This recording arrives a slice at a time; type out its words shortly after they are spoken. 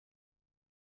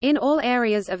In all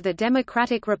areas of the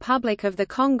Democratic Republic of the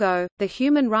Congo, the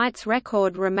human rights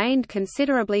record remained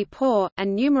considerably poor,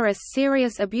 and numerous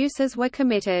serious abuses were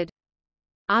committed.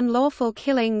 Unlawful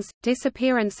killings,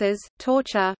 disappearances,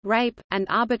 torture, rape, and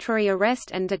arbitrary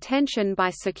arrest and detention by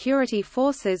security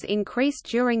forces increased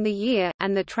during the year,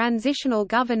 and the transitional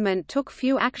government took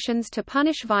few actions to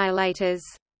punish violators.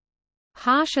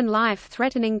 Harsh and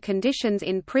life-threatening conditions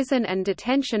in prison and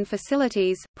detention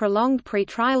facilities, prolonged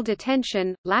pretrial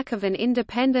detention, lack of an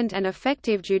independent and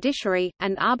effective judiciary,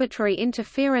 and arbitrary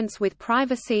interference with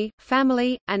privacy,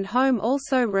 family, and home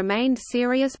also remained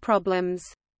serious problems.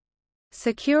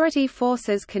 Security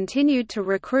forces continued to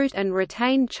recruit and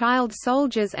retain child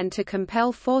soldiers and to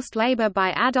compel forced labor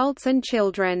by adults and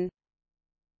children.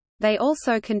 They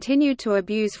also continued to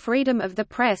abuse freedom of the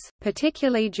press,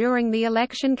 particularly during the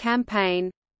election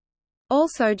campaign.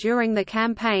 Also during the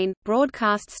campaign,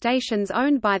 broadcast stations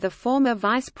owned by the former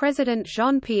Vice President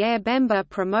Jean-Pierre Bemba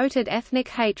promoted ethnic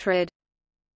hatred.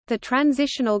 The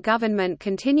transitional government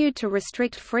continued to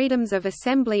restrict freedoms of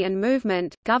assembly and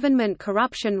movement, government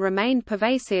corruption remained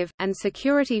pervasive, and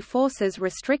security forces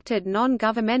restricted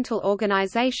non-governmental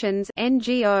organizations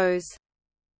 (NGOs).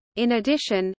 In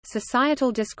addition,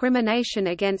 societal discrimination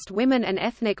against women and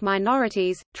ethnic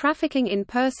minorities, trafficking in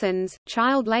persons,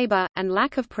 child labor, and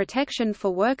lack of protection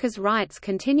for workers' rights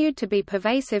continued to be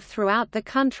pervasive throughout the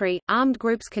country. Armed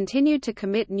groups continued to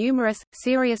commit numerous,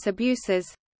 serious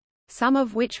abuses, some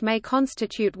of which may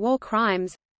constitute war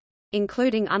crimes,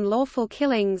 including unlawful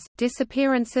killings,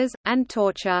 disappearances, and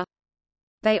torture.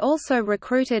 They also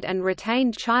recruited and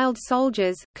retained child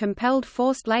soldiers, compelled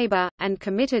forced labor, and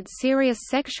committed serious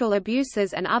sexual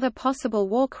abuses and other possible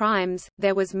war crimes.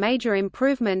 There was major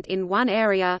improvement in one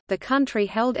area: the country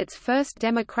held its first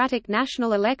democratic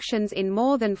national elections in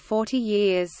more than 40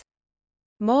 years.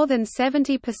 More than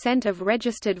 70% of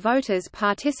registered voters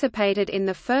participated in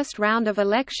the first round of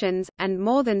elections, and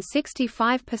more than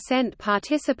 65%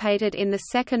 participated in the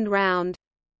second round.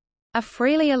 A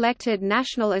freely elected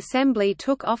National Assembly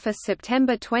took office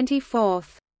September 24.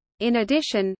 In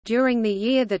addition, during the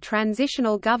year the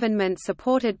transitional government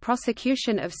supported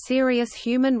prosecution of serious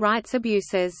human rights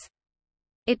abuses.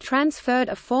 It transferred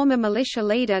a former militia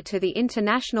leader to the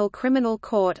International Criminal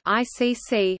Court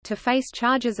 (ICC) to face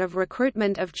charges of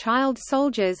recruitment of child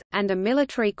soldiers, and a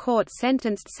military court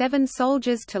sentenced 7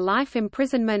 soldiers to life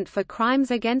imprisonment for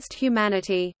crimes against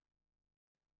humanity.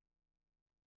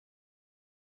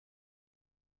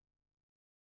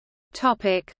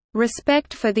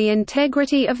 Respect for the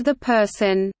integrity of the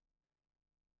person.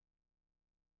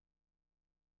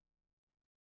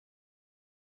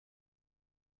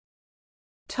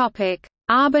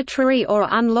 Arbitrary or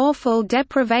unlawful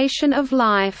deprivation of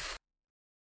life.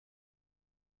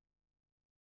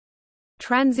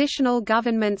 Transitional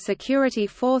government security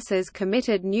forces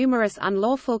committed numerous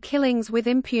unlawful killings with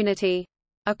impunity.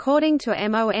 According to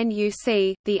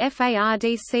MONUC, the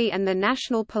FARDC and the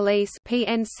National Police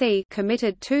 (PNC)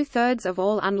 committed 2/3 of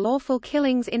all unlawful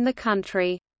killings in the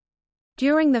country.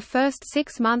 During the first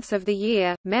 6 months of the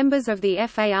year, members of the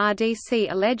FARDC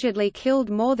allegedly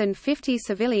killed more than 50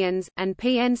 civilians, and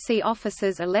PNC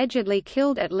officers allegedly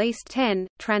killed at least 10.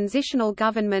 Transitional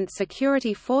government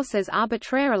security forces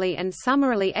arbitrarily and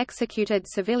summarily executed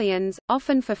civilians,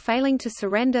 often for failing to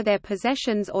surrender their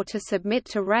possessions or to submit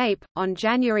to rape. On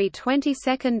January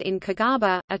 22 in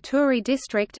Kagaba, Ituri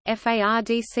district,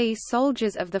 FARDC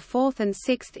soldiers of the 4th and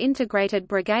 6th Integrated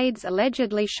Brigades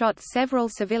allegedly shot several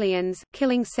civilians,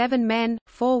 killing 7 men,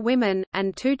 4 women,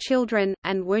 and 2 children,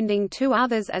 and wounding 2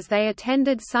 others as they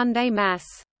attended Sunday Mass.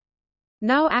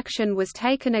 No action was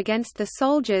taken against the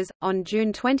soldiers. On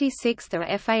June 26,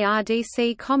 a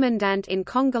FARDC commandant in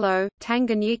Congolo,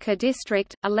 Tanganyika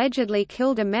district, allegedly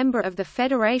killed a member of the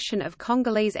Federation of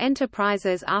Congolese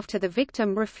Enterprises after the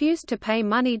victim refused to pay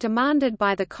money demanded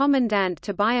by the commandant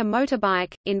to buy a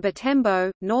motorbike. In Butembo,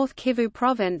 North Kivu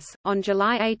Province, on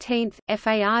July 18,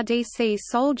 FARDC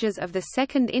soldiers of the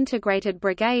 2nd Integrated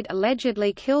Brigade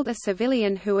allegedly killed a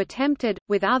civilian who attempted,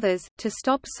 with others, to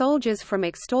stop soldiers from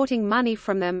extorting money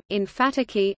from them. In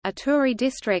Fataki, Ituri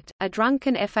district, a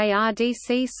drunken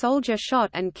FARDC soldier shot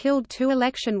and killed 2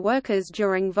 election workers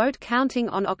during vote counting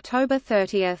on October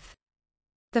 30.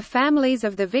 The families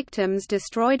of the victims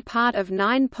destroyed part of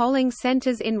 9 polling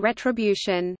centers in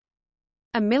retribution.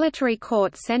 A military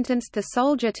court sentenced the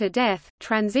soldier to death.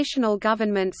 Transitional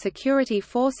government security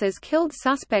forces killed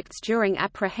suspects during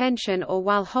apprehension or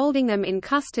while holding them in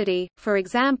custody. For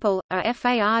example, a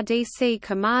FARDC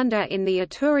commander in the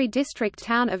Ituri district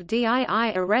town of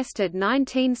Dii arrested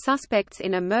 19 suspects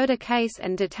in a murder case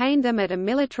and detained them at a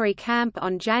military camp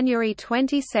on January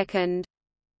 22.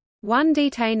 One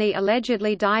detainee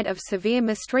allegedly died of severe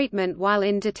mistreatment while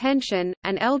in detention.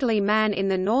 An elderly man in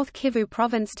the North Kivu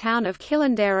province town of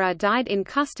Kilindera died in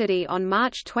custody on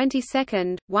March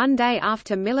 22, one day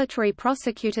after military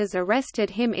prosecutors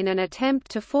arrested him in an attempt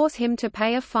to force him to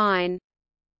pay a fine.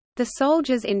 The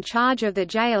soldiers in charge of the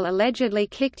jail allegedly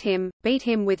kicked him, beat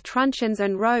him with truncheons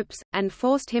and ropes, and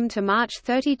forced him to march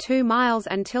 32 miles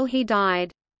until he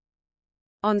died.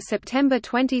 On September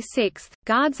 26,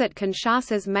 guards at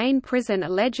Kinshasa's main prison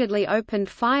allegedly opened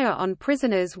fire on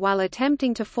prisoners while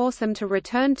attempting to force them to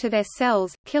return to their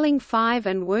cells, killing 5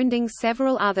 and wounding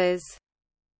several others.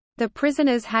 The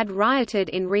prisoners had rioted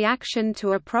in reaction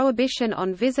to a prohibition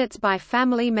on visits by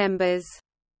family members.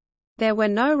 There were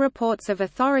no reports of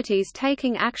authorities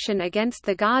taking action against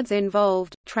the guards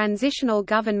involved. Transitional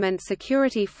government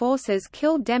security forces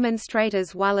killed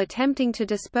demonstrators while attempting to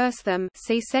disperse them.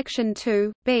 See Section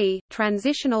 2(b).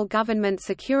 Transitional government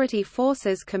security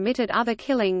forces committed other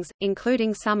killings,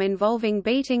 including some involving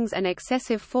beatings and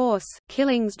excessive force,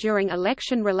 killings during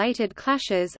election-related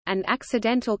clashes, and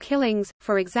accidental killings.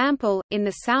 For example, in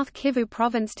the South Kivu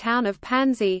province town of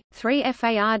Panzi, 3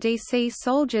 FARDC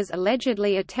soldiers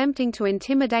allegedly attempting to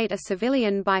intimidate a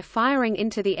civilian by firing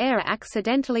into the air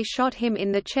accidentally shot him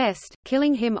in the chest,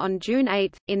 killing him on June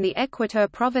 8. In the Equateur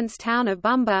province town of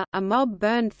Bumba, a mob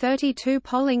burned 32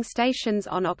 polling stations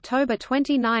on October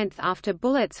 29 after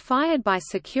bullets fired by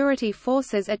security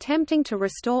forces attempting to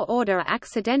restore order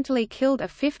accidentally killed a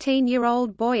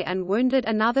 15-year-old boy and wounded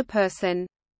another person.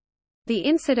 The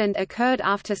incident occurred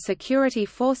after security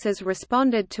forces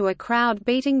responded to a crowd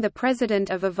beating the president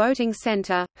of a voting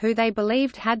center, who they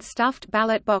believed had stuffed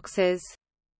ballot boxes.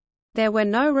 There were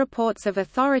no reports of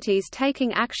authorities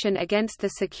taking action against the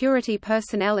security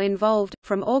personnel involved.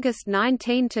 From August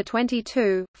 19 to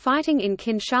 22, fighting in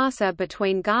Kinshasa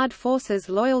between guard forces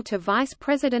loyal to Vice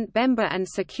President Bemba and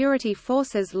security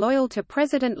forces loyal to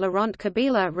President Laurent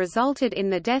Kabila resulted in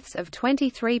the deaths of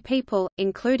 23 people,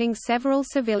 including several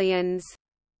civilians.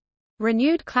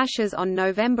 Renewed clashes on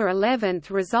November 11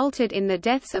 resulted in the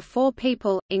deaths of 4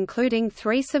 people, including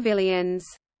 3 civilians.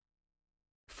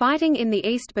 Fighting in the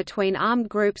east between armed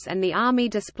groups and the army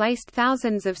displaced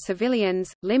thousands of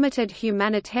civilians, limited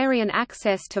humanitarian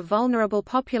access to vulnerable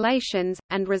populations,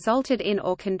 and resulted in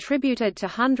or contributed to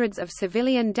hundreds of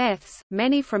civilian deaths,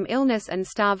 many from illness and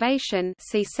starvation.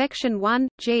 See Section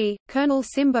 1(g). Colonel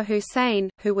Simba Hussein,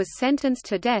 who was sentenced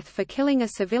to death for killing a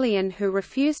civilian who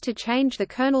refused to change the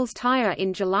colonel's tire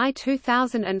in July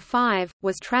 2005,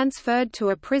 was transferred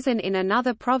to a prison in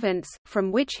another province,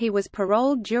 from which he was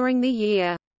paroled during the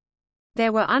year.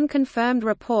 There were unconfirmed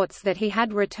reports that he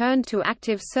had returned to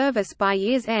active service by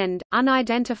year's end.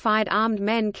 Unidentified armed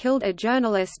men killed a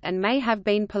journalist and may have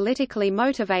been politically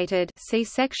motivated. See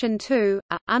Section 2.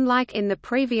 Unlike in the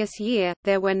previous year,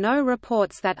 there were no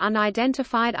reports that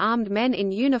unidentified armed men in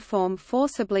uniform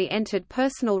forcibly entered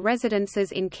personal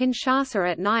residences in Kinshasa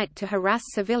at night to harass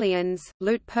civilians,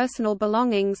 loot personal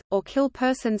belongings, or kill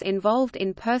persons involved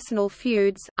in personal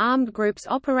feuds. Armed groups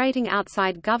operating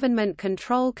outside government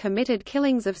control committed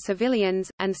killings of civilians,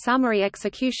 and summary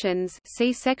executions.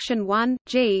 See Section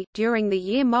 1(g). During the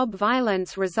year, mob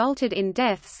violence resulted in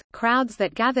deaths. Crowds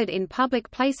that gathered in public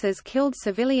places killed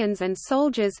civilians and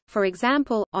soldiers. For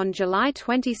example, on July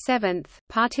 27,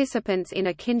 participants in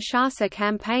a Kinshasa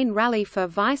campaign rally for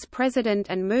Vice President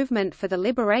and Movement for the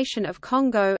Liberation of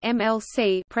Congo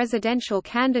 (MLC) presidential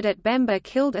candidate Bemba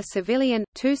killed a civilian,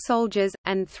 2 soldiers,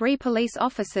 and 3 police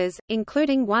officers,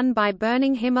 including one by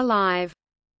burning him alive.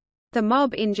 The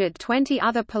mob injured 20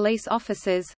 other police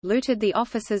officers, looted the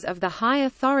offices of the High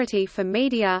Authority for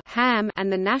Media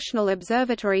and the National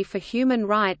Observatory for Human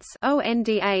Rights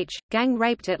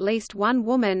gang-raped at least 1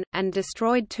 woman, and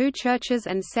destroyed 2 churches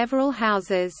and several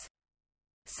houses.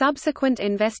 Subsequent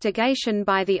investigation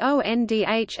by the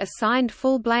ONDH assigned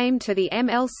full blame to the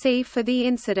MLC for the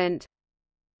incident.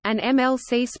 An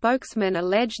MLC spokesman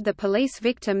alleged the police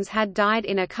victims had died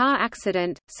in a car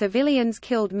accident. Civilians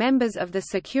killed members of the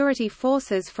security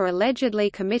forces for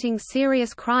allegedly committing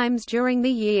serious crimes during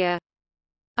the year.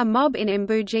 A mob in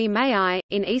Mbuji-Mayi,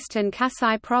 in eastern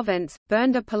Kasai province,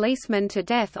 burned a policeman to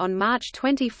death on March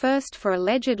 21 for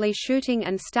allegedly shooting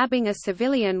and stabbing a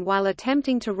civilian while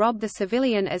attempting to rob the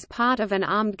civilian as part of an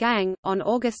armed gang. On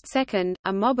August 2,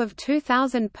 a mob of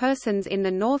 2,000 persons in the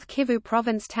North Kivu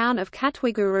province town of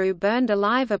Katwiguru burned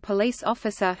alive a police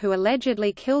officer who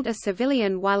allegedly killed a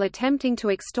civilian while attempting to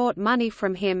extort money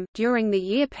from him. During the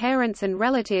year, parents and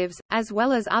relatives, as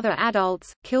well as other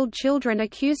adults, killed children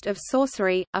accused of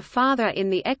sorcery. A father in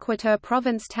the Equateur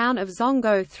province town of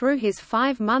Zongo threw his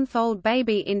 5-month-old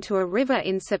baby into a river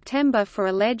in September for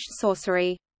alleged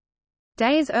sorcery.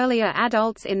 Days earlier,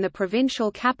 adults in the provincial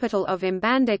capital of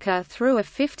Mbandaka threw a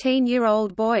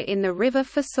 15-year-old boy in the river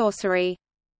for sorcery.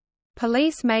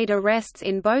 Police made arrests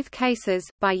in both cases.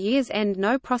 By year's end,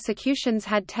 no prosecutions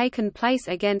had taken place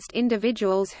against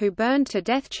individuals who burned to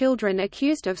death children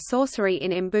accused of sorcery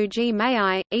in Mbuji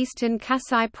Mayai, Eastern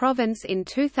Kasai Province in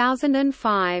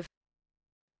 2005.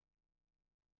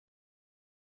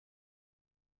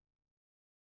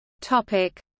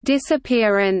 Topic: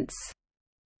 Disappearance.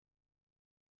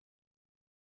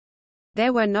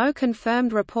 There were no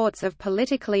confirmed reports of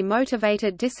politically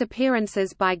motivated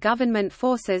disappearances by government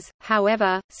forces,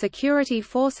 however, security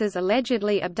forces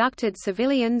allegedly abducted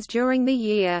civilians during the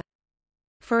year.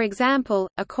 For example,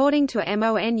 according to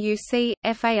MONUC,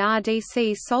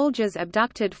 FARDC soldiers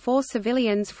abducted 4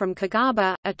 civilians from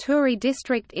Kagaba, a Turi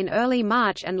district in early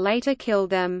March and later killed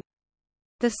them.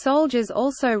 The soldiers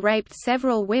also raped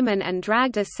several women and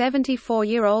dragged a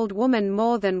 74-year-old woman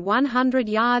more than 100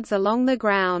 yards along the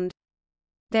ground.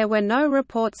 There were no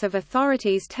reports of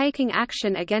authorities taking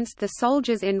action against the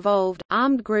soldiers involved.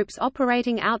 Armed groups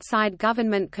operating outside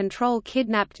government control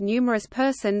kidnapped numerous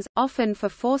persons, often for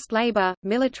forced labor,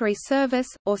 military service,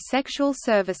 or sexual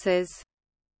services.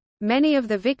 Many of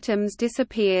the victims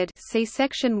disappeared. See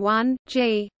Section 1,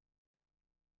 G.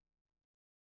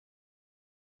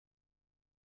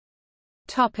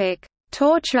 Topic: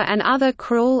 Torture and other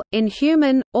cruel,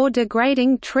 inhuman, or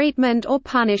degrading treatment or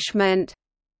punishment.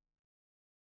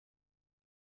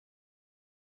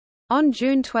 On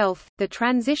June 12, the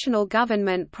transitional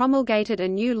government promulgated a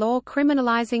new law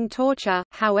criminalizing torture.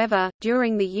 However,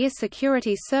 during the year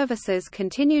security services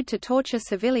continued to torture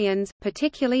civilians,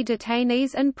 particularly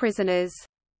detainees and prisoners.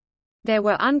 There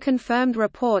were unconfirmed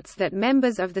reports that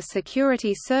members of the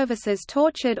security services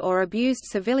tortured or abused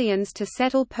civilians to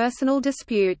settle personal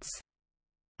disputes.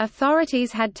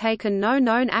 Authorities had taken no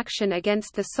known action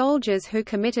against the soldiers who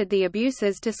committed the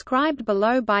abuses described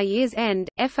below. By year's end,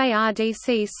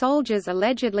 FARDC soldiers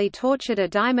allegedly tortured a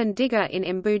diamond digger in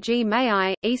Mbuji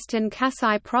Mayai, Eastern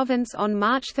Kasai Province on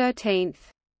March 13.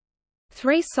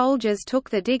 3 soldiers took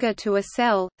the digger to a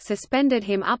cell, suspended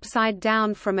him upside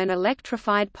down from an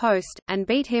electrified post, and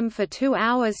beat him for 2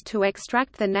 hours to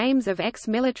extract the names of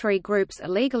ex-military groups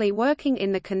illegally working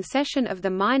in the concession of the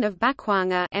mine of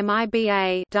Bakwanga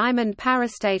 (MIBA). Diamond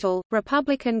Parastatal,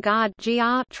 Republican Guard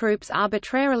 (GR) troops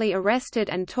arbitrarily arrested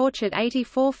and tortured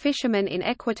 84 fishermen in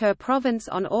Equateur Province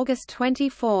on August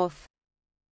 24.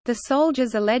 The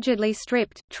soldiers allegedly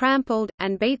stripped, trampled,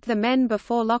 and beat the men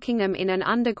before locking them in an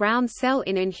underground cell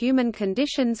in inhuman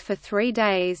conditions for 3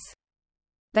 days.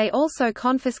 They also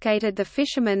confiscated the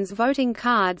fishermen's voting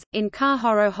cards. In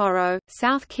Kahorohoro,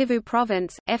 South Kivu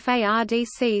Province,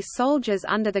 FARDC soldiers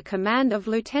under the command of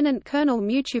Lieutenant Colonel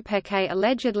Muchupeke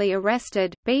allegedly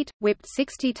arrested, beat, whipped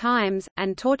 60 times,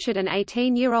 and tortured an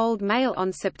 18-year-old male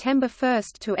on September 1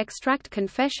 to extract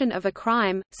confession of a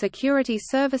crime. Security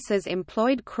services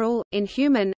employed cruel,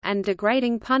 inhuman, and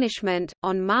degrading punishment.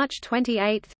 On March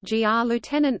 28, GR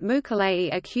Lieutenant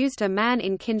Mukalei accused a man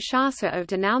in Kinshasa of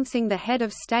denouncing the head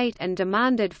of state and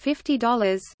demanded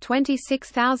 $50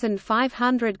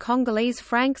 (26,500 Congolese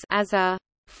francs) as a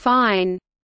fine.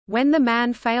 When the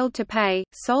man failed to pay,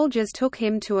 soldiers took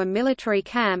him to a military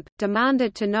camp,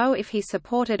 demanded to know if he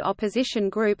supported opposition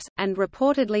groups, and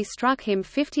reportedly struck him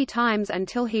 50 times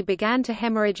until he began to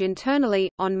hemorrhage internally.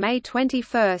 On May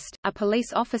 21, a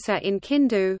police officer in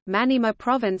Kindu, Maniema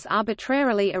Province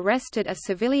arbitrarily arrested a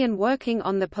civilian working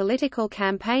on the political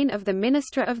campaign of the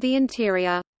Minister of the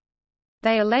Interior.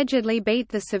 They allegedly beat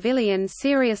the civilian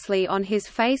seriously on his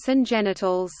face and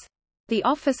genitals. The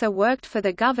officer worked for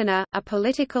the governor, a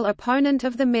political opponent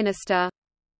of the minister.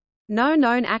 No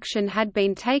known action had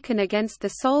been taken against the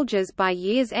soldiers by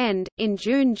year's end. In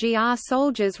June, GR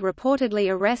soldiers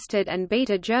reportedly arrested and beat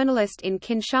a journalist in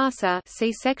Kinshasa.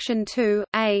 See Section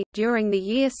 2A. During the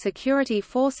year, security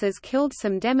forces killed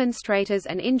some demonstrators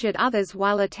and injured others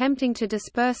while attempting to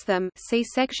disperse them. See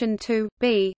Section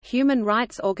 2B. Human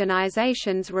rights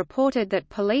organizations reported that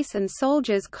police and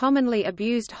soldiers commonly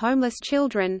abused homeless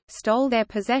children, stole their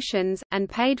possessions, and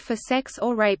paid for sex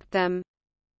or raped them.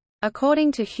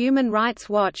 According to Human Rights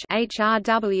Watch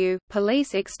 (HRW),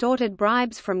 police extorted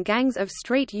bribes from gangs of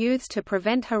street youths to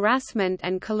prevent harassment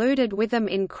and colluded with them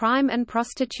in crime and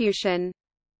prostitution.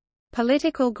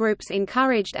 Political groups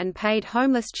encouraged and paid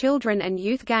homeless children and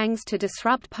youth gangs to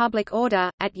disrupt public order.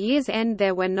 At year's end,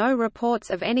 there were no reports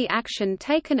of any action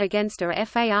taken against a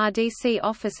FARDC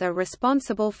officer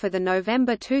responsible for the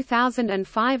November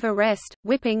 2005 arrest,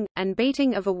 whipping, and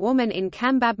beating of a woman in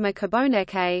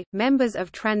Kambabma-Kaboneke. Members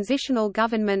of transitional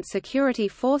government security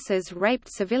forces raped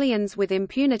civilians with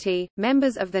impunity.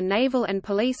 Members of the naval and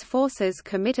police forces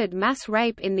committed mass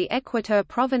rape in the Equateur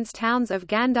province towns of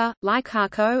Ganda,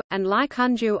 Laikako, and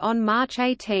Laikunju on March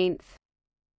 18.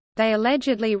 They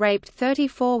allegedly raped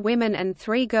 34 women and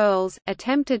 3 girls,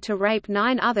 attempted to rape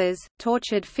 9 others,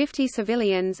 tortured 50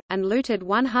 civilians, and looted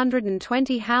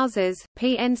 120 houses.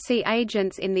 PNC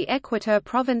agents in the Equateur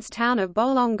province town of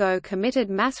Bolongo committed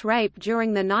mass rape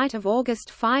during the night of August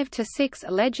 5 to 6,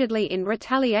 allegedly in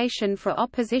retaliation for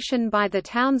opposition by the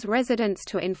town's residents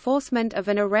to enforcement of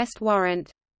an arrest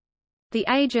warrant. The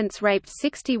agents raped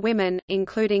 60 women,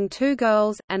 including 2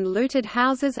 girls, and looted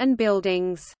houses and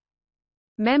buildings.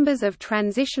 Members of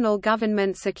transitional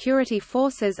government security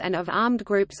forces and of armed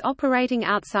groups operating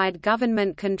outside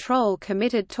government control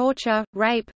committed torture,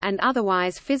 rape, and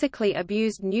otherwise physically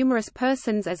abused numerous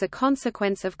persons as a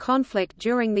consequence of conflict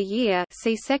during the year.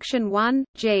 See Section 1,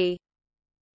 G.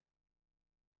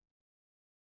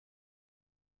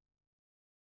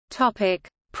 Topic: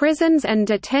 Prisons and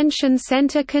detention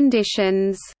center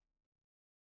conditions.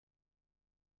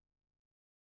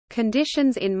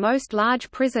 Conditions in most large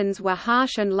prisons were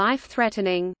harsh and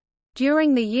life-threatening.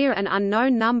 During the year an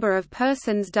unknown number of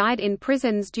persons died in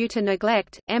prisons due to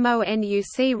neglect.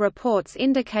 MONUC reports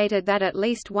indicated that at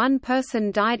least 1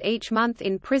 person died each month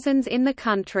in prisons in the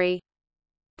country.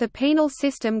 The penal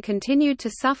system continued to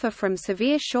suffer from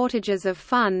severe shortages of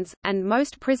funds, and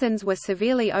most prisons were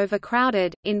severely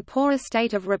overcrowded, in poor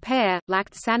state of repair,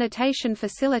 lacked sanitation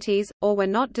facilities, or were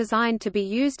not designed to be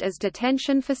used as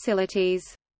detention facilities.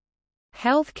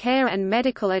 Health care and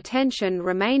medical attention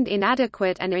remained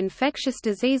inadequate and infectious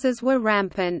diseases were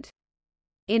rampant.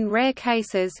 In rare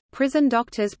cases, prison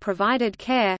doctors provided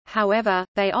care, however,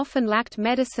 they often lacked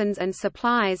medicines and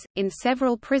supplies. In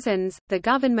several prisons, the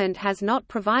government has not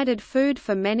provided food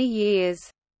for many years.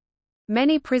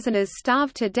 Many prisoners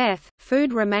starved to death,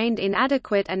 food remained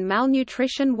inadequate, and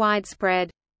malnutrition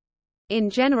widespread. In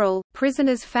general,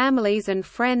 prisoners' families and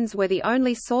friends were the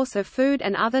only source of food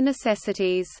and other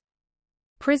necessities.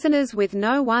 Prisoners with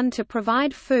no one to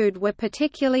provide food were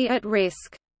particularly at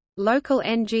risk. Local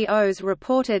NGOs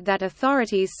reported that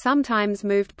authorities sometimes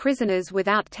moved prisoners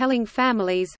without telling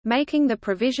families, making the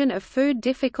provision of food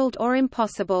difficult or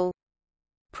impossible.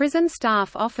 Prison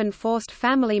staff often forced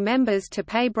family members to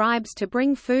pay bribes to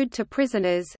bring food to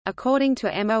prisoners. According to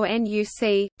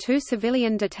MONUC, 2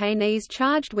 civilian detainees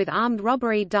charged with armed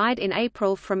robbery died in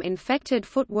April from infected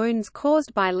foot wounds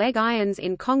caused by leg irons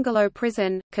in Congolo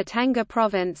Prison, Katanga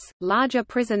Province. Larger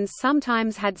prisons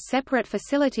sometimes had separate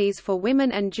facilities for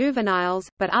women and juveniles,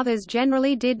 but others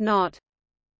generally did not.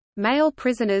 Male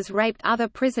prisoners raped other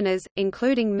prisoners,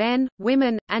 including men,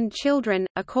 women, and children,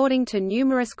 according to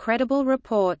numerous credible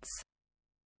reports.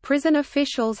 Prison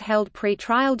officials held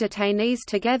pre-trial detainees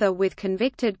together with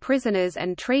convicted prisoners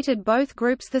and treated both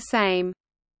groups the same.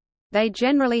 They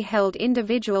generally held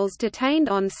individuals detained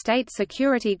on state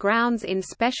security grounds in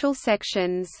special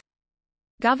sections.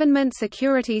 Government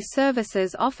security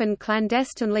services often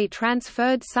clandestinely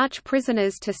transferred such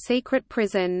prisoners to secret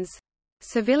prisons.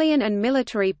 Civilian and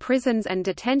military prisons and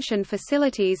detention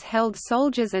facilities held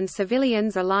soldiers and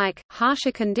civilians alike.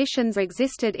 Harsher conditions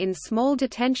existed in small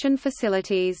detention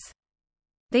facilities.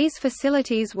 These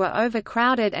facilities were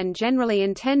overcrowded and generally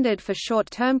intended for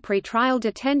short-term pretrial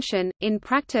detention. In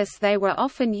practice, they were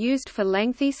often used for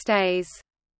lengthy stays.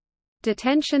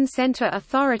 Detention center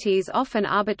authorities often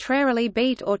arbitrarily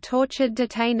beat or tortured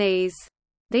detainees.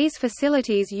 These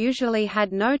facilities usually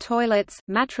had no toilets,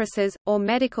 mattresses, or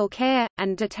medical care,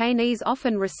 and detainees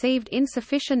often received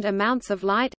insufficient amounts of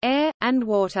light, air, and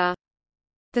water.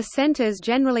 The centers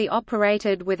generally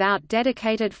operated without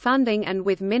dedicated funding and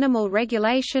with minimal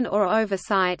regulation or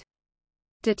oversight.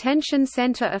 Detention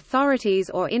center authorities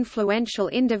or influential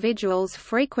individuals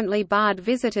frequently barred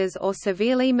visitors or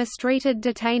severely mistreated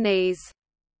detainees.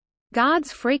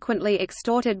 Guards frequently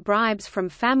extorted bribes from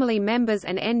family members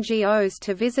and NGOs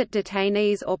to visit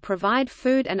detainees or provide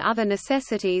food and other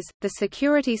necessities. The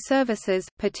security services,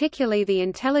 particularly the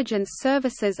intelligence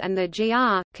services and the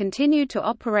GR, continued to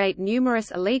operate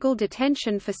numerous illegal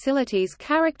detention facilities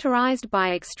characterized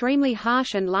by extremely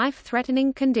harsh and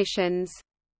life-threatening conditions.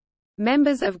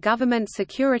 Members of government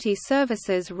security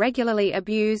services regularly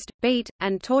abused, beat,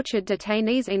 and tortured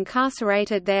detainees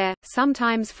incarcerated there,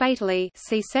 sometimes fatally.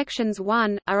 See sections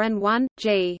 1, A and 1,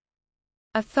 G.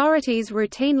 Authorities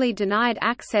routinely denied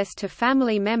access to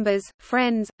family members,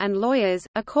 friends, and lawyers.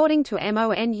 According to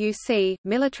MONUC,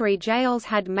 military jails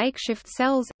had makeshift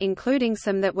cells, including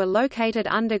some that were located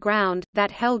underground,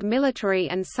 that held military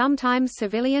and sometimes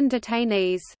civilian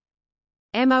detainees.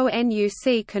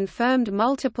 MONUC confirmed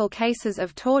multiple cases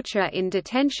of torture in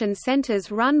detention centers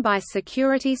run by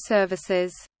security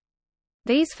services.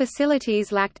 These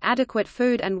facilities lacked adequate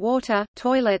food and water,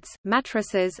 toilets,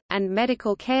 mattresses, and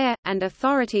medical care, and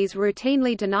authorities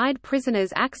routinely denied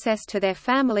prisoners access to their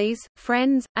families,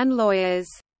 friends, and lawyers.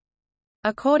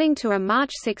 According to a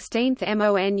March 16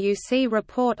 MONUC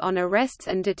report on arrests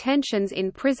and detentions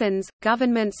in prisons,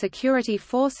 government security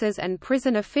forces and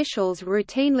prison officials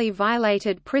routinely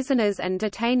violated prisoners' and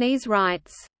detainees'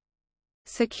 rights.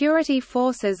 Security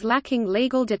forces lacking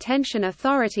legal detention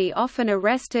authority often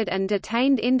arrested and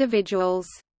detained individuals.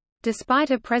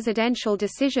 Despite a presidential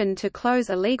decision to close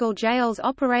illegal jails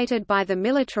operated by the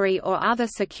military or other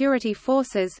security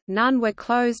forces, none were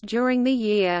closed during the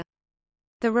year.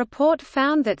 The report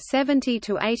found that 70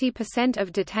 to 80%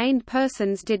 of detained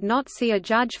persons did not see a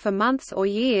judge for months or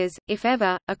years, if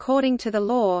ever. According to the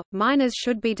law, minors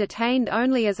should be detained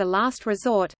only as a last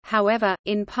resort, however,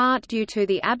 in part due to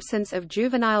the absence of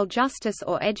juvenile justice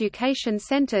or education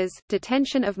centers,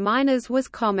 detention of minors was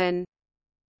common.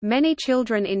 Many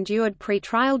children endured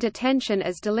pretrial detention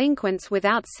as delinquents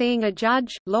without seeing a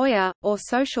judge, lawyer, or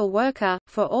social worker.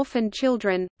 For orphaned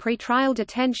children, pretrial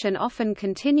detention often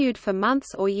continued for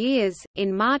months or years.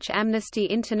 In March, Amnesty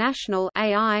International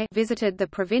 (AI) visited the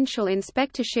Provincial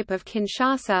Inspectorship of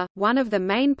Kinshasa, one of the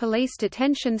main police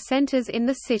detention centers in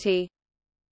the city.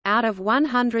 Out of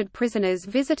 100 prisoners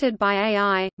visited by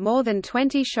AI, more than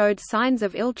 20 showed signs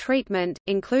of ill treatment,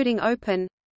 including open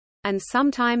and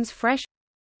sometimes fresh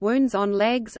wounds on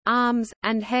legs, arms,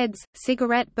 and heads,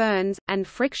 cigarette burns, and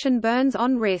friction burns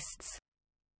on wrists.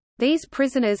 These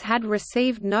prisoners had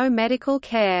received no medical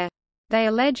care. They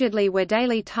allegedly were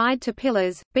daily tied to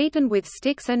pillars, beaten with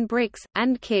sticks and bricks,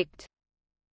 and kicked.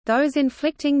 Those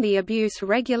inflicting the abuse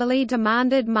regularly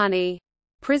demanded money.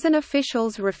 Prison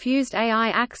officials refused AI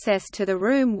access to the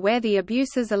room where the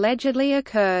abuses allegedly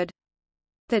occurred.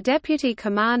 The deputy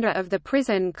commander of the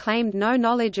prison claimed no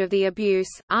knowledge of the abuse.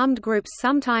 Armed groups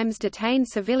sometimes detained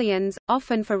civilians,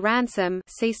 often for ransom,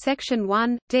 see Section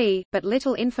 1(d), but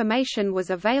little information was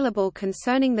available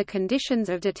concerning the conditions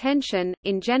of detention.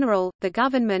 In general, the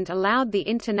government allowed the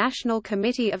International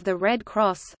Committee of the Red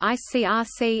Cross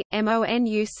 (ICRC),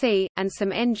 MONUC, and some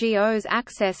NGOs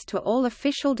access to all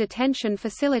official detention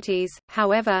facilities.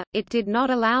 However, it did not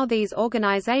allow these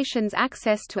organizations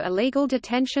access to illegal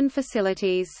detention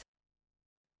facilities.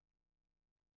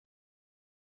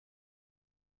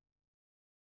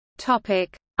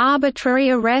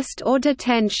 Arbitrary arrest or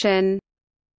detention.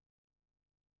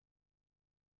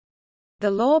 The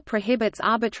law prohibits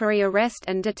arbitrary arrest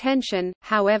and detention,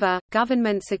 however,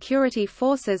 government security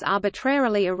forces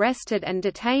arbitrarily arrested and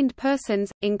detained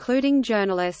persons, including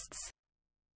journalists.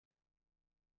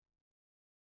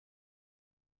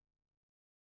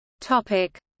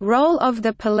 Role of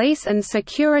the police and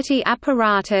security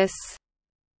apparatus.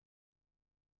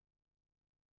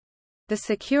 The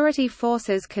security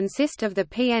forces consist of the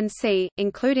PNC,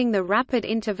 including the Rapid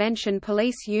Intervention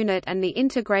Police Unit and the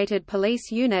Integrated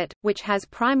Police Unit, which has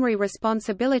primary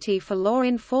responsibility for law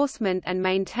enforcement and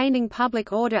maintaining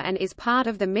public order and is part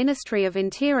of the Ministry of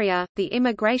Interior, the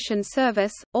Immigration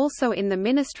Service, also in the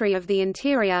Ministry of the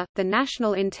Interior, the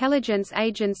National Intelligence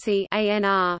Agency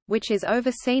 (ANR), which is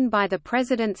overseen by the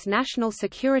President's National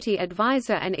Security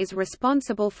Advisor and is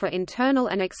responsible for internal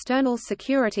and external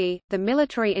security, the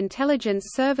Military Intelligence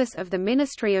Service of the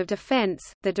Ministry of Defense,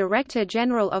 the Director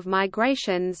General of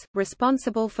Migrations,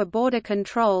 responsible for border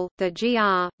control, the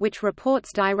GR, which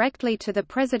reports directly to the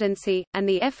Presidency, and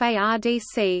the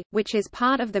FARDC, which is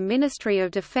part of the Ministry of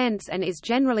Defense and is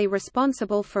generally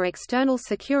responsible for external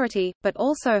security, but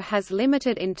also has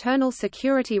limited internal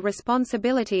security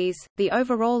responsibilities. The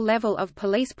overall level of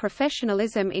police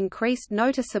professionalism increased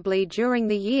noticeably during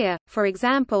the year. For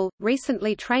example,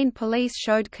 recently trained police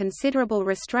showed considerable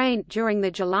restraint during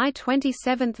the July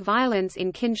 27 violence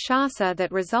in Kinshasa that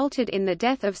resulted in the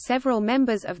death of several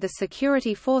members of the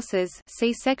security forces,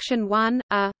 see Section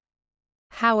 1(a).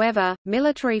 However,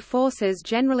 military forces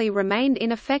generally remained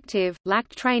ineffective,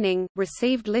 lacked training,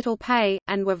 received little pay,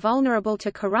 and were vulnerable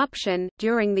to corruption.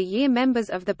 During the year, members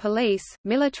of the police,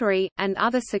 military, and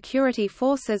other security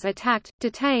forces attacked,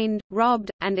 detained, robbed,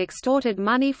 and extorted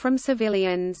money from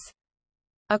civilians.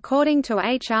 According to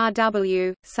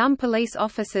HRW, some police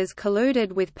officers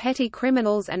colluded with petty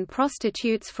criminals and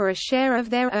prostitutes for a share of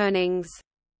their earnings.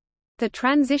 The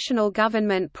transitional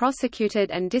government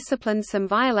prosecuted and disciplined some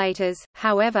violators,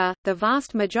 however, the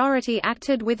vast majority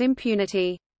acted with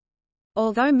impunity.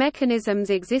 Although mechanisms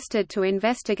existed to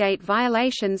investigate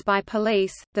violations by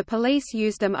police, the police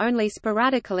used them only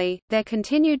sporadically. There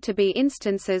continued to be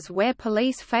instances where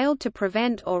police failed to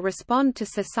prevent or respond to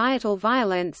societal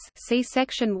violence. See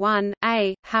Section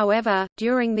 1A. However,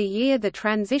 during the year the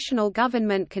transitional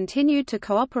government continued to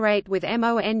cooperate with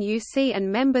MONUC and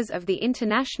members of the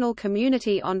international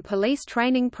community on police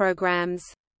training programs.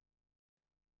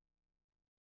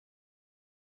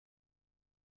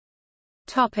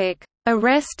 Topic: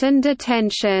 Arrest and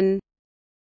detention.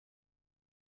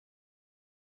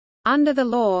 Under the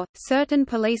law, certain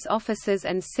police officers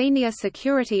and senior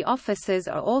security officers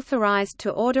are authorized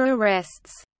to order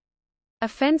arrests.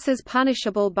 Offences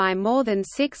punishable by more than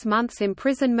 6 months'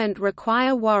 imprisonment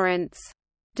require warrants.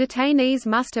 Detainees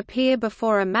must appear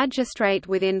before a magistrate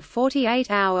within 48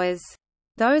 hours.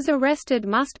 Those arrested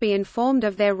must be informed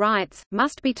of their rights,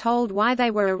 must be told why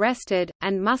they were arrested,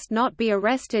 and must not be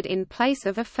arrested in place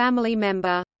of a family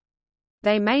member.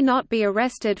 They may not be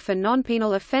arrested for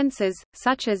non-penal offences,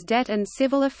 such as debt and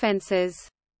civil offences.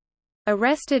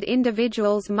 Arrested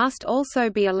individuals must also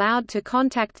be allowed to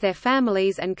contact their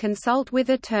families and consult with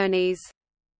attorneys.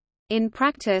 In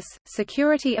practice,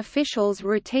 security officials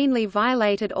routinely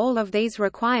violated all of these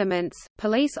requirements.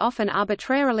 Police often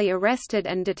arbitrarily arrested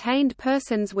and detained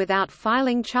persons without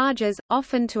filing charges,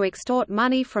 often to extort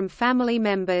money from family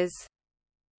members.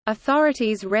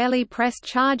 Authorities rarely pressed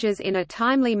charges in a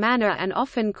timely manner and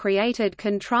often created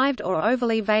contrived or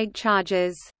overly vague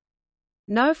charges.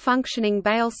 No functioning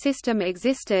bail system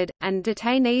existed, and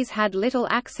detainees had little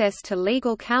access to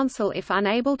legal counsel if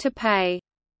unable to pay.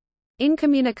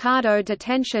 Incommunicado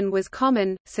detention was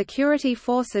common. Security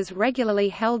forces regularly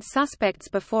held suspects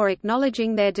before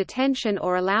acknowledging their detention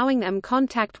or allowing them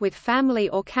contact with family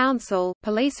or counsel.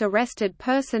 Police arrested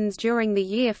persons during the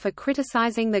year for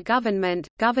criticizing the government.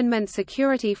 Government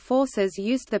security forces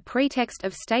used the pretext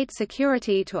of state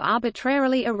security to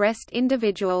arbitrarily arrest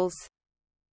individuals.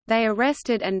 They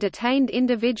arrested and detained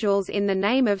individuals in the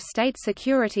name of state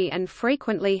security and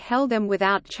frequently held them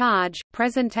without charge,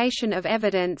 presentation of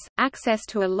evidence, access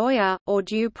to a lawyer, or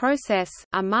due process.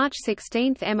 A March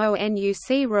 16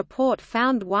 MONUC report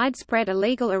found widespread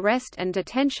illegal arrest and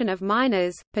detention of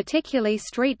minors, particularly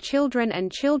street children and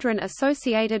children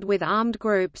associated with armed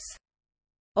groups.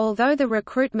 Although the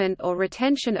recruitment or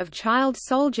retention of child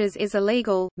soldiers is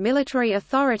illegal, military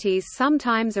authorities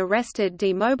sometimes arrested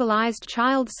demobilized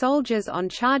child soldiers on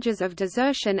charges of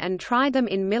desertion and tried them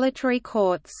in military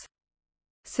courts.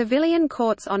 Civilian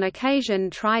courts on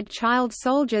occasion tried child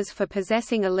soldiers for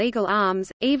possessing illegal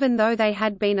arms, even though they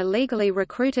had been illegally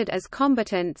recruited as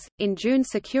combatants. In June,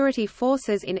 security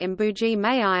forces in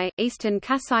Mbuji-Mayi, Eastern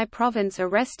Kasai Province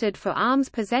arrested for arms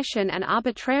possession and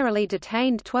arbitrarily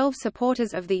detained 12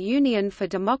 supporters of the Union for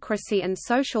Democracy and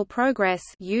Social Progress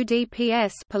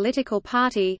 (UDPS) political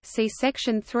party. See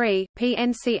Section 3.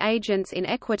 PNC agents in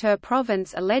Equateur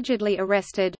Province allegedly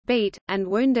arrested, beat, and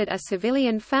wounded a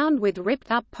civilian found with ripped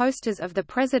up posters of the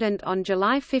president on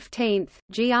July 15.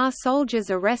 GR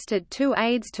soldiers arrested 2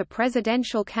 aides to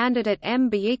presidential candidate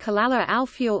Mbaye Kalala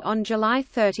Alfuel on July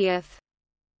 30.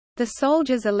 The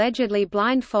soldiers allegedly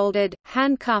blindfolded,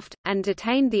 handcuffed, and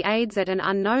detained the aides at an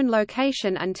unknown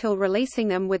location until releasing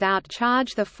them without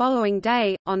charge the following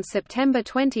day. On September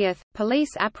 20,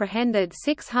 police apprehended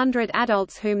 600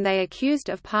 adults whom they accused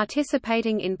of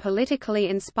participating in politically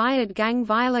inspired gang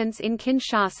violence in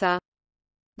Kinshasa.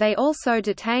 They also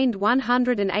detained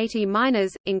 180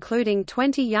 minors, including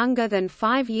 20 younger than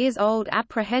 5 years old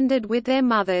apprehended with their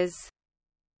mothers.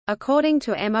 According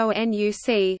to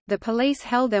MONUC, the police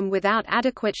held them without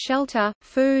adequate shelter,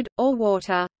 food, or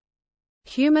water.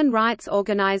 Human rights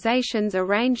organizations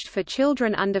arranged for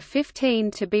children under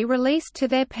 15 to be released to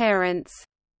their parents.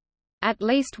 At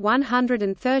least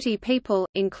 130 people,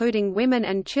 including women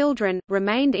and children,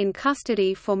 remained in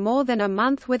custody for more than a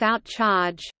month without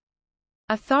charge.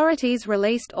 Authorities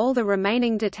released all the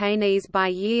remaining detainees by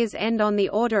year's end on the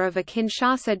order of a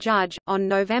Kinshasa judge. On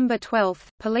November 12,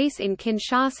 police in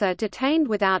Kinshasa detained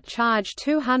without charge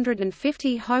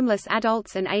 250 homeless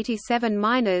adults and 87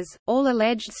 minors, all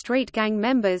alleged street gang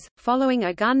members, following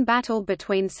a gun battle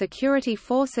between security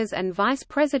forces and Vice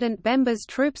President Bemba's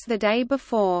troops the day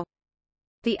before.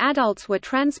 The adults were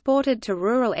transported to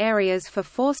rural areas for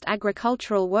forced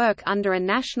agricultural work under a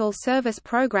national service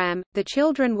program. The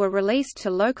children were released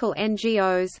to local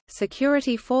NGOs.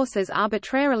 Security forces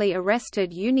arbitrarily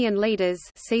arrested union leaders.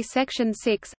 See Section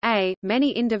 6A.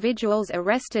 Many individuals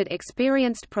arrested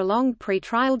experienced prolonged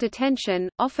pretrial detention,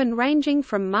 often ranging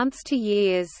from months to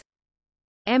years.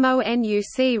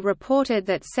 MONUC reported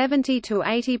that 70 to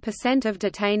 80% of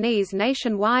detainees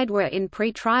nationwide were in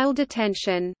pre-trial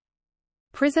detention.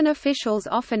 Prison officials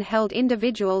often held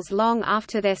individuals long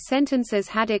after their sentences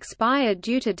had expired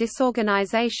due to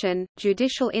disorganization,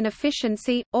 judicial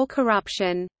inefficiency, or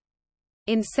corruption.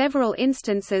 In several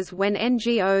instances when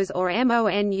NGOs or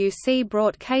MONUC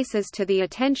brought cases to the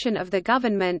attention of the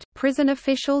government, prison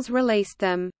officials released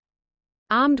them.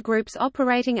 Armed groups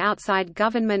operating outside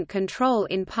government control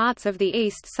in parts of the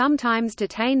East sometimes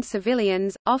detained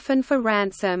civilians, often for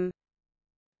ransom.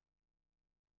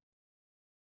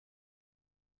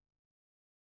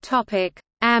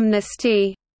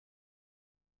 Amnesty.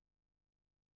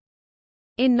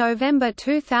 In November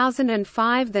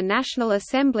 2005, the National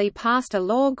Assembly passed a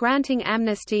law granting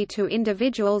amnesty to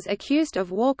individuals accused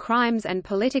of war crimes and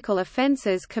political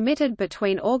offences committed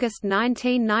between August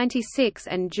 1996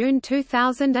 and June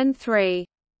 2003.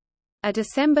 A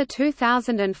December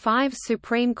 2005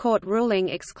 Supreme Court ruling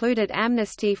excluded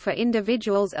amnesty for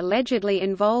individuals allegedly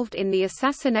involved in the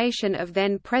assassination of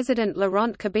then-President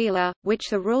Laurent Kabila, which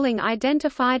the ruling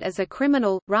identified as a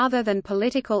criminal, rather than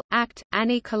political, act.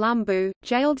 Annie Colombu,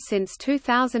 jailed since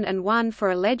 2001 for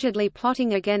allegedly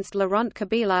plotting against Laurent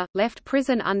Kabila, left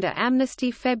prison under amnesty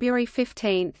February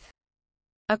 15.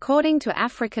 According to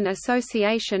African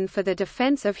Association for the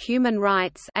Defense of Human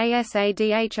Rights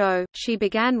 (ASADHO), she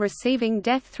began receiving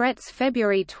death threats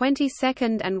February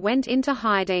 22 and went into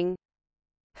hiding.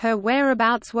 Her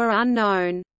whereabouts were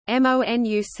unknown.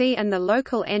 MONUC and the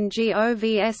local NGO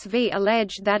VSV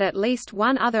alleged that at least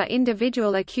one other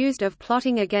individual accused of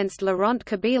plotting against Laurent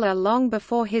Kabila long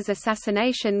before his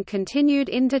assassination continued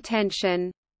in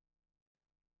detention.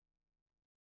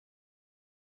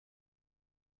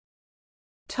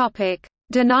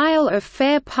 Denial of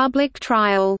fair public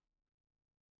trial.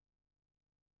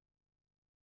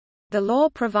 The law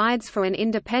provides for an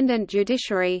independent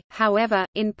judiciary, however,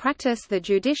 in practice the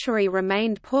judiciary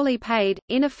remained poorly paid,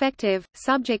 ineffective,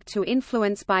 subject to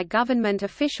influence by government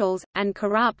officials, and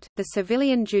corrupt. The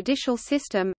civilian judicial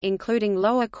system, including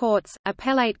lower courts,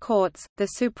 appellate courts, the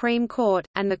Supreme Court,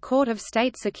 and the Court of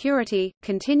State Security,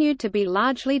 continued to be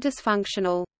largely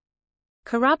dysfunctional.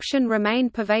 Corruption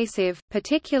remained pervasive,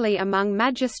 particularly among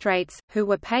magistrates, who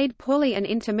were paid poorly and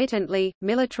intermittently.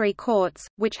 Military courts,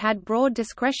 which had broad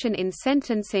discretion in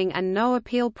sentencing and no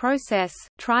appeal process,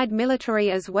 tried military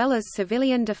as well as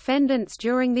civilian defendants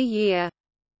during the year.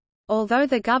 Although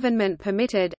the government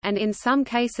permitted, and in some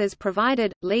cases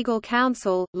provided, legal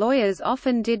counsel, lawyers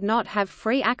often did not have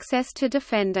free access to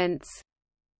defendants.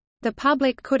 The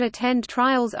public could attend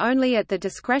trials only at the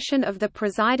discretion of the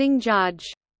presiding judge.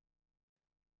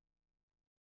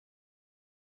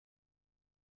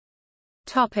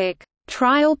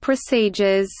 Trial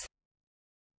procedures.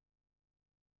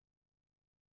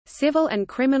 Civil and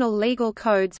criminal legal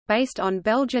codes, based on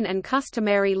Belgian and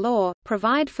customary law,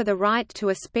 provide for the right to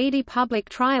a speedy public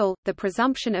trial, the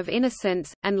presumption of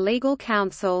innocence, and legal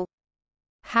counsel.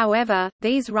 However,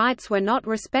 these rights were not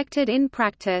respected in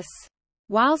practice.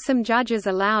 While some judges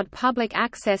allowed public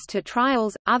access to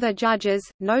trials, other judges,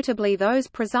 notably those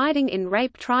presiding in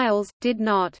rape trials, did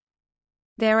not.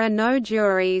 There are no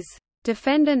juries.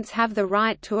 Defendants have the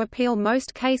right to appeal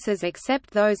most cases except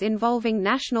those involving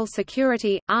national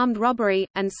security, armed robbery,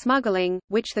 and smuggling,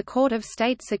 which the Court of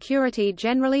State Security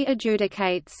generally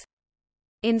adjudicates.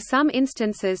 In some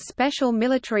instances special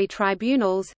military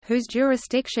tribunals, whose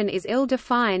jurisdiction is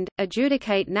ill-defined,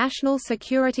 adjudicate national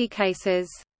security cases.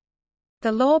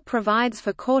 The law provides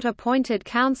for court-appointed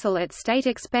counsel at state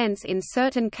expense in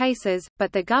certain cases,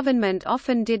 but the government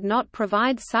often did not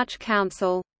provide such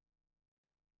counsel.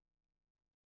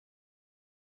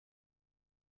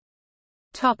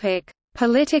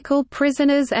 Political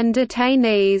prisoners and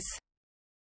detainees.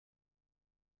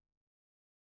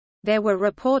 There were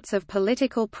reports of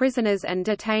political prisoners and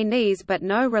detainees but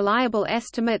no reliable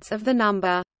estimates of the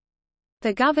number.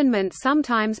 The government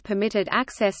sometimes permitted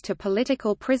access to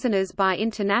political prisoners by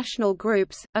international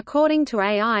groups. According to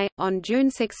AI, on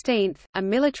June 16, a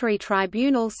military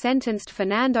tribunal sentenced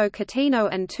Fernando Coutinho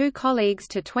and 2 colleagues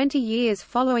to 20 years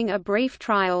following a brief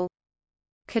trial.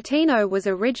 Coutinho was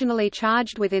originally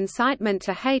charged with incitement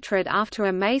to hatred after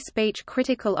a May speech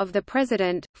critical of the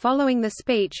president. Following the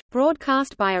speech,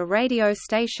 broadcast by a radio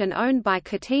station owned by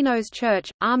Coutinho's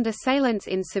church, armed assailants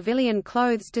in civilian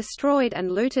clothes destroyed and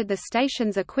looted the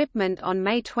station's equipment on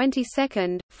May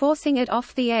 22, forcing it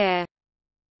off the air.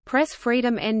 Press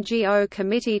Freedom NGO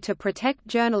Committee to Protect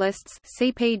Journalists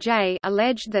 (CPJ)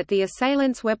 alleged that the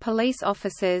assailants were police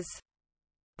officers.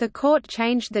 The court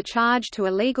changed the charge to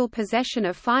illegal possession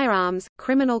of firearms,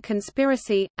 criminal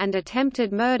conspiracy, and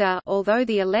attempted murder, although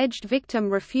the alleged victim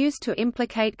refused to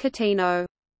implicate Coutinho.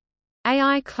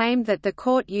 AI claimed that the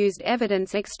court used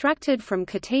evidence extracted from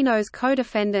Coutinho's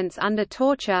co-defendants under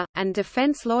torture, and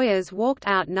defense lawyers walked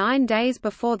out 9 days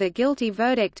before the guilty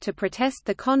verdict to protest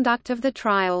the conduct of the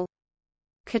trial.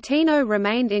 Coutinho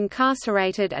remained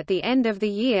incarcerated at the end of the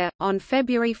year. On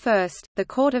February 1, the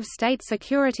Court of State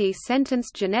Security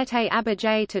sentenced Janete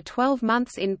Abadjé to 12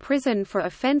 months in prison for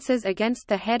offences against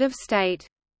the head of state.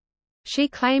 She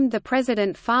claimed the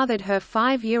president fathered her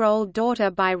 5-year-old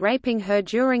daughter by raping her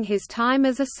during his time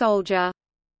as a soldier.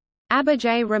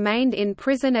 Abadjé remained in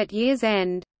prison at year's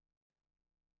end.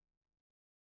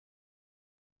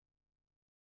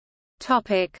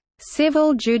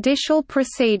 Civil judicial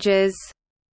procedures.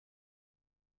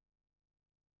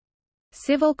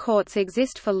 Civil courts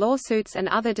exist for lawsuits and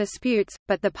other disputes,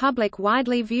 but the public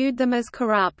widely viewed them as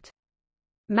corrupt.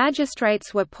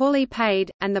 Magistrates were poorly paid,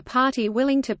 and the party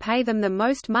willing to pay them the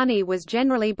most money was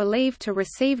generally believed to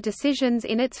receive decisions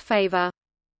in its favor.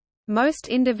 Most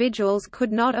individuals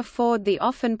could not afford the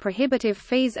often prohibitive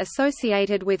fees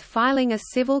associated with filing a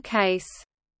civil case.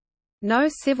 No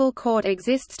civil court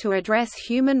exists to address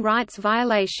human rights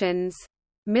violations.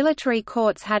 Military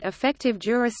courts had effective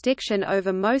jurisdiction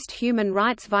over most human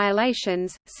rights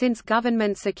violations, since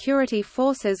government security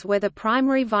forces were the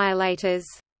primary violators.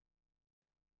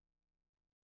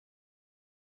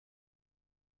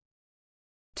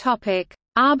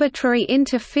 Arbitrary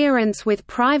interference with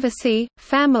privacy,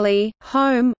 family,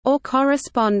 home, or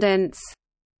correspondence.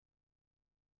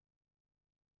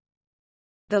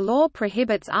 The law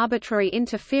prohibits arbitrary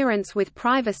interference with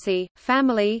privacy,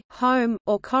 family, home,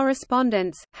 or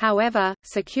correspondence. However,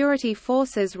 security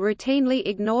forces routinely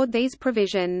ignored these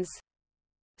provisions.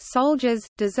 Soldiers,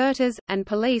 deserters, and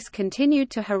police continued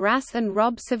to harass and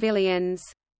rob civilians.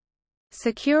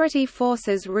 Security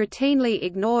forces routinely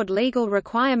ignored legal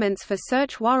requirements for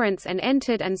search warrants and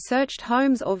entered and searched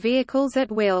homes or vehicles at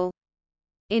will.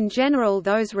 In general,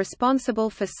 those responsible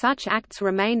for such acts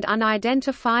remained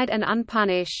unidentified and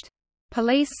unpunished.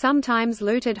 Police sometimes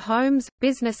looted homes,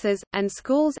 businesses, and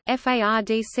schools.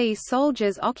 FARDC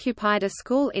soldiers occupied a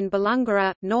school in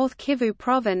Bulungura, North Kivu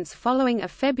Province following a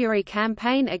February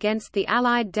campaign against the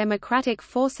Allied Democratic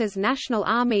Forces National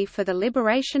Army for the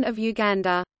Liberation of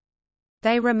Uganda.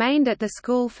 They remained at the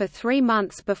school for 3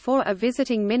 months before a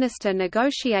visiting minister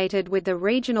negotiated with the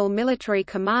regional military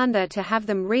commander to have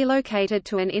them relocated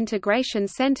to an integration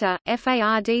center.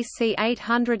 FARDC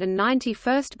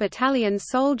 891st Battalion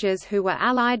soldiers who were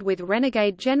allied with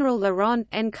renegade General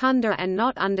Nkunda and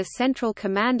not under central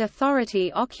command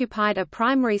authority occupied a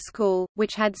primary school,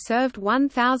 which had served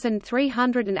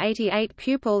 1,388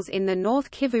 pupils in the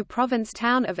North Kivu province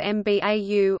town of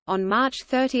Mbau, on March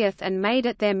 30 and made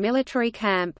it their military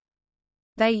camp.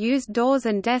 They used doors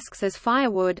and desks as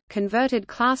firewood, converted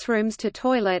classrooms to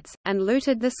toilets, and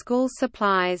looted the school's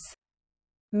supplies.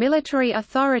 Military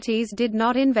authorities did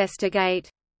not investigate.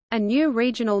 A new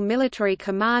regional military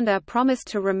commander promised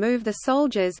to remove the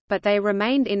soldiers, but they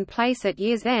remained in place at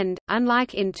year's end.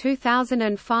 Unlike in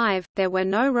 2005, there were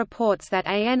no reports that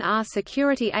ANR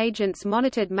security agents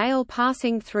monitored mail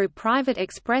passing through private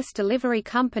express delivery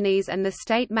companies and the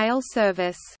state mail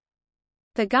service.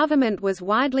 The government was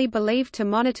widely believed to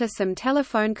monitor some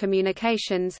telephone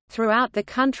communications. Throughout the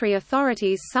country,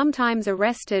 authorities sometimes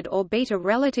arrested or beat a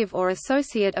relative or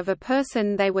associate of a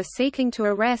person they were seeking to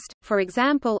arrest. For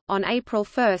example, on April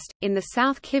 1, in the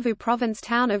South Kivu province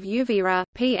town of Uvira,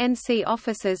 PNC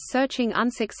officers searching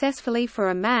unsuccessfully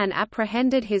for a man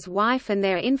apprehended his wife and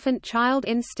their infant child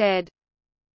instead.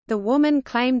 The woman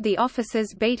claimed the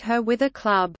officers beat her with a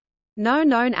club. No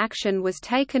known action was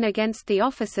taken against the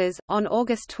officers. On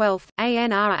August 12,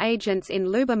 ANR agents in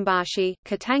Lubumbashi,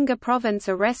 Katanga province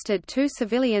arrested 2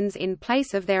 civilians in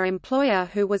place of their employer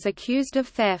who was accused of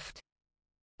theft.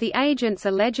 The agents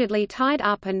allegedly tied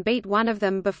up and beat one of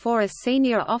them before a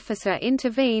senior officer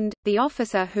intervened. The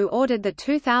officer who ordered the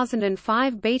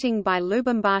 2005 beating by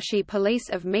Lubumbashi police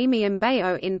of Mimi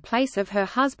Mbeyo in place of her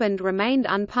husband remained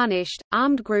unpunished.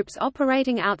 Armed groups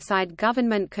operating outside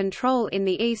government control in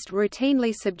the East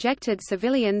routinely subjected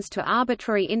civilians to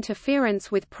arbitrary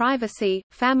interference with privacy,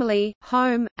 family,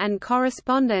 home, and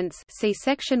correspondence. See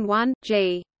Section 1,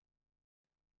 G.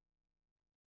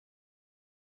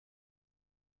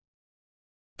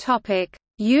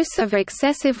 Use of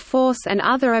excessive force and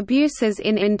other abuses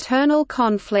in internal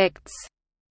conflicts.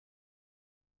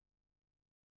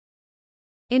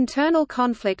 Internal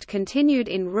conflict continued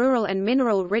in rural and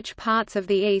mineral-rich parts of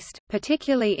the east,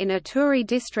 particularly in Ituri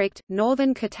district,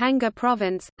 northern Katanga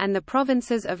province, and the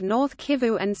provinces of North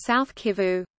Kivu and South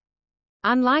Kivu.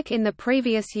 Unlike in the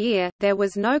previous year, there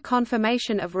was no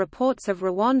confirmation of reports of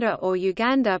Rwanda or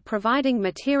Uganda providing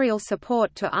material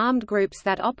support to armed groups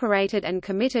that operated and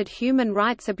committed human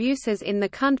rights abuses in the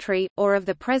country, or of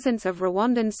the presence of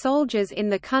Rwandan soldiers in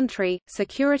the country.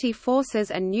 Security forces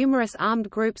and numerous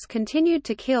armed groups continued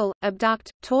to kill,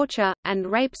 abduct, torture,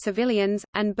 and rape civilians,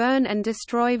 and burn and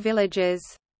destroy villages.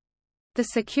 The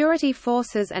security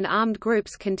forces and armed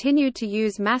groups continued to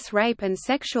use mass rape and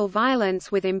sexual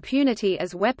violence with impunity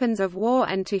as weapons of war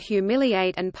and to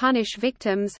humiliate and punish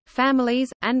victims, families,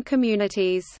 and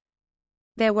communities.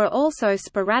 There were also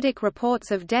sporadic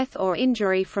reports of death or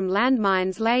injury from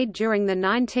landmines laid during the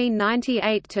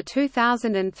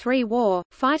 1998–2003 war.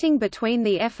 Fighting between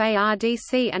the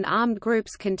FARDC and armed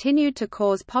groups continued to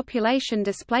cause population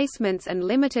displacements and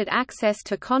limited access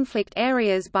to conflict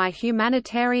areas by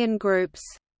humanitarian groups.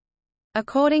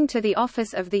 According to the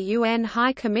Office of the UN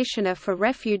High Commissioner for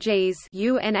Refugees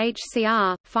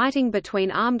 (UNHCR), fighting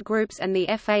between armed groups and the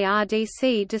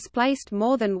FARDC displaced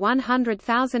more than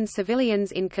 100,000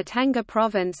 civilians in Katanga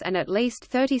province and at least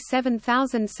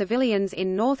 37,000 civilians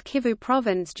in North Kivu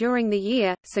province during the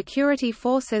year. Security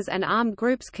forces and armed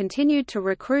groups continued to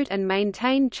recruit and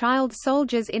maintain child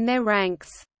soldiers in their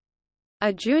ranks.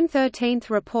 A June 13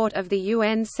 report of the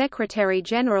UN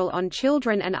Secretary-General on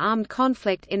Children and Armed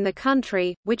Conflict in the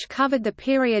country, which covered the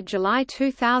period July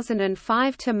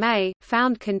 2005 to May,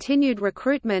 found continued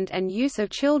recruitment and use of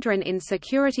children in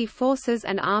security forces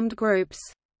and armed groups.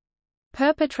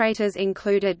 Perpetrators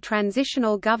included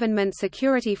transitional government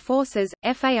security forces,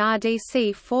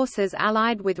 FARDC forces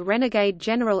allied with renegade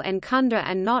General Nkunda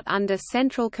and not under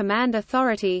Central Command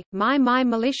Authority, Mai Mai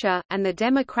Militia, and the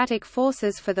Democratic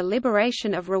Forces for the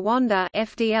Liberation of Rwanda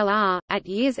 (FDLR). At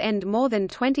year's end, more than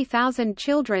 20,000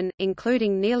 children,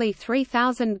 including nearly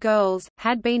 3,000 girls,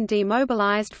 had been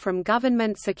demobilized from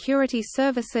government security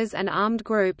services and armed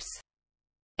groups.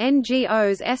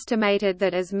 NGOs estimated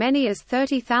that as many as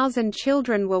 30,000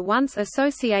 children were once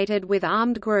associated with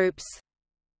armed groups.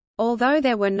 Although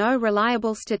there were no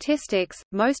reliable statistics,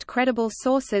 most credible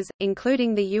sources,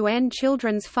 including the UN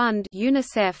Children's Fund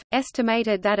 (UNICEF),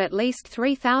 estimated that at least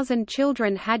 3,000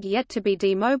 children had yet to be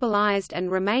demobilized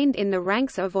and remained in the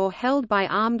ranks of or held by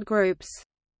armed groups.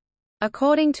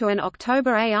 According to an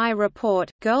October AI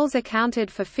report, girls accounted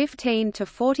for 15 to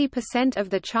 40% of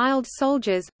the child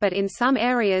soldiers, but in some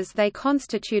areas they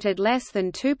constituted less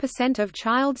than 2% of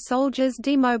child soldiers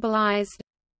demobilized.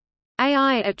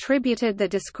 AI attributed the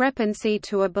discrepancy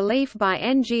to a belief by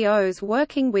NGOs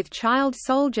working with child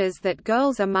soldiers that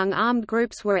girls among armed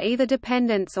groups were either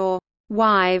dependents or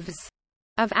wives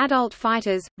of adult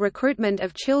fighters. Recruitment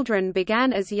of children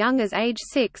began as young as age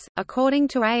 6, according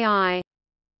to AI.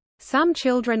 Some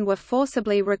children were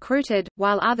forcibly recruited,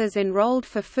 while others enrolled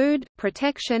for food,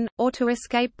 protection, or to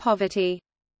escape poverty.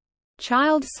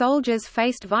 Child soldiers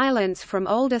faced violence from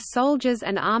older soldiers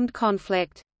and armed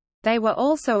conflict. They were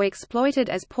also exploited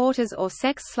as porters or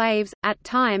sex slaves. At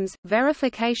times,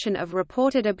 verification of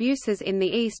reported abuses in the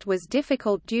East was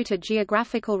difficult due to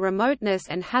geographical remoteness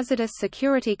and hazardous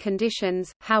security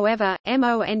conditions. However,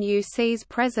 MONUC's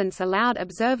presence allowed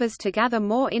observers to gather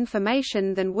more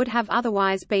information than would have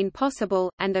otherwise been possible,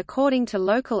 and according to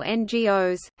local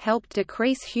NGOs, helped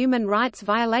decrease human rights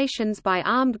violations by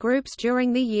armed groups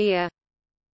during the year.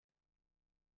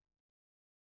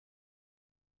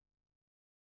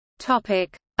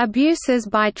 Abuses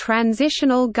by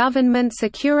transitional government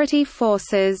security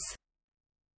forces.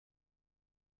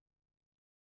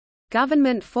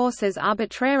 Government forces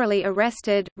arbitrarily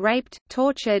arrested, raped,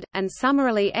 tortured, and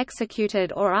summarily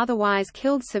executed or otherwise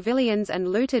killed civilians and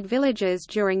looted villages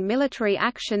during military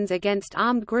actions against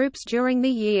armed groups during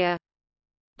the year.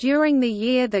 During the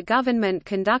year, the government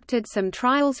conducted some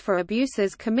trials for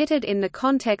abuses committed in the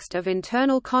context of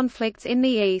internal conflicts in the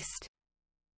East.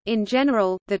 In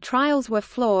general, the trials were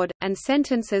flawed, and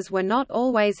sentences were not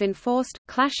always enforced.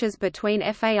 Clashes between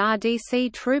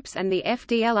FARDC troops and the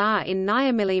FDLR in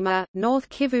Nyamilima, North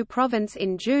Kivu province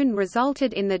in June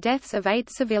resulted in the deaths of 8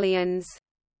 civilians.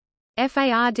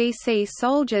 FARDC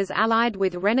soldiers allied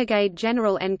with renegade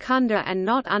General Nkunda and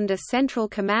not under Central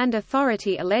Command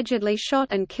Authority allegedly shot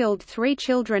and killed 3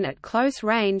 children at close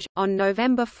range. On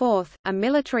November 4, a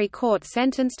military court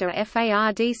sentenced a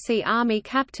FARDC army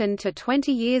captain to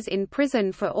 20 years in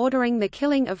prison for ordering the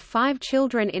killing of 5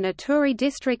 children in Ituri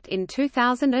district in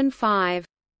 2005.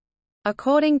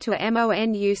 According to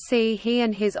MONUC, he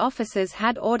and his officers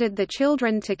had ordered the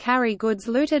children to carry goods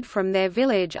looted from their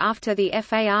village after the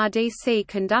FARDC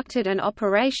conducted an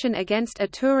operation against a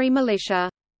Turi militia.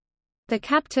 The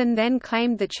captain then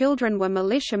claimed the children were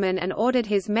militiamen and ordered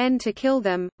his men to kill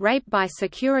them. Rape by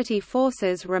security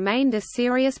forces remained a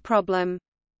serious problem.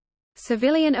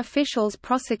 Civilian officials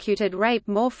prosecuted rape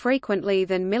more frequently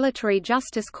than military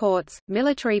justice courts.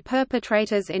 Military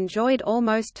perpetrators enjoyed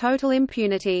almost total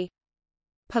impunity.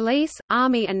 Police,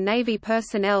 Army and Navy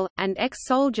personnel, and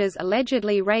ex-soldiers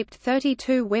allegedly raped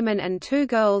 32 women and 2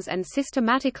 girls and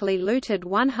systematically looted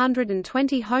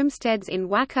 120 homesteads in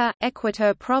Ouaka,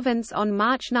 Equateur Province on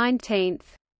March 19.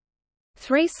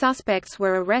 3 suspects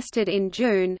were arrested in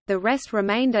June, the rest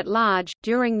remained at large.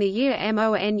 During the year,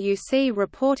 MONUC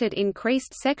reported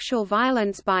increased sexual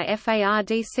violence by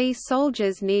FARDC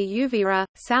soldiers near Uvira,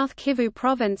 South Kivu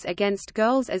Province against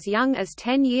girls as young as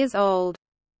 10 years old.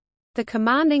 The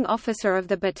commanding officer of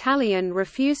the battalion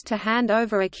refused to hand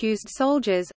over accused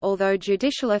soldiers, although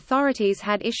judicial authorities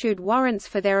had issued warrants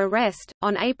for their arrest.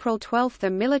 On April 12, a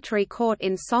military court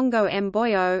in Songo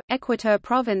Mboyo, Equateur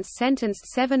Province sentenced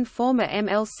 7 former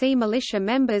MLC militia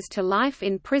members to life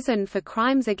in prison for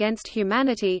crimes against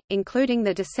humanity, including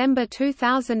the December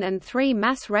 2003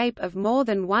 mass rape of more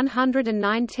than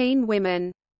 119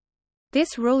 women.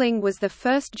 This ruling was the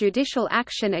first judicial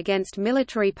action against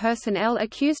military personnel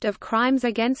accused of crimes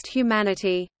against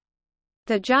humanity.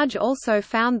 The judge also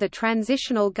found the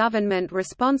transitional government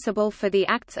responsible for the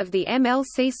acts of the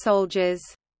MLC soldiers.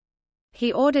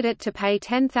 He ordered it to pay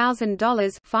 $10,000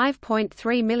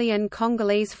 (5.3 million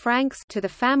Congolese francs) to the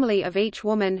family of each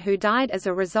woman who died as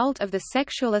a result of the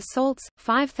sexual assaults,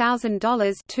 $5,000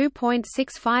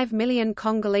 (2.65 million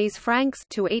Congolese francs)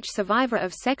 to each survivor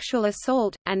of sexual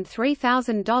assault, and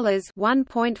 $3,000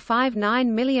 (1.59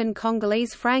 million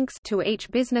Congolese francs) to each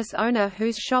business owner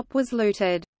whose shop was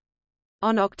looted.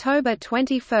 On October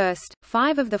 21,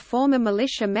 5 of the former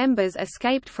militia members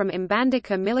escaped from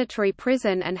Mbandaka military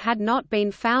prison and had not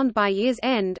been found by year's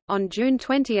end. On June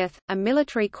 20, a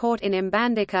military court in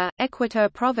Mbandaka,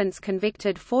 Equateur Province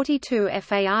convicted 42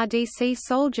 FARDC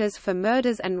soldiers for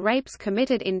murders and rapes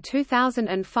committed in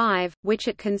 2005, which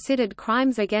it considered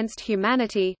crimes against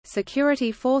humanity.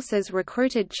 Security forces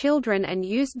recruited children and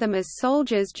used them as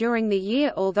soldiers during the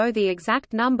year, although the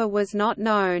exact number was not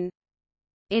known.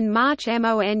 In March,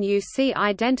 MONUC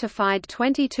identified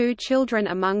 22 children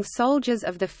among soldiers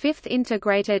of the 5th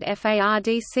Integrated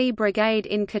FARDC Brigade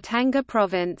in Katanga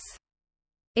Province.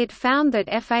 It found that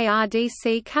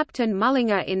FARDC Captain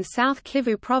Mullinger in South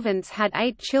Kivu Province had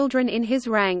 8 children in his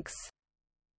ranks.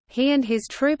 He and his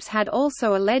troops had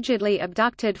also allegedly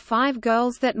abducted 5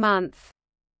 girls that month.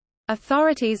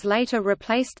 Authorities later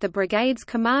replaced the brigade's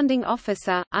commanding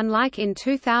officer. Unlike in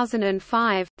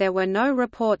 2005, there were no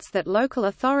reports that local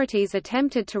authorities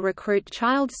attempted to recruit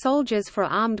child soldiers for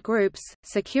armed groups.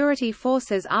 Security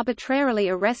forces arbitrarily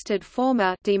arrested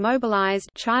former demobilized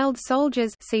child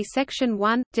soldiers. See Section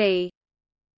 1(d).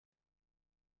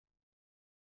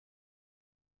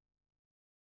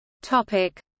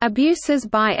 Topic: Abuses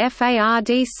by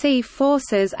FARDC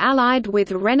forces allied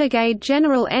with renegade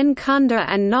General Nkunda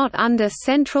and not under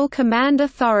Central Command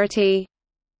authority.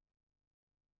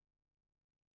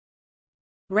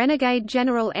 Renegade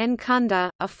General Nkunda,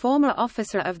 a former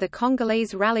officer of the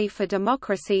Congolese Rally for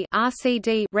Democracy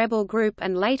 (RCD) rebel group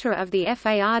and later of the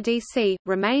FARDC,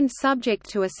 remained subject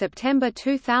to a September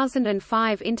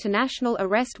 2005 international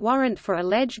arrest warrant for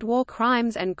alleged war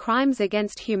crimes and crimes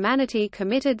against humanity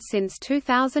committed since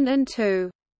 2002.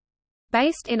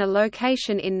 Based in a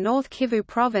location in North Kivu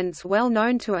Province well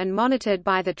known to and monitored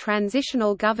by the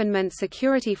Transitional Government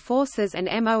Security Forces and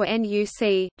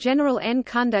MONUC, General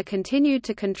Nkunda continued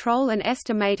to control an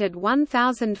estimated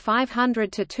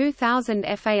 1,500 to 2,000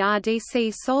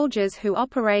 FARDC soldiers who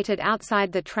operated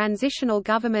outside the Transitional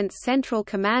Government's Central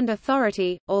Command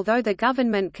Authority. Although the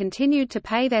government continued to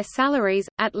pay their salaries,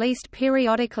 at least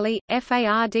periodically,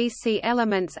 FARDC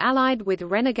elements allied with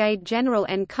renegade General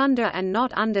Nkunda and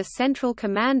not under Central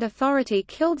Command Authority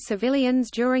killed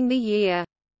civilians during the year.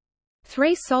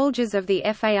 3 soldiers of the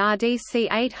FARDC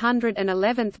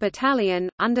 811th Battalion,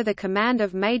 under the command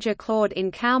of Major Claude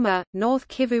Nkauma, North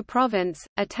Kivu Province,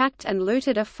 attacked and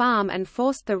looted a farm and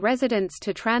forced the residents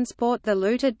to transport the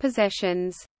looted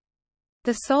possessions.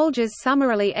 The soldiers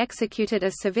summarily executed a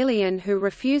civilian who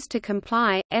refused to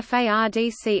comply.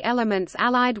 FARDC elements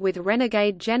allied with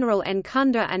renegade General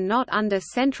Nkunda and not under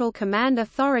Central Command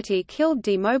Authority killed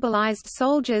demobilized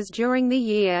soldiers during the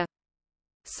year.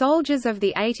 Soldiers of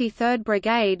the 83rd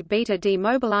Brigade beat a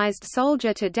demobilized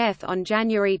soldier to death on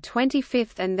January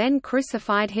 25 and then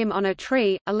crucified him on a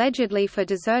tree, allegedly for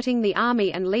deserting the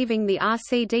army and leaving the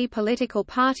RCD political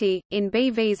party. In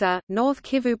Bvisa, North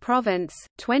Kivu Province,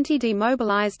 20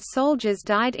 demobilized soldiers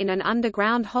died in an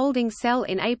underground holding cell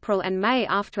in April and May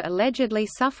after allegedly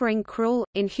suffering cruel,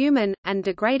 inhuman, and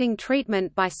degrading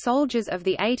treatment by soldiers of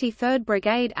the 83rd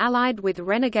Brigade allied with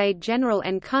renegade General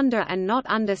Nkunda and not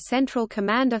under Central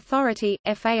Command Authority.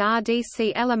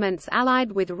 FARDC elements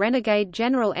allied with renegade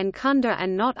General Nkunda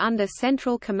and not under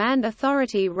Central Command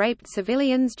Authority raped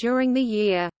civilians during the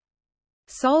year.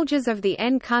 Soldiers of the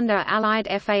Nkunda allied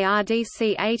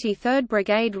FARDC 83rd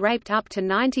Brigade raped up to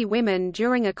 90 women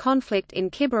during a conflict in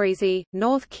Kibirizi,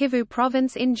 North Kivu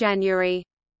Province in January.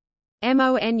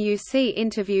 MONUC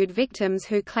interviewed victims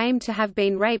who claimed to have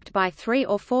been raped by 3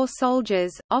 or 4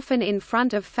 soldiers, often in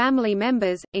front of family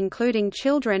members, including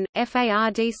children.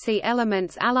 FARDC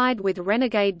elements allied with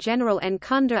renegade General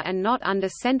Nkunda and not under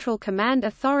Central Command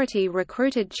Authority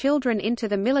recruited children into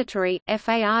the military.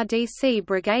 FARDC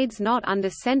brigades not under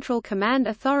Central Command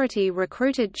Authority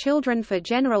recruited children for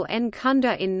General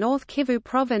Nkunda in North Kivu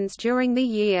Province during the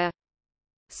year.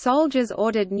 Soldiers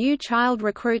ordered new child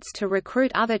recruits to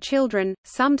recruit other children,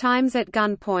 sometimes at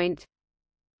gunpoint.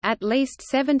 At least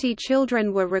 70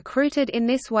 children were recruited in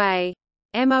this way.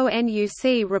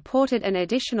 MONUC reported an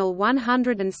additional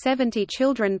 170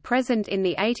 children present in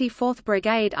the 84th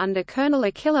Brigade under Colonel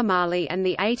Akilimali and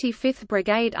the 85th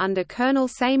Brigade under Colonel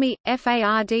Sami.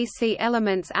 FARDC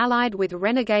elements allied with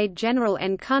renegade General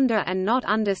Nkunda and not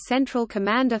under Central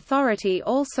Command Authority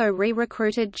also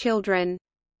re-recruited children.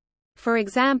 For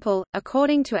example,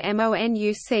 according to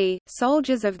MONUC,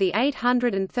 soldiers of the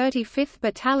 835th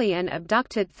Battalion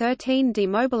abducted 13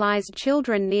 demobilized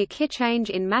children near Kichange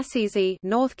in Masisi,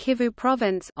 North Kivu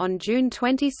Province, on June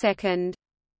 22.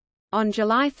 On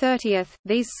July 30,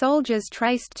 these soldiers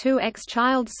traced 2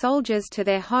 ex-child soldiers to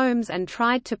their homes and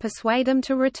tried to persuade them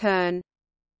to return.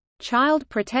 Child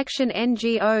protection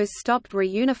NGOs stopped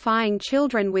reunifying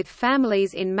children with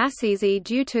families in Masisi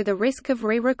due to the risk of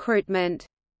re-recruitment.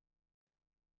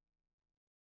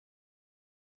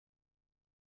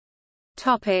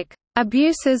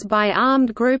 Abuses by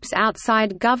armed groups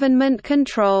outside government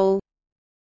control.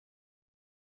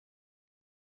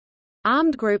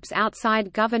 Armed groups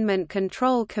outside government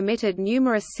control committed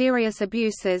numerous serious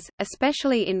abuses,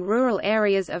 especially in rural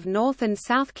areas of North and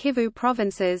South Kivu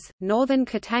provinces, northern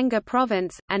Katanga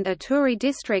province, and Ituri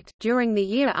district. During the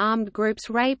year, armed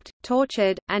groups raped,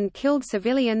 tortured, and killed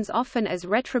civilians, often as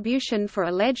retribution for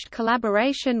alleged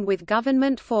collaboration with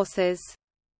government forces.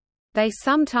 They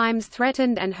sometimes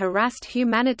threatened and harassed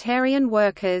humanitarian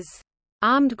workers.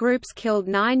 Armed groups killed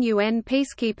 9 UN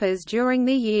peacekeepers during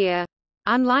the year.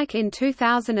 Unlike in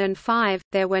 2005,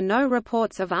 there were no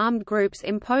reports of armed groups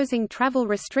imposing travel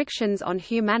restrictions on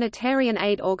humanitarian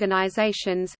aid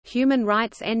organizations, human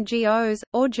rights NGOs,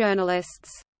 or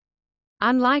journalists.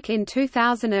 Unlike in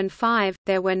 2005,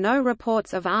 there were no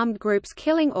reports of armed groups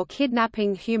killing or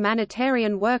kidnapping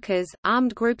humanitarian workers.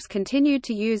 Armed groups continued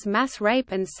to use mass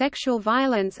rape and sexual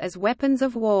violence as weapons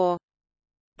of war.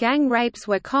 Gang rapes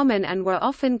were common and were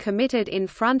often committed in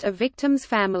front of victims'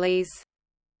 families.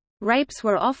 Rapes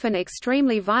were often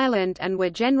extremely violent and were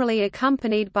generally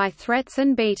accompanied by threats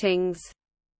and beatings.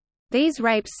 These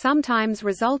rapes sometimes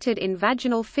resulted in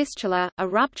vaginal fistula, a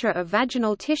rupture of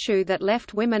vaginal tissue that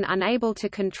left women unable to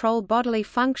control bodily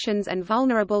functions and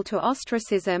vulnerable to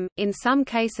ostracism. In some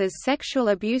cases, sexual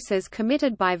abuses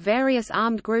committed by various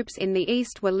armed groups in the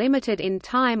East were limited in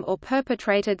time or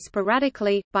perpetrated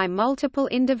sporadically, by multiple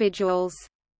individuals.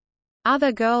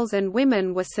 Other girls and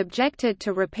women were subjected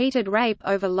to repeated rape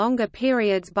over longer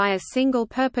periods by a single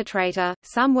perpetrator,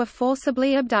 some were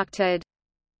forcibly abducted.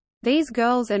 These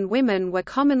girls and women were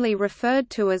commonly referred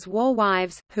to as war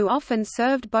wives, who often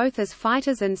served both as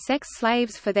fighters and sex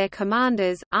slaves for their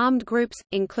commanders. Armed groups,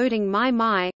 including Mai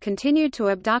Mai, continued to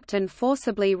abduct and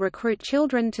forcibly recruit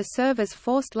children to serve as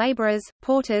forced laborers,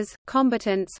 porters,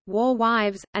 combatants, war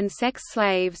wives, and sex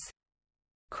slaves.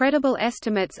 Credible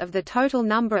estimates of the total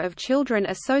number of children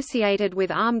associated with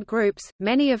armed groups,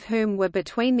 many of whom were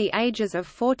between the ages of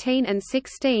 14 and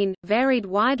 16, varied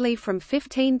widely from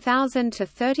 15,000 to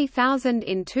 30,000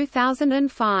 in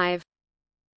 2005.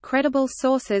 Credible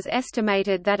sources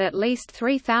estimated that at least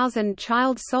 3,000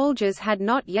 child soldiers had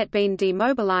not yet been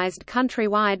demobilized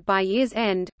countrywide by year's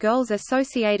end. Girls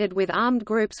associated with armed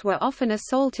groups were often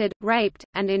assaulted, raped,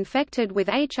 and infected with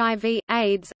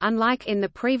HIV/AIDS. Unlike in the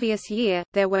previous year,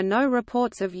 there were no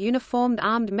reports of uniformed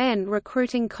armed men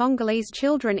recruiting Congolese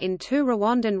children in 2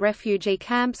 Rwandan refugee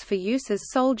camps for use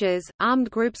as soldiers. Armed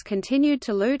groups continued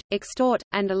to loot, extort,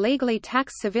 and illegally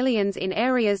tax civilians in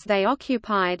areas they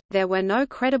occupied. There were no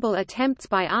credible attempts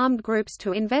by armed groups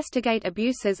to investigate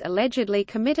abuses allegedly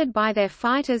committed by their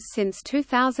fighters since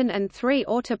 2003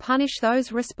 or to punish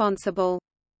those responsible.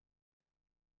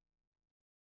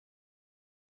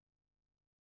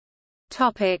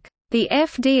 The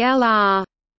FDLR.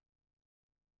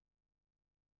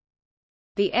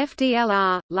 The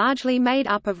FDLR, largely made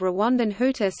up of Rwandan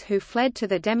Hutus who fled to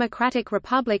the Democratic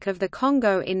Republic of the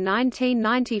Congo in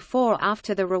 1994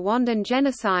 after the Rwandan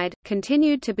genocide,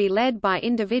 continued to be led by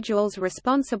individuals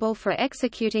responsible for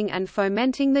executing and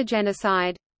fomenting the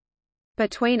genocide.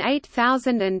 Between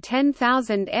 8,000 and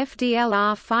 10,000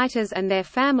 FDLR fighters and their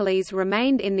families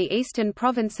remained in the eastern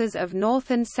provinces of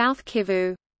North and South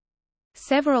Kivu.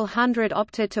 Several hundred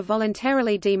opted to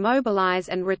voluntarily demobilize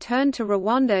and return to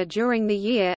Rwanda during the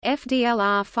year.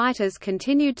 FDLR fighters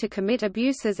continued to commit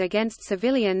abuses against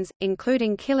civilians,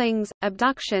 including killings,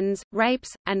 abductions, rapes,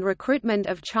 and recruitment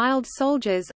of child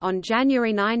soldiers. On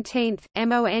January 19,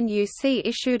 MONUC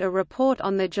issued a report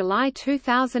on the July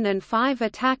 2005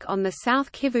 attack on the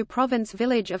South Kivu province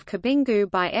village of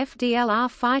Kabingu by FDLR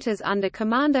fighters under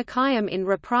Commander Kayam in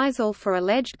reprisal for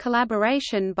alleged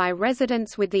collaboration by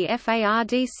residents with the FARDC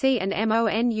and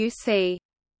MONUC.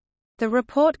 The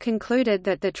report concluded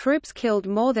that the troops killed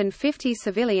more than 50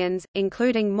 civilians,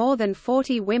 including more than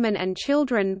 40 women and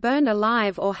children burned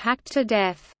alive or hacked to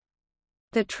death.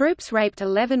 The troops raped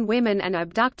 11 women and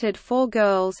abducted 4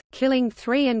 girls, killing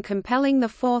 3 and compelling the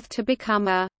 4th to become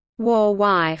a war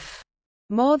wife.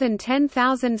 More than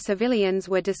 10,000 civilians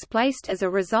were displaced as a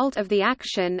result of the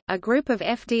action. A group of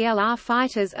FDLR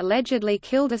fighters allegedly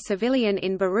killed a civilian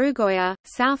in Barugoya,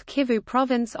 South Kivu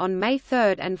province on May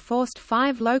 3 and forced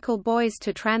 5 local boys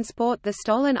to transport the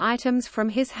stolen items from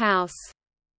his house.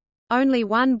 Only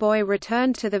 1 boy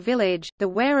returned to the village, the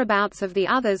whereabouts of the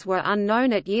others were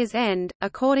unknown at year's end.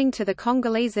 According to the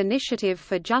Congolese Initiative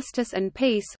for Justice and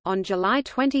Peace, on July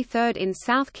 23 in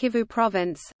South Kivu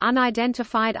province,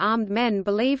 unidentified armed men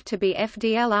believed to be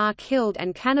FDLR killed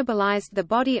and cannibalized the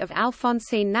body of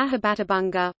Alphonsine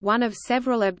Nahabatabunga, one of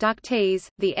several abductees.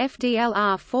 The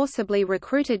FDLR forcibly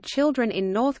recruited children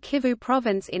in North Kivu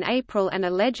province in April and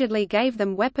allegedly gave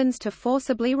them weapons to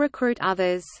forcibly recruit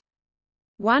others.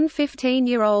 One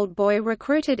 15-year-old boy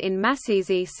recruited in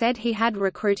Masisi said he had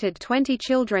recruited 20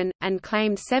 children, and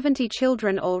claimed 70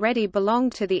 children already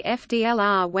belonged to the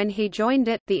FDLR when he joined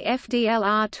it. The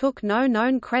FDLR took no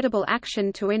known credible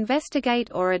action to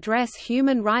investigate or address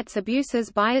human rights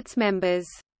abuses by its members.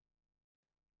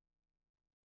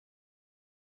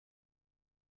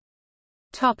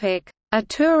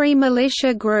 Ituri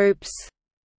militia groups.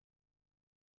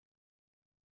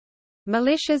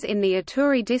 Militias in the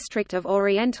Ituri district of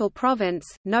Oriental Province,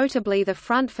 notably the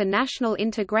Front for National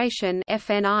Integration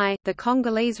 (FNI), the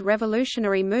Congolese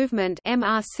Revolutionary Movement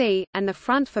 (MRC), and the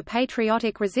Front for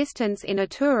Patriotic Resistance in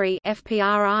Ituri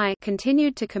 (FPRI),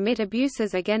 continued to commit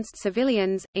abuses against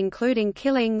civilians, including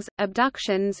killings,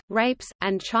 abductions, rapes,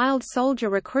 and child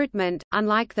soldier recruitment.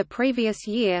 Unlike the previous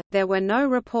year, there were no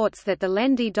reports that the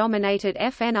Lendi-dominated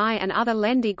FNI and other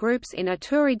Lendi groups in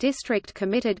Ituri district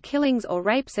committed killings or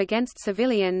rapes against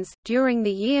civilians. During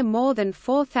the year, more than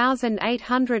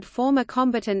 4,800 former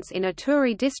combatants in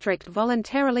Ituri district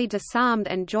voluntarily disarmed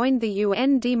and joined the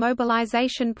UN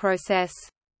demobilization process.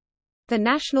 The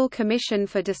National Commission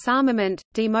for Disarmament,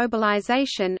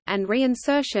 Demobilization, and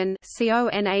Reinsertion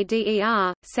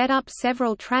 (CONADER) set up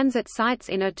several transit sites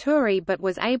in Ituri but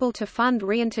was able to fund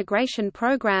reintegration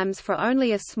programs for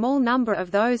only a small number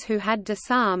of those who had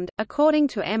disarmed. According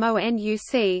to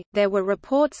MONUC, there were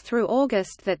reports through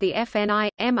August that the FNI,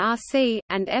 MRC,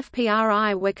 and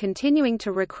FPRI were continuing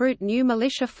to recruit new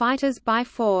militia fighters by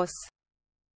force.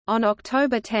 On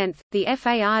October 10, the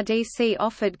FARDC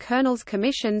offered colonels'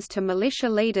 commissions to militia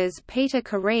leaders Peter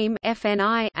Karim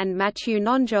 (FNI) and Mathieu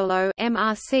Nonjolo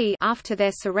 (MRC). After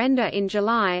their surrender in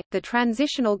July, the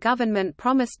transitional government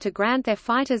promised to grant their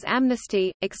fighters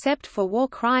amnesty, except for war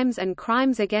crimes and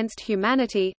crimes against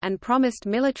humanity, and promised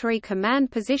military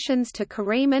command positions to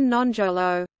Karim and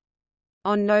Nonjolo.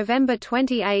 On November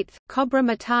 28, Cobra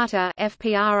Matata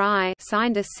 (FPRI)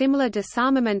 signed a similar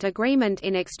disarmament agreement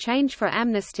in exchange for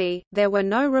amnesty. There were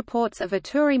no reports of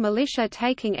Ituri militia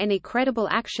taking any credible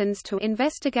actions to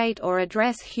investigate or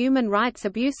address human rights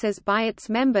abuses by its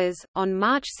members. On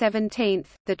March 17,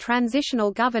 the transitional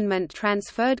government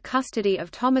transferred custody of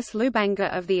Thomas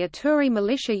Lubanga of the Ituri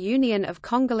Militia Union of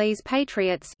Congolese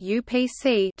Patriots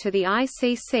 (UPC) to the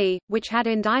ICC, which had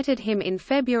indicted him in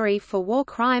February for war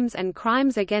crimes and crimes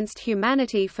against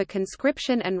humanity for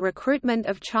conscription and recruitment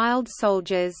of child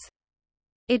soldiers.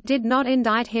 It did not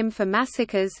indict him for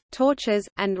massacres, tortures,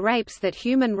 and rapes that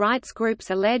human rights groups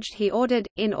alleged he ordered.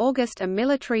 In August, a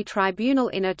military tribunal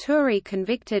in Ituri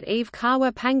convicted Eve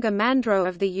Kawa Panga Mandro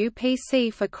of the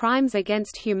UPC for crimes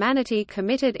against humanity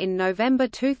committed in November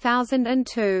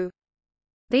 2002.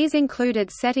 These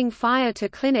included setting fire to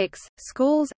clinics,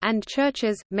 schools, and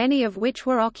churches, many of which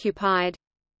were occupied.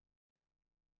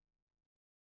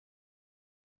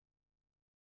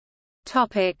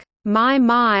 Mai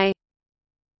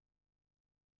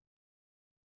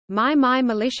Mai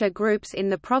militia groups in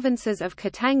the provinces of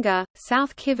Katanga,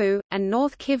 South Kivu, and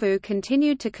North Kivu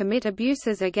continued to commit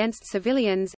abuses against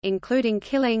civilians, including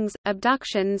killings,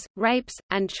 abductions, rapes,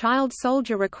 and child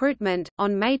soldier recruitment.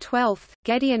 On May 12,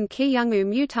 Gedeon Kiyungu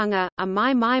Mutunga, a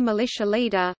Mai Mai militia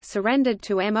leader, surrendered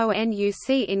to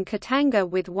MONUC in Katanga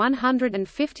with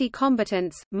 150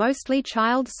 combatants, mostly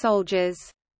child soldiers.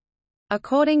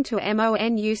 According to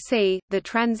MONUC, the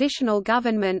transitional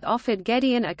government offered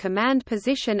Gedeon a command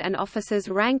position and officer's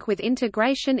rank with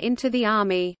integration into the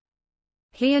army.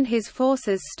 He and his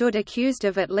forces stood accused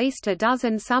of at least a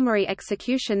dozen summary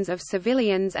executions of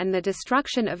civilians and the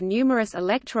destruction of numerous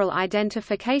electoral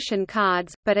identification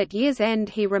cards, but at year's end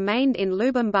he remained in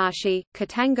Lubumbashi,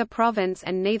 Katanga province,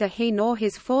 and neither he nor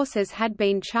his forces had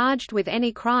been charged with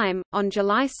any crime. On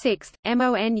July 6,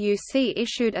 MONUC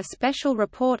issued a special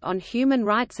report on human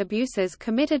rights abuses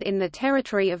committed in the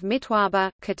territory of Mitwaba,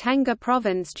 Katanga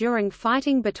province during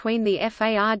fighting between the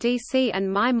FARDC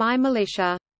and Mai Mai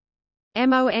militia.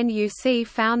 MONUC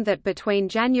found that between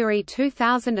January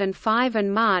 2005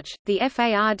 and March, the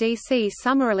FARDC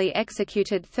summarily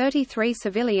executed 33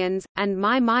 civilians, and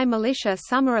Mai Mai militia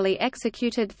summarily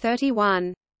executed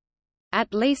 31.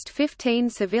 At least 15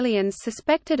 civilians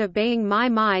suspected of being Mai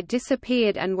Mai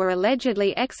disappeared and were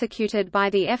allegedly executed by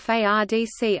the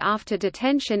FARDC after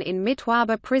detention in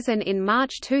Mitwaba prison in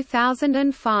March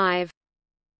 2005.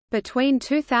 Between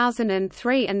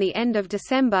 2003 and the end of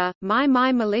December, Mai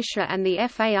Mai militia and the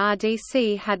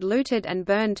FARDC had looted and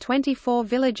burned 24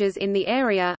 villages in the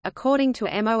area. According to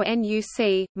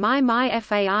MONUC, Mai Mai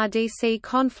FARDC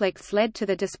conflicts led to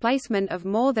the displacement of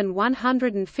more than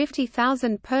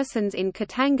 150,000 persons in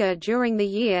Katanga during the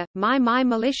year. Mai Mai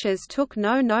militias took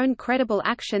no known credible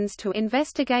actions to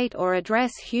investigate or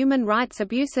address human rights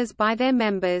abuses by their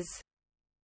members.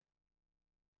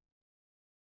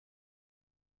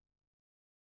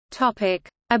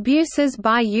 Abuses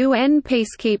by UN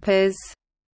peacekeepers.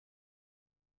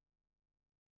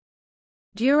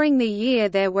 During the year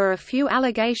there were a few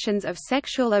allegations of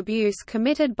sexual abuse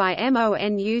committed by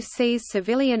MONUC's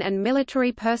civilian and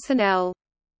military personnel.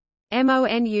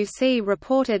 MONUC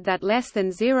reported that less than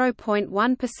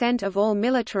 0.1% of all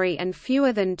military and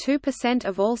fewer than 2%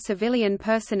 of all civilian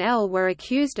personnel were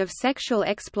accused of sexual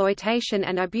exploitation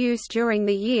and abuse during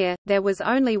the year. There was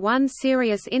only one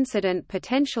serious incident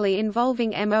potentially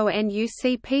involving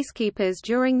MONUC peacekeepers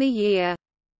during the year.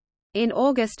 In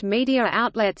August, media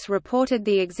outlets reported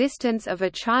the existence of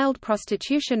a child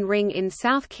prostitution ring in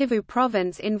South Kivu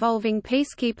province involving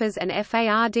peacekeepers and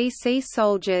FARDC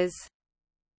soldiers.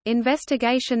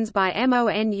 Investigations by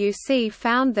MONUC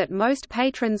found that most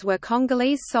patrons were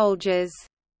Congolese soldiers.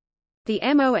 The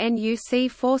MONUC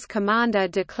force commander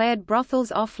declared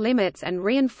brothels off-limits and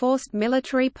reinforced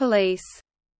military police.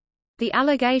 The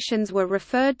allegations were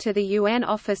referred to the UN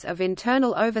Office of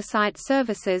Internal Oversight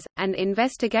Services, and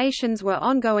investigations were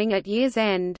ongoing at year's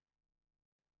end.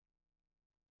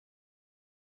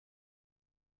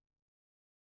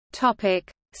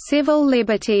 Civil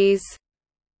liberties.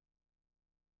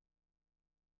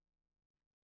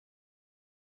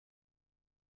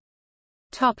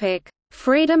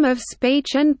 Freedom of speech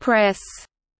and press.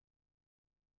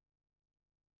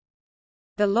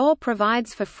 The law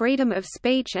provides for freedom of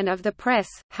speech and of the press,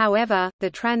 however,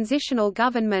 the transitional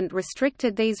government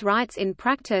restricted these rights in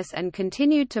practice and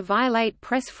continued to violate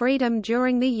press freedom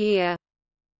during the year.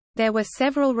 There were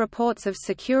several reports of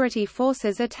security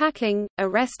forces attacking,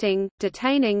 arresting,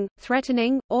 detaining,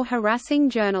 threatening, or harassing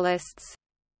journalists.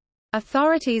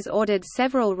 Authorities ordered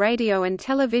several radio and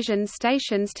television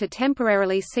stations to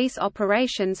temporarily cease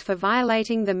operations for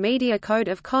violating the Media Code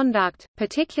of Conduct,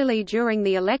 particularly during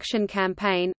the election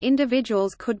campaign.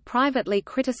 Individuals could privately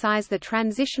criticize the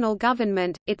transitional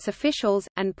government, its officials,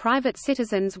 and private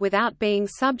citizens without being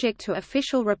subject to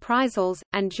official reprisals,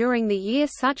 and during the year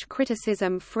such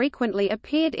criticism frequently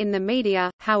appeared in the media.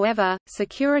 However,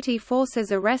 security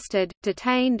forces arrested,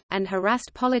 detained, and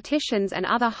harassed politicians and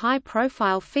other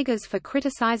high-profile figures for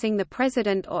criticizing the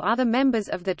president or other members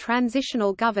of the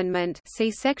transitional government. See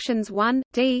sections 1,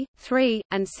 d, 3,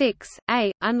 and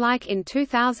 6a. Unlike in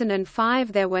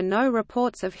 2005, there were no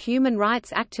reports of human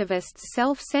rights activists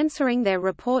self-censoring their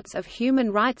reports of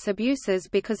human rights abuses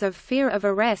because of fear of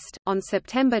arrest. On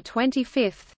September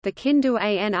 25, the Kindu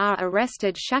ANR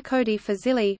arrested Shakodi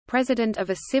Fazili, president of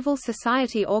a civil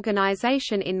society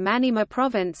organization in Maniema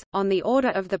province, on the order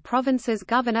of the province's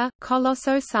governor,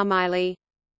 Colosso Sumaili.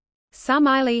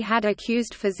 Sumaili had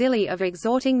accused Fazili of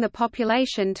exhorting the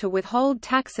population to withhold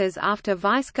taxes after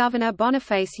Vice-Governor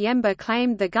Boniface Yemba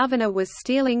claimed the governor was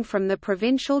stealing from the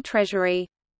provincial treasury.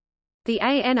 The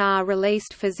ANR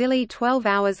released Fazili 12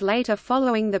 hours later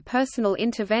following the personal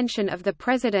intervention of the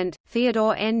president,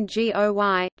 Theodore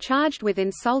Ngoy, charged with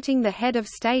insulting the head of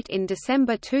state in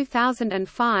December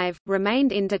 2005,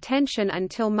 remained in detention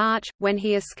until March, when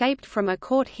he escaped from a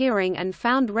court hearing and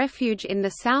found refuge in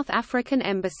the South African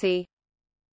embassy.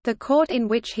 The court in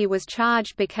which he was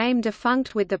charged became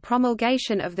defunct with the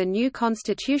promulgation of the new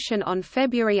constitution on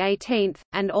February 18,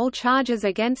 and all charges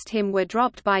against him were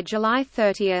dropped by July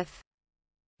 30.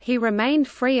 He remained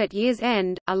free at year's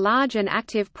end. A large and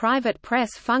active private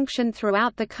press functioned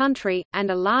throughout the country, and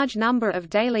a large number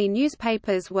of daily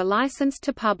newspapers were licensed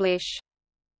to publish.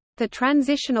 The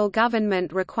transitional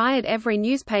government required every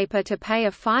newspaper to pay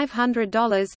a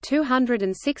 $500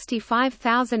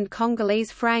 (265,000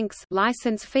 Congolese francs)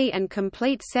 license fee and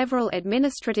complete several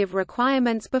administrative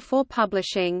requirements before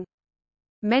publishing.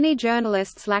 Many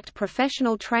journalists lacked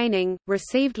professional training,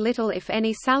 received little if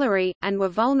any salary, and were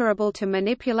vulnerable to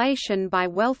manipulation by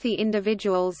wealthy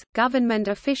individuals, government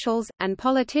officials, and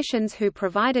politicians who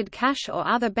provided cash or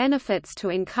other benefits to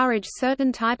encourage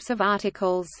certain types of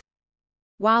articles.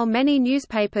 While many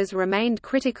newspapers remained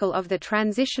critical of the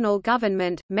transitional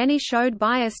government, many showed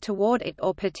bias toward it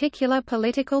or particular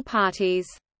political parties.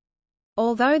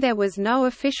 Although there was no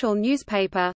official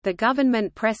newspaper, the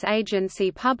government press agency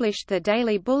published the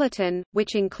Daily Bulletin,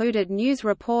 which included news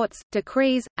reports,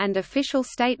 decrees, and official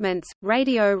statements.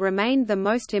 Radio remained the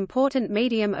most important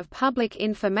medium of public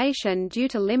information due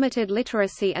to limited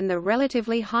literacy and the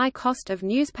relatively high cost of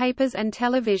newspapers and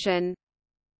television.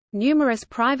 Numerous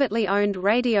privately owned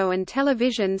radio and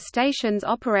television stations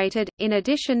operated, in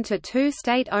addition to 2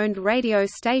 state-owned radio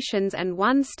stations and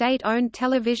 1 state-owned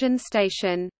television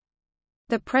station.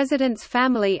 The president's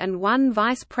family and 1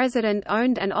 vice president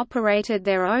owned and operated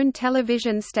their own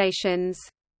television stations.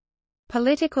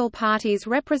 Political parties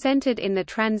represented in the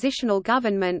transitional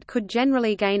government could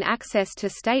generally gain access to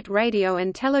state radio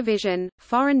and television.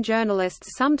 Foreign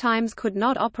journalists sometimes could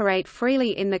not operate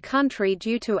freely in the country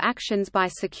due to actions by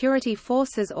security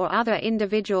forces or other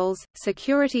individuals.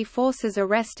 Security forces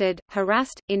arrested,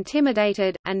 harassed,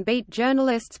 intimidated, and beat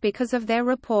journalists because of their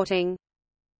reporting.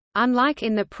 Unlike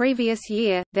in the previous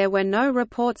year, there were no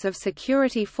reports of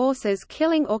security forces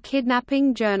killing or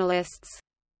kidnapping journalists.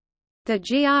 The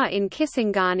GR in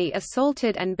Kisangani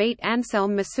assaulted and beat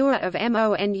Anselm Masura of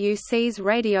MONUC's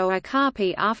Radio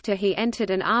Okapi after he entered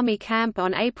an army camp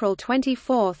on April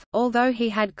 24, although he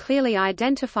had clearly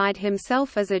identified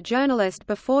himself as a journalist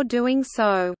before doing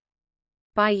so.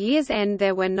 By year's end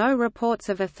there were no reports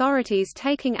of authorities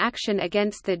taking action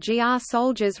against the GR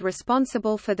soldiers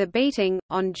responsible for the beating.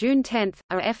 On June 10,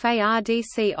 a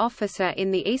FARDC officer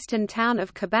in the eastern town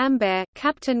of Kabambe,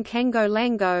 Captain Kengo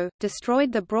Lengo,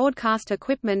 destroyed the broadcast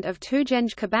equipment of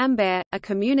Tugenj Kabambe, a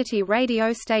community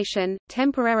radio station,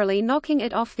 temporarily knocking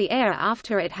it off the air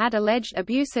after it had alleged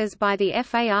abuses by the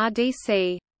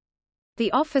FARDC.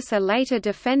 The officer later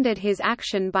defended his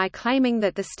action by claiming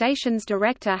that the station's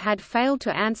director had failed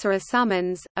to answer a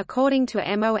summons. According to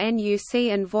MONUC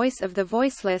and Voice of the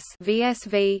Voiceless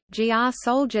 (VSV), GR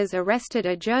soldiers arrested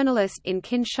a journalist in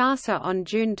Kinshasa on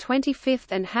June 25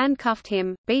 and handcuffed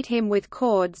him, beat him with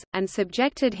cords, and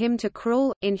subjected him to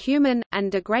cruel, inhuman,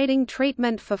 and degrading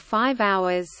treatment for 5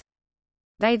 hours.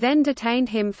 They then detained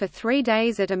him for 3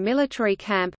 days at a military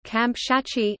camp, Camp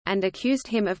Shachi, and accused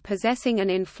him of possessing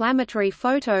an inflammatory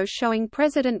photo showing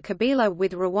President Kabila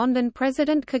with Rwandan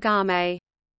President Kagame.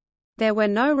 There were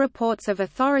no reports of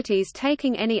authorities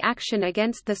taking any action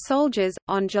against the soldiers.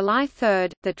 On July 3,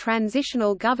 the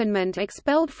transitional government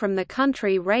expelled from the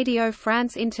country Radio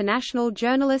France International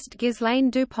journalist Ghislaine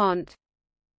Dupont.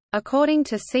 According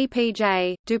to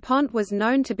CPJ, Dupont was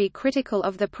known to be critical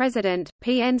of the president.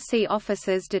 PNC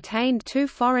officers detained two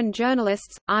foreign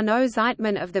journalists, Arnaud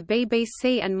Zeitman of the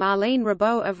BBC and Marlene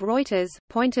Rebaud of Reuters,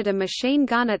 pointed a machine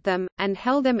gun at them, and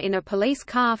held them in a police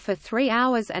car for 3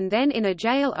 hours and then in a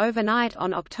jail overnight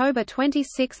on October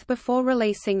 26 before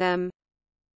releasing them.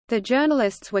 The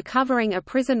journalists were covering a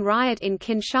prison riot in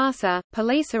Kinshasa.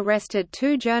 Police arrested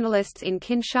two journalists in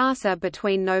Kinshasa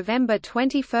between November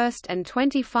 21 and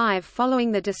 25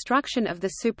 following the destruction of the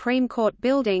Supreme Court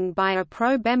building by a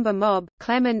pro-Bemba mob.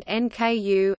 Clement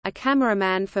Nku, a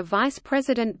cameraman for Vice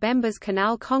President Bemba's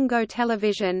Canal Congo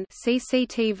Television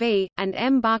 (CCTV), and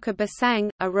Mbaka Basang,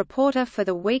 a reporter for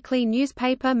the weekly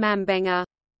newspaper Mambenga.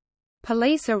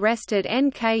 Police arrested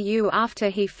Nku after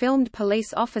he filmed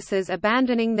police officers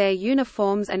abandoning their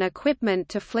uniforms and equipment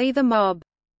to flee the mob.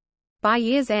 By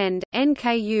year's end,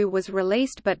 Nku was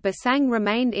released but Basang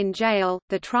remained in jail.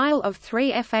 The trial of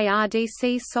 3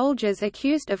 FARDC soldiers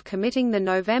accused of committing the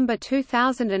November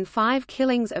 2005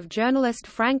 killings of journalist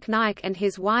Frank Nike and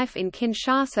his wife in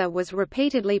Kinshasa was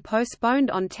repeatedly postponed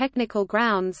on technical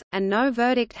grounds, and no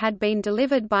verdict had been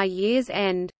delivered by year's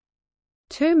end.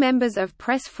 Two members of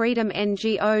press freedom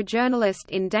NGO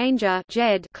Journalist in Danger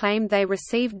 (JED) claimed they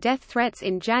received death threats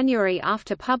in January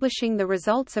after publishing the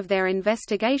results of their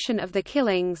investigation of the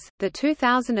killings. The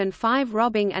 2005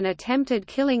 robbing and attempted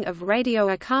killing of Radio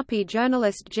Okapi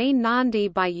journalist Jean Nandi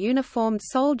by uniformed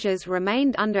soldiers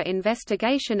remained under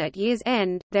investigation at year's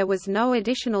end. There was no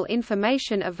additional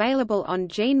information available on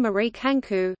Jean-Marie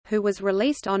Kankou, who was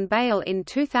released on bail in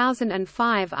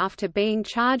 2005 after being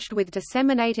charged with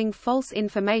disseminating false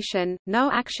information.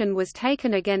 No action was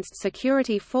taken against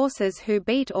security forces who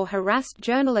beat or harassed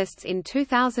journalists in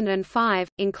 2005,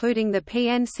 including the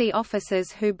PNC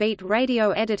officers who beat radio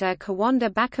editor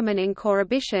Kawanda Bakaman in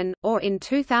Corruption, or in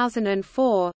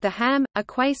 2004, the HAM, a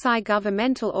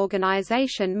quasi-governmental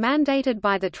organization mandated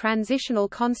by the Transitional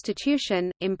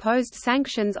Constitution, imposed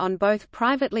sanctions on both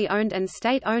privately owned and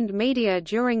state-owned media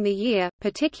during the year,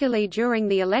 particularly during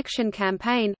the election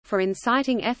campaign, for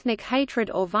inciting ethnic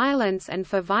hatred or violence and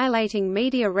for violating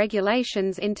media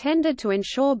regulations intended to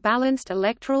ensure balanced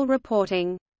electoral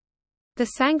reporting. The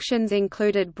sanctions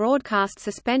included broadcast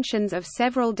suspensions of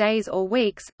several days or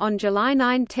weeks. On July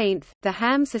 19, the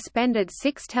HAM suspended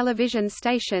 6 television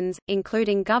stations,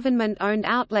 including government-owned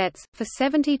outlets, for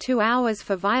 72 hours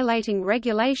for violating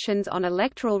regulations on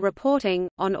electoral reporting.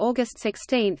 On August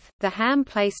 16, the HAM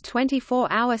placed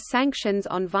 24-hour sanctions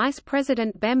on Vice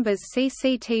President Bemba's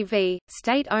CCTV,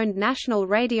 state-owned National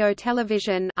Radio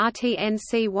Television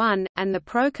 (RTNC1), and the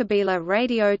pro-Kabila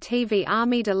Radio TV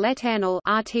Armée de l'Éternel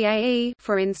 (RTAE)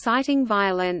 for inciting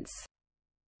violence.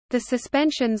 The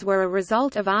suspensions were a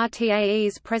result of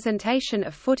RTAE's presentation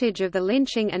of footage of the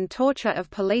lynching and torture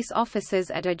of police officers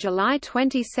at a July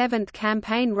 27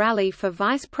 campaign rally for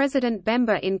Vice President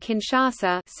Bemba in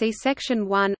Kinshasa. See Section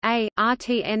 1A.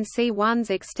 RTNC1's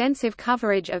extensive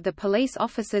coverage of the police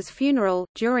officer's funeral,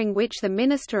 during which the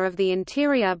Minister of the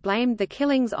Interior blamed the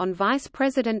killings on Vice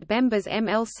President Bemba's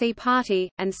MLC party,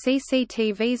 and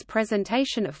CCTV's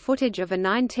presentation of footage of a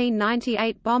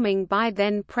 1998 bombing by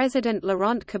then-President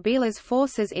Laurent Kabila's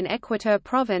forces in Equateur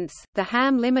Province. The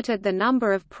HAM limited the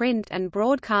number of print and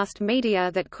broadcast media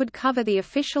that could cover the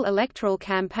official electoral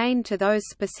campaign to those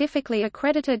specifically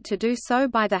accredited to do so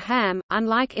by the HAM.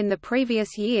 Unlike in the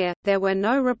previous year, there were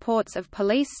no reports of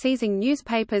police seizing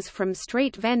newspapers from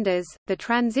street vendors. The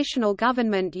transitional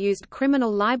government used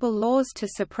criminal libel laws to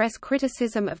suppress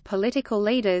criticism of political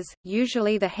leaders,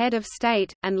 usually the head of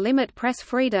state, and limit press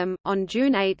freedom. On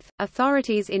June 8,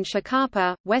 authorities in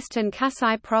Shikapa, Western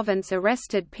Kasai Province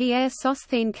arrested Pierre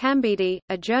Sosthene Kambidi,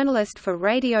 a journalist for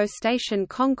radio station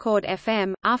Concord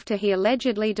FM, after he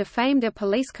allegedly defamed a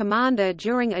police commander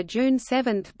during a June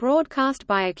 7 broadcast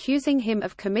by accusing him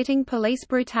of committing police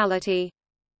brutality.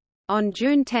 On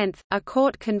June 10, a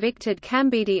court convicted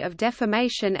Kambidi of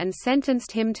defamation and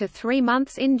sentenced him to 3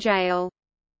 months in jail.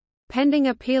 Pending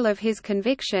appeal of his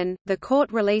conviction, the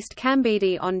court released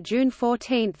Kambidi on June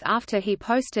 14 after he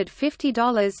posted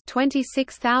 $50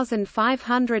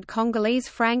 (26,500 Congolese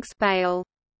francs) bail.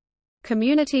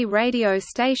 Community radio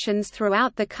stations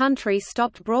throughout the country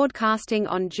stopped broadcasting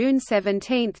on June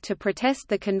 17 to protest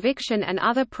the conviction and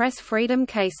other press freedom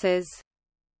cases.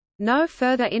 No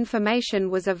further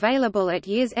information was available at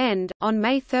year's end. On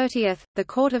May 30, the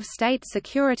Court of State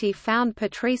Security found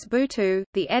Patrice Boutou,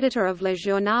 the editor of Le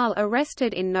Journal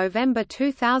arrested in November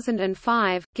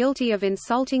 2005, guilty of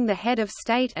insulting the head of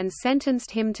state and sentenced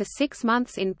him to 6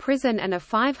 months in prison and a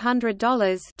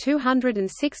 $500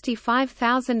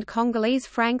 (265,000 Congolese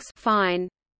francs) fine.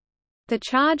 The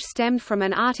charge stemmed from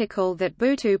an article that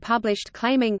Boutou published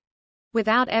claiming,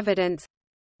 without evidence,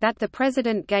 that the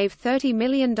president gave $30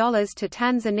 million to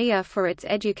Tanzania for its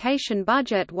education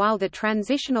budget while the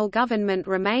transitional government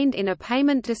remained in a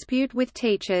payment dispute with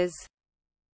teachers.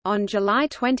 On July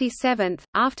 27,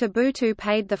 after Boutou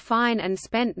paid the fine and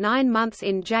spent 9 months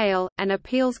in jail, an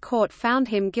appeals court found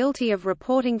him guilty of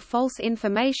reporting false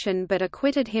information but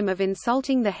acquitted him of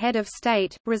insulting the head of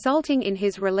state, resulting in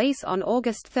his release on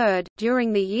August 3.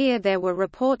 During the year there were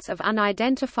reports of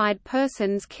unidentified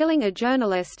persons killing a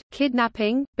journalist,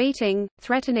 kidnapping, beating,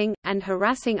 threatening, and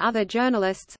harassing other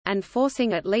journalists, and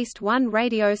forcing at least one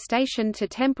radio station to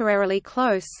temporarily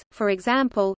close. For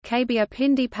example, Kabia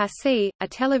Pindi Passi, a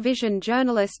television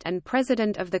journalist and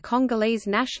president of the Congolese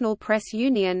National Press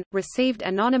Union, received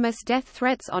anonymous death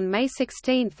threats on May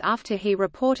 16 after he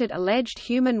reported alleged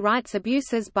human rights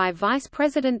abuses by Vice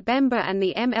President Bemba and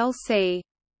the MLC.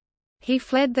 He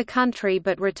fled the country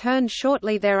but returned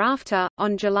shortly thereafter.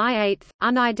 On July 8,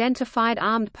 unidentified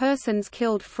armed persons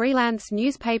killed freelance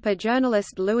newspaper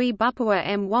journalist Louis Bupua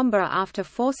Mwamba after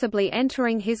forcibly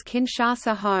entering his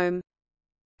Kinshasa home.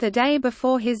 The day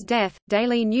before his death,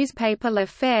 daily newspaper Le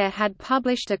Faire had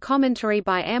published a commentary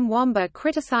by Mwamba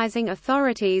criticizing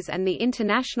authorities and the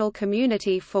international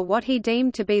community for what he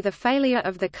deemed to be the failure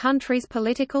of the country's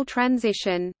political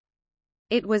transition.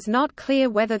 It was not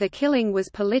clear whether the killing was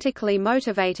politically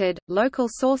motivated. Local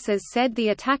sources said the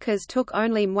attackers took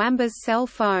only Mwamba's cell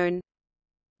phone.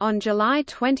 On July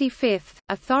 25,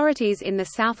 authorities in the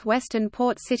southwestern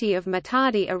port city of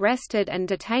Matadi arrested and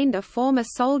detained a former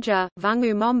soldier,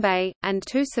 Vungu Mombe, and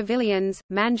 2 civilians,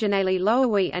 Manjaneli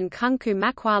Loawi and Kunku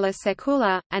Makwala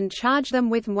Sekula, and charged them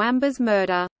with Mwamba's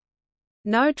murder.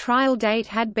 No trial date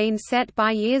had been set by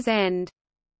year's end.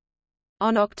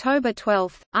 On October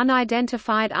 12,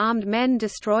 unidentified armed men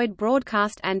destroyed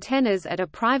broadcast antennas at a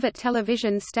private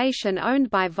television station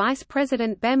owned by Vice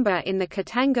President Bemba in the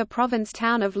Katanga province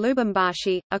town of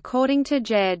Lubumbashi, according to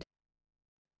JED.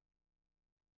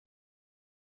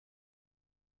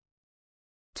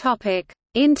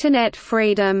 Internet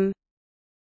freedom.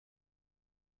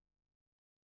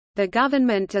 The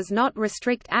government does not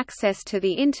restrict access to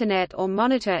the Internet or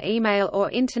monitor email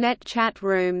or Internet chat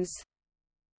rooms.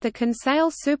 The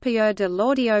Conseil supérieur de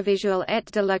l'audiovisuel et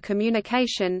de la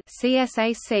communication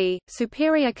 (CSAC),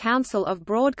 Superior Council of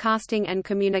Broadcasting and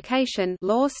Communication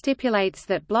law stipulates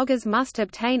that bloggers must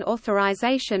obtain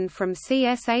authorization from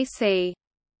CSAC.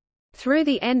 Through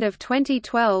the end of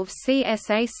 2012,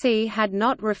 CSAC had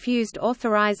not refused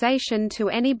authorization to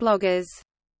any bloggers.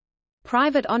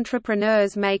 Private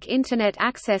entrepreneurs make Internet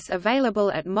access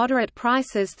available at moderate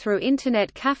prices through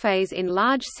Internet cafes in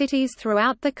large cities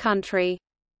throughout the country.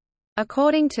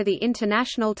 According to the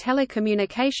International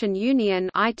Telecommunication Union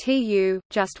 (ITU),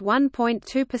 just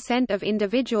 1.2% of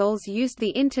individuals used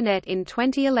the Internet in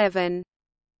 2011.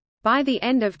 By the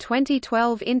end of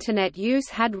 2012, Internet use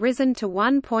had risen to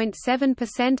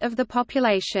 1.7% of the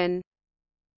population.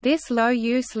 This low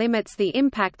use limits the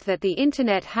impact that the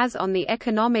Internet has on the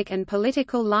economic and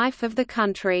political life of the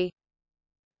country.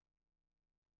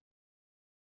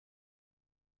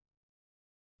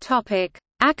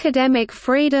 Academic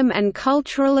freedom and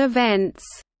cultural events.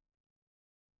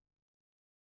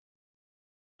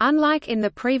 Unlike in the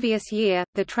previous year,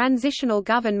 the transitional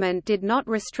government did not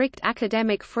restrict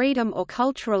academic freedom or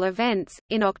cultural events.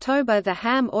 In October, the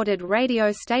HAM ordered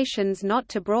radio stations not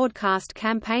to broadcast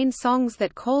campaign songs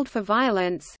that called for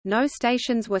violence. No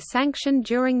stations were sanctioned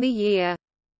during the year.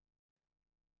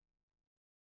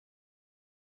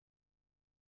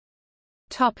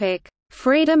 Topic: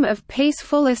 Freedom of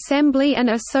peaceful assembly and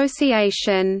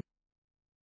association.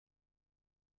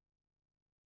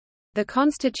 The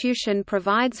Constitution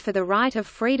provides for the right of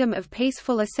freedom of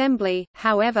peaceful assembly,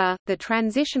 however, the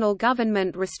transitional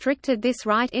government restricted this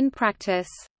right in practice.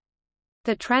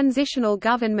 The transitional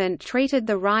government treated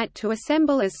the right to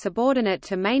assemble as subordinate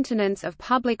to maintenance of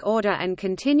public order and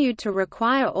continued to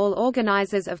require all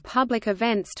organizers of public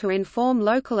events to inform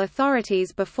local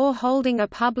authorities before holding a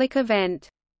public event.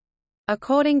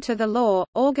 According to the law,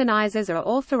 organizers are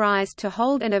authorized to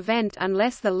hold an event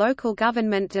unless the local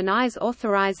government denies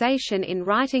authorization in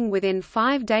writing within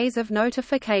 5 days of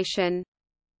notification.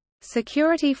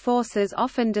 Security forces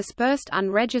often dispersed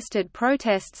unregistered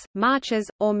protests, marches,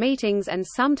 or meetings and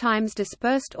sometimes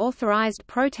dispersed authorized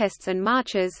protests and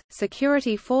marches.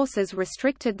 Security forces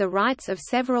restricted the rights of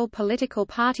several political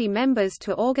party members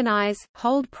to organize,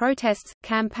 hold protests,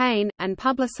 campaign, and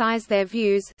publicize their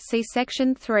views. See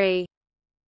Section 3.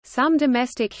 Some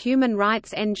domestic human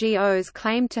rights NGOs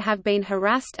claimed to have been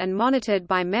harassed and monitored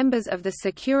by members of the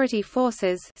security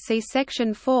forces. See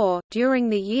Section 4. During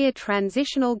the year,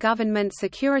 transitional government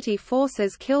security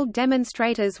forces killed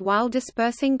demonstrators while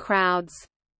dispersing crowds.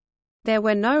 There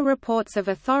were no reports of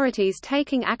authorities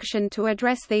taking action to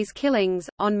address these killings.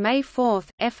 On May 4,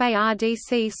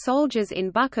 FARDC soldiers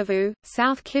in Bukavu,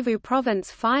 South Kivu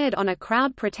province fired on a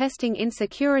crowd protesting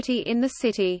insecurity in the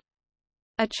city.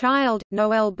 A child,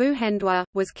 Noel Buhendwa,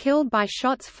 was killed by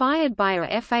shots fired by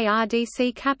a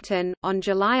FARDC captain. On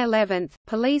July 11,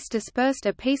 police dispersed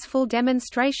a peaceful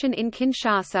demonstration in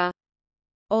Kinshasa.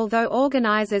 Although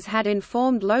organizers had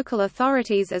informed local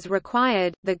authorities as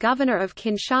required, the governor of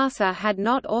Kinshasa had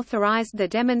not authorized the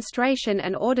demonstration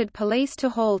and ordered police to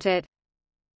halt it.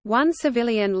 One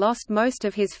civilian lost most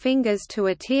of his fingers to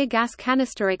a tear gas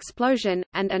canister explosion,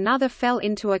 and another fell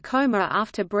into a coma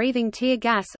after breathing tear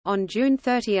gas. On June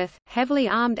 30, heavily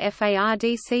armed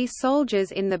FARDC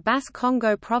soldiers in the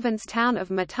Basse-Congo province town of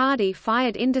Matadi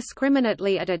fired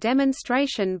indiscriminately at a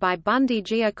demonstration by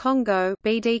Bundigia Congo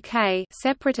 (BDK)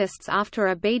 separatists after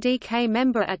a BDK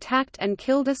member attacked and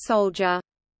killed a soldier.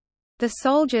 The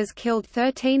soldiers killed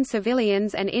 13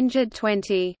 civilians and injured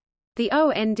 20. The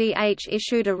ONDH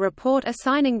issued a report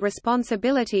assigning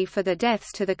responsibility for the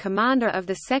deaths to the commander of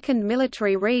the 2nd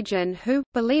Military Region who,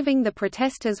 believing the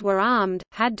protesters were armed,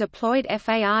 had deployed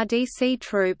FARDC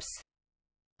troops.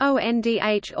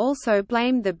 ONDH also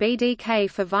blamed the BDK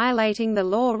for violating the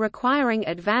law requiring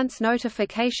advance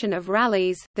notification of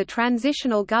rallies. The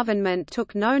transitional government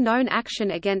took no known action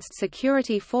against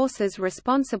security forces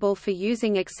responsible for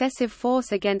using excessive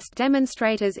force against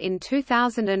demonstrators in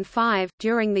 2005.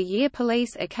 During the year,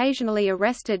 police occasionally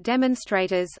arrested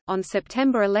demonstrators. On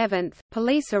September 11,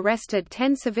 police arrested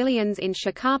 10 civilians in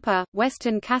Shikapa,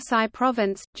 Western Kasai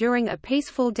Province, during a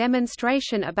peaceful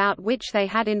demonstration about which they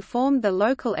had informed the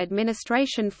local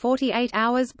administration 48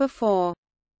 hours before.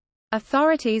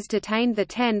 Authorities detained the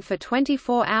 10 for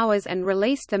 24 hours and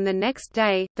released them the next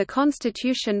day. The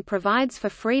Constitution provides for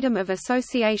freedom of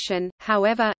association,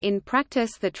 however, in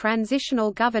practice the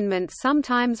transitional government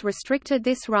sometimes restricted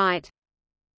this right.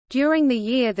 During the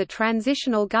year, the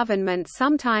transitional government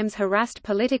sometimes harassed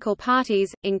political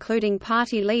parties, including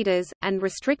party leaders, and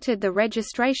restricted the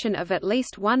registration of at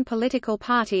least one political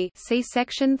party. See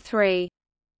Section 3.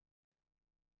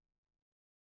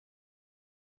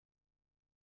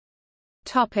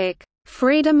 Topic: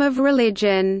 Freedom of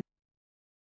religion.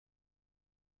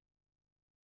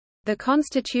 The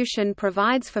Constitution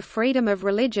provides for freedom of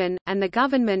religion, and the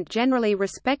government generally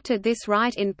respected this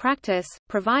right in practice,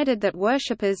 provided that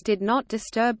worshippers did not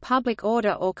disturb public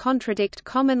order or contradict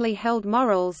commonly held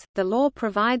morals. The law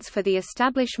provides for the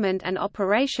establishment and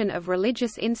operation of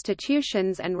religious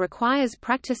institutions and requires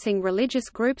practicing religious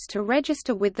groups to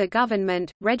register with the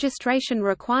government. Registration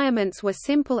requirements were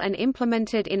simple and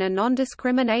implemented in a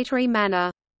non-discriminatory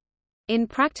manner. In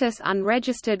practice,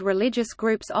 unregistered religious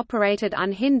groups operated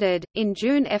unhindered. In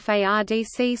June,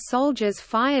 FARDC soldiers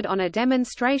fired on a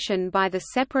demonstration by the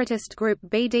separatist group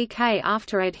BDK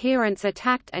after adherents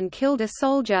attacked and killed a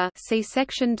soldier. See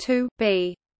Section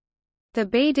 2(b). The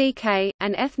BDK,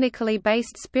 an ethnically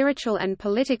based spiritual and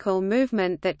political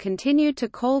movement that continued to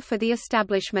call for the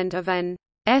establishment of an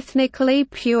ethnically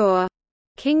pure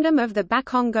Kingdom of the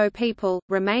Bakongo people,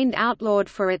 remained outlawed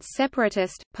for its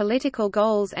separatist, political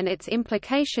goals and its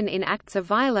implication in acts of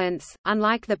violence.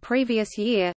 Unlike the previous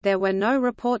year, there were no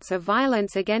reports of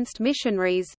violence against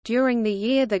missionaries. During the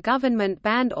year, the government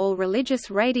banned all religious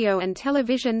radio and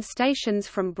television stations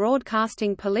from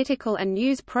broadcasting political and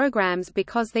news programs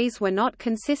because these were not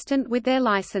consistent with their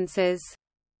licenses.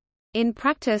 In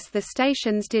practice, the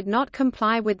stations did not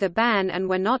comply with the ban and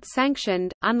were not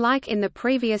sanctioned. Unlike in the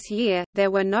previous year,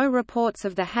 there were no reports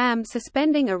of the HAM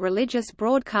suspending a religious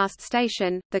broadcast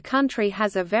station. The country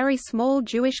has a very small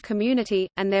Jewish community,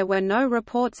 and there were no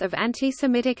reports of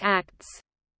anti-Semitic acts.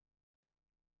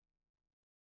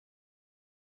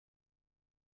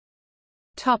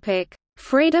 Topic: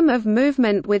 Freedom of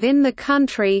movement within the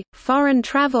country, foreign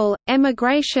travel,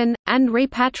 emigration, and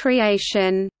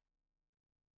repatriation.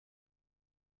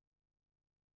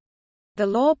 The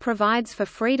law provides for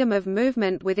freedom of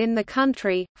movement within the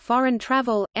country, foreign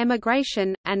travel,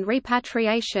 emigration, and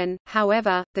repatriation.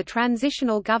 However, the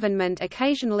transitional government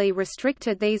occasionally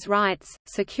restricted these rights.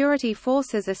 Security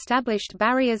forces established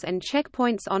barriers and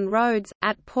checkpoints on roads,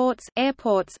 at ports,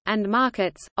 airports, and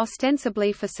markets,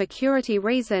 ostensibly for security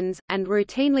reasons, and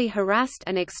routinely harassed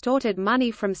and extorted money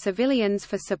from civilians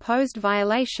for supposed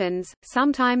violations,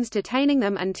 sometimes detaining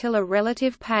them until a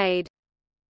relative paid.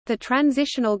 The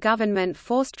transitional government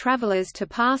forced travelers to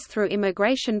pass through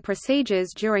immigration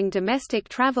procedures during domestic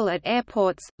travel at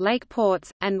airports, lake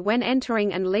ports, and when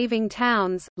entering and leaving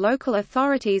towns. Local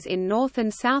authorities in North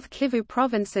and South Kivu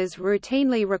provinces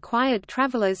routinely required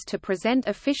travelers to present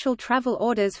official travel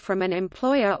orders from an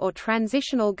employer or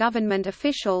transitional government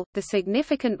official. The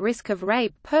significant risk of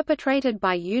rape perpetrated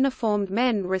by uniformed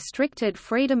men restricted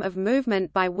freedom of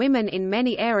movement by women in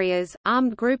many areas.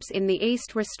 Armed groups in the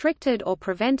east restricted or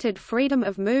prevented freedom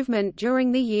of movement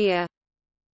during the year.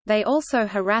 They also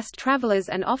harassed travelers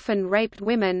and often raped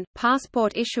women.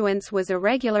 Passport issuance was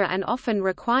irregular and often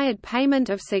required payment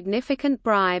of significant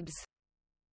bribes.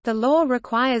 The law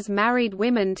requires married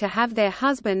women to have their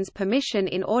husband's permission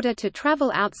in order to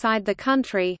travel outside the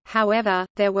country. However,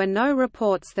 there were no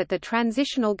reports that the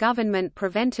transitional government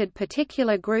prevented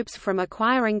particular groups from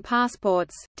acquiring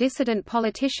passports. Dissident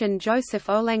politician Joseph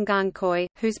Olengankoy,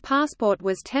 whose passport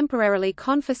was temporarily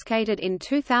confiscated in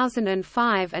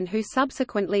 2005 and who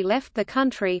subsequently left the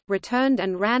country, returned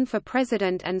and ran for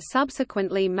president and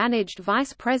subsequently managed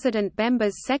Vice President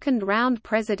Bemba's second-round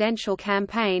presidential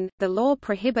campaign. The law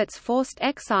prohibits forced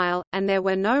exile, and there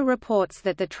were no reports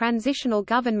that the transitional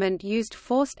government used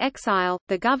forced exile.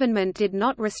 The government did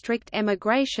not restrict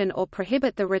emigration or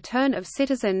prohibit the return of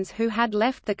citizens who had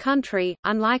left the country.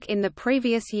 Unlike in the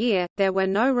previous year, there were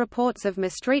no reports of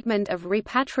mistreatment of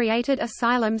repatriated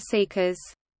asylum seekers.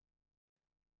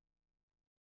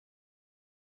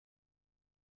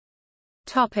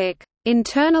 Topic: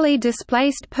 Internally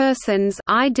displaced persons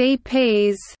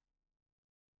 (IDPs).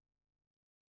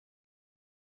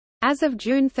 As of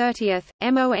June 30,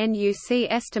 MONUC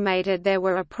estimated there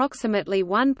were approximately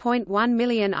 1.1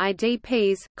 million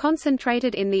IDPs,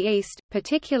 concentrated in the east,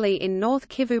 particularly in North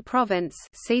Kivu Province.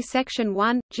 See Section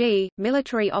 1G.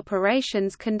 Military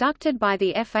operations conducted by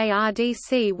the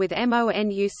FARDC with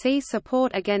MONUC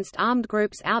support against armed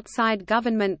groups outside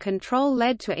government control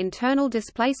led to internal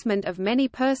displacement of many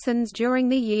persons during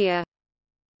the year.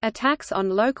 Attacks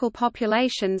on local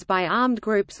populations by armed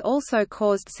groups also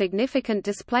caused significant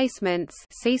displacements.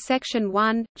 See Section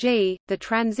 1G. The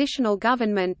transitional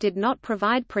government did not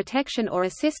provide protection or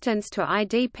assistance to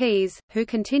IDPs, who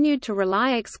continued to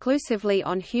rely exclusively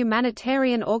on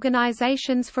humanitarian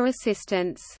organizations for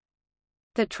assistance.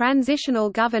 The transitional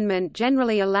government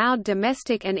generally allowed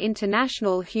domestic and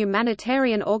international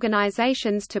humanitarian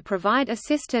organizations to provide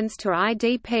assistance to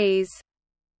IDPs.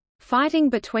 Fighting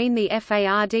between the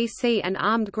FARDC and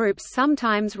armed groups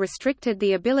sometimes restricted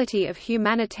the ability of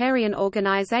humanitarian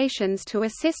organizations to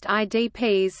assist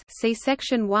IDPs. See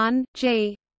Section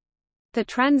 1G. The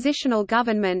transitional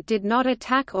government did not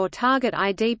attack or target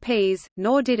IDPs,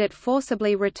 nor did it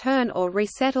forcibly return or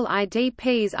resettle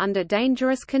IDPs under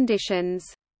dangerous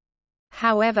conditions.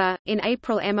 However, in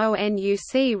April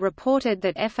MONUC reported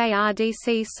that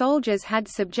FARDC soldiers had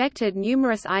subjected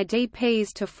numerous IDPs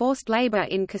to forced labor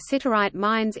in cassiterite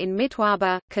mines in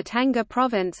Mitwaba, Katanga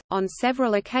Province. On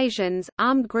several occasions,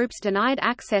 armed groups denied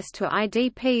access to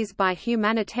IDPs by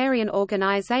humanitarian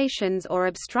organizations or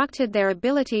obstructed their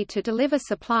ability to deliver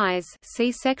supplies.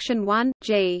 See Section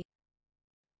 1G.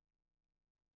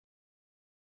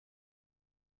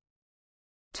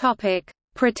 Topic: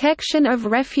 Protection of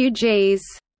refugees.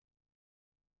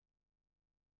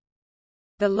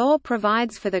 The law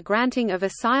provides for the granting of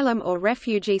asylum or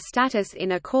refugee status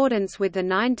in accordance with the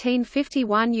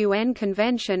 1951 UN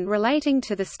Convention relating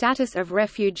to the status of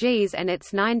refugees and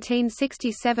its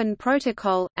 1967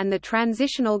 protocol, and the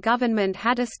transitional government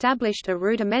had established a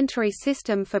rudimentary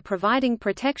system for providing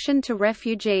protection to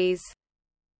refugees.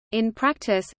 In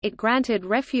practice, it granted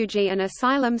refugee and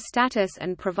asylum status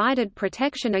and provided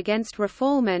protection against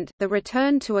refoulement, the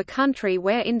return to a country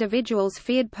where individuals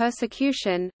feared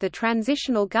persecution. The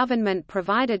transitional government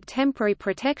provided temporary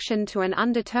protection to an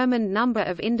undetermined number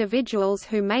of individuals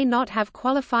who may not have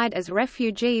qualified as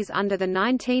refugees under the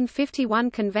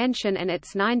 1951 Convention and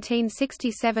its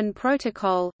 1967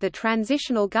 protocol. The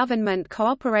transitional government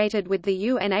cooperated with the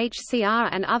UNHCR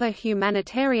and other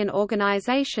humanitarian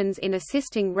organizations in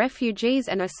assisting refugees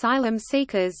and asylum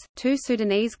seekers. Two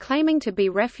Sudanese claiming to be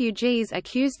refugees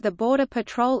accused the Border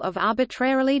Patrol of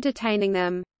arbitrarily detaining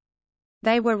them.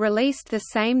 They were released the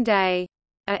same day.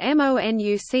 A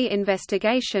MONUC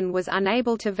investigation was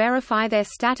unable to verify their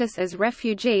status as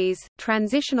refugees.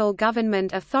 Transitional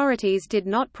government authorities did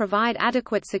not provide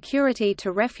adequate security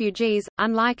to refugees.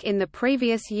 Unlike in the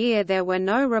previous year, there were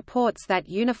no reports that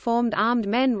uniformed armed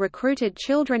men recruited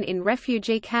children in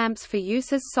refugee camps for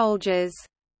use as soldiers.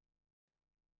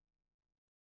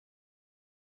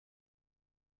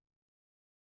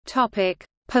 Topic: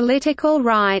 Political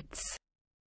rights.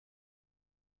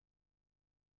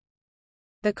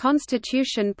 The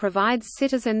Constitution provides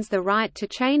citizens the right to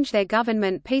change their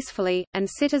government peacefully, and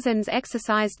citizens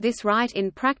exercised this right in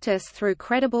practice through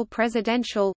credible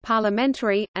presidential,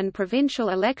 parliamentary, and provincial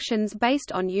elections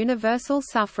based on universal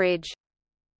suffrage.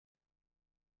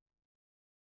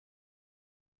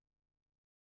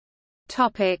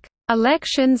 Topic: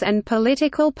 Elections and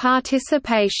political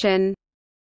participation.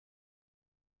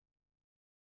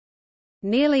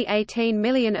 Nearly 18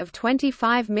 million of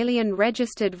 25 million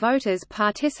registered voters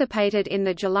participated in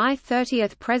the July 30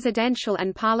 presidential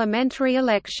and parliamentary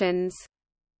elections.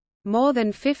 More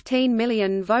than 15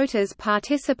 million voters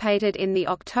participated in the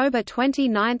October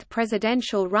 29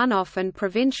 presidential runoff and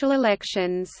provincial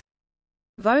elections.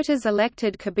 Voters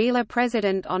elected Kabila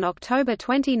president on October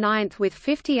 29 with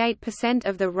 58%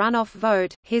 of the runoff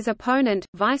vote. His opponent,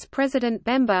 Vice President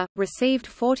Bemba, received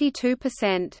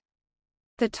 42%.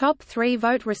 The top three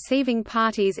vote-receiving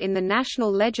parties in the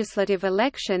national legislative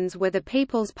elections were the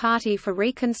People's Party for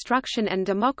Reconstruction and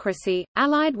Democracy,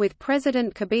 allied with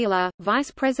President Kabila,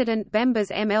 Vice President Bemba's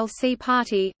MLC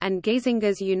Party, and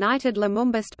Gizinga's United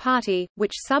Lumumbist Party,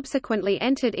 which subsequently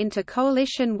entered into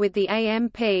coalition with the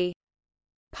AMP.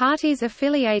 Parties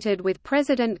affiliated with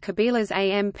President Kabila's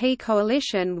AMP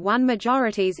coalition won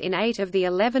majorities in 8 of the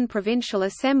 11 provincial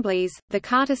assemblies. The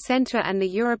Carter Center and the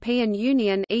European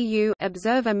Union (EU)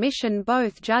 Observer Mission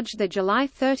both judged the July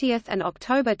 30 and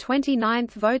October 29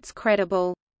 votes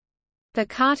credible. The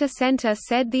Carter Center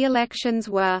said the elections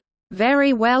were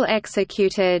very well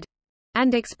executed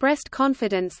and expressed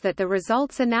confidence that the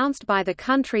results announced by the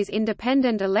country's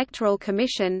Independent Electoral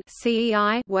Commission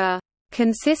 (CEI) were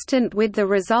consistent with the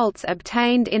results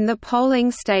obtained in the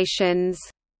polling stations.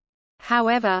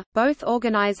 However, both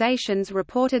organizations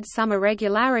reported some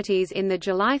irregularities in the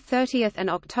July 30 and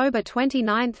October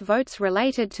 29 votes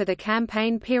related to the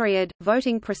campaign period,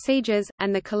 voting procedures,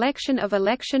 and the collection of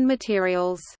election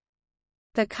materials.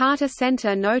 The Carter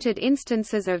Center noted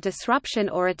instances of disruption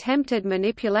or attempted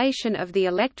manipulation of the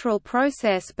electoral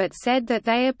process but said that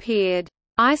they appeared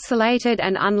isolated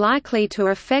and unlikely to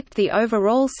affect the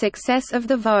overall success of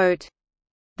the vote.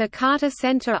 The Carter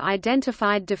Center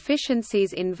identified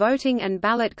deficiencies in voting and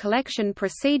ballot collection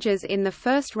procedures in the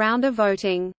first round of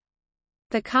voting.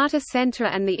 The Carter Center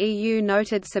and the EU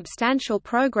noted substantial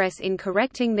progress in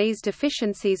correcting these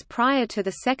deficiencies prior to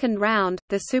the second round.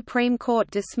 The Supreme Court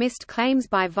dismissed claims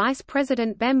by Vice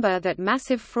President Bemba that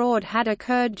massive fraud had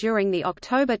occurred during the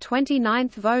October 29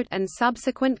 vote and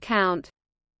subsequent count.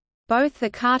 Both the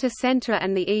Carter Center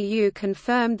and the EU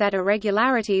confirmed that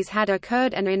irregularities had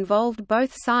occurred and involved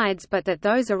both sides, but that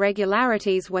those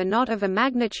irregularities were not of a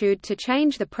magnitude to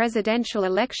change the presidential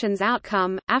election's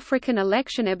outcome. African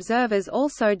election observers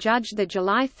also judged the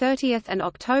July 30 and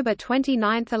October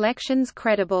 29 elections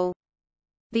credible.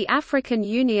 The African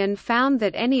Union found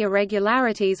that any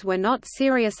irregularities were not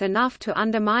serious enough to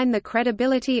undermine the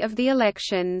credibility of the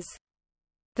elections.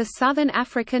 The Southern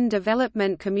African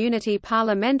Development Community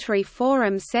Parliamentary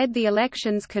Forum said the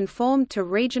elections conformed to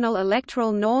regional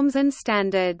electoral norms and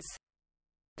standards.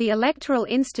 The Electoral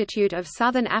Institute of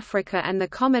Southern Africa and the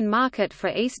Common Market for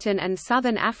Eastern and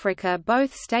Southern Africa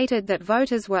both stated that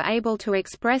voters were able to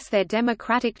express their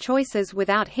democratic choices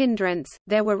without hindrance.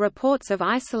 There were reports of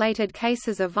isolated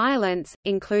cases of violence,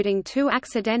 including 2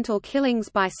 accidental killings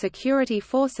by security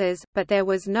forces, but there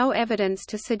was no evidence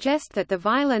to suggest that the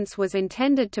violence was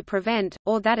intended to prevent,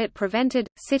 or that it prevented,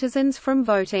 citizens from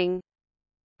voting.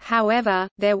 However,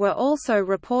 there were also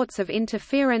reports of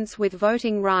interference with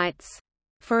voting rights.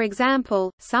 For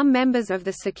example, some members of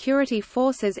the security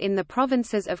forces in the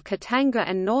provinces of Katanga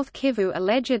and North Kivu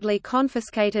allegedly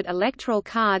confiscated electoral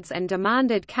cards and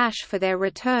demanded cash for their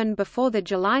return before the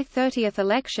July 30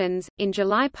 elections. In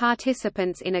July,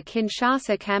 participants in a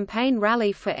Kinshasa campaign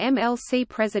rally for MLC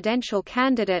presidential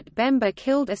candidate Bemba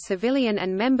killed a civilian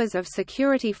and members of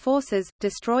security forces,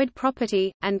 destroyed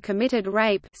property, and committed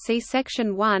rape. See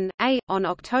Section 1A. On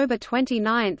October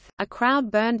 29, a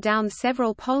crowd burned down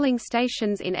several polling stations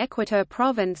citizens in Equateur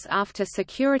province after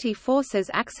security forces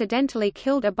accidentally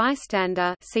killed a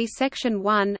bystander. See Section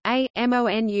 1A.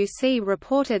 MONUC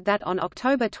reported that on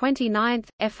October 29,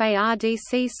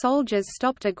 FARDC soldiers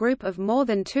stopped a group of more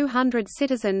than 200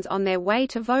 citizens on their way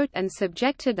to vote and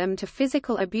subjected them to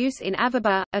physical abuse in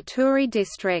Avaba, Ituri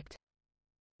district.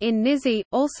 In Nizi,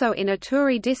 also in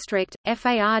Ituri district,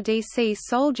 FARDC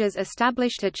soldiers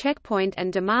established a checkpoint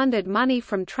and demanded money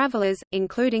from travelers,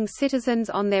 including citizens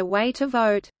on their way to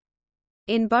vote.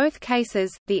 In both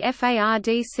cases, the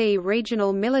FARDC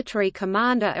regional military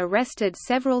commander arrested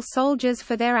several soldiers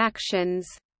for their actions.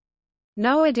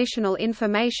 No additional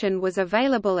information was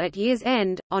available at year's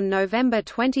end. On November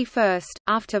 21,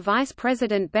 after Vice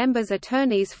President Bemba's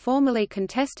attorneys formally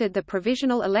contested the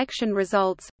provisional election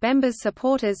results, Bemba's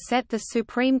supporters set the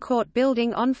Supreme Court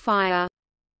building on fire.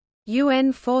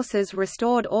 UN forces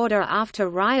restored order after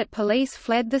riot police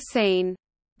fled the scene.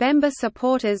 Bemba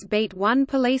supporters beat one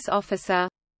police officer.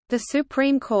 The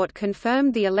Supreme Court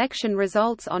confirmed the election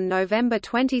results on November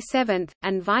 27,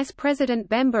 and Vice President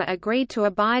Bemba agreed to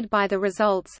abide by the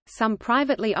results. Some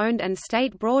privately owned and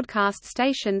state broadcast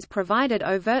stations provided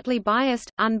overtly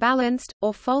biased, unbalanced,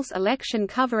 or false election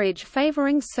coverage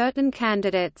favoring certain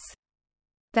candidates.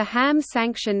 The HAM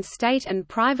sanctioned state and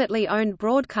privately owned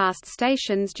broadcast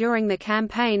stations during the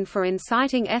campaign for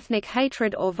inciting ethnic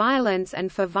hatred or violence and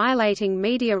for violating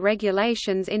media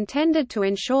regulations intended to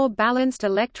ensure balanced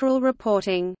electoral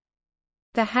reporting.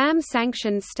 The HAM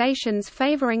sanctioned stations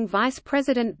favoring Vice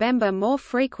President Bemba more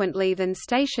frequently than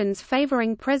stations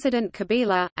favoring President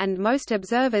Kabila, and most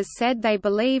observers said they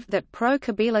believed that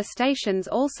pro-Kabila stations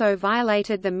also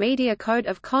violated the Media Code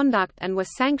of Conduct and were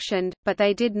sanctioned, but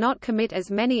they did not commit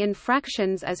as many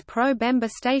infractions as pro-Bemba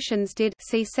stations did.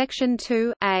 See Section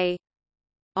 2A.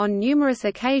 On numerous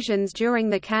occasions during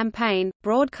the campaign,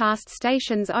 broadcast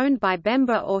stations owned by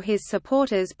Bemba or his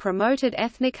supporters promoted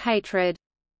ethnic hatred.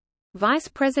 Vice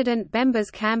President Bemba's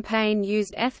campaign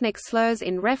used ethnic slurs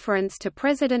in reference to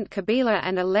President Kabila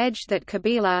and alleged that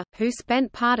Kabila, who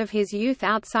spent part of his youth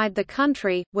outside the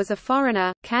country, was a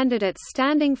foreigner. Candidates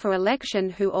standing for election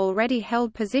who already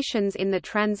held positions in the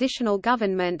transitional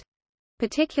government,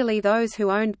 particularly those who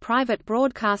owned private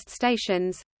broadcast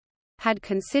stations, had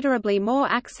considerably more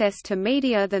access to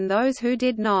media than those who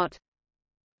did not.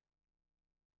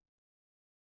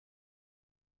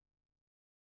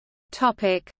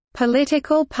 Topic: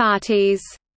 Political parties.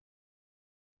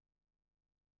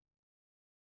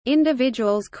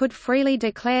 Individuals could freely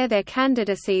declare their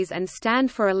candidacies and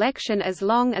stand for election as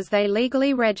long as they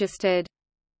legally registered.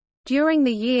 During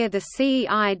the year the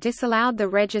CEI disallowed the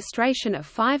registration of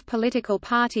 5 political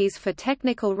parties for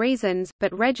technical reasons,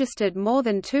 but registered more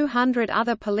than 200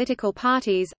 other political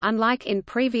parties. Unlike in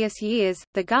previous years,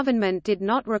 the government did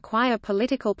not require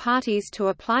political parties to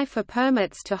apply for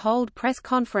permits to hold press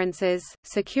conferences.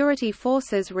 Security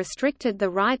forces restricted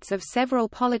the rights of several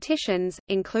politicians,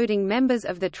 including members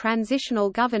of the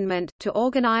transitional government, to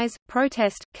organize,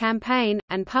 protest, campaign,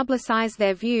 and publicize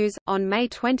their views. On May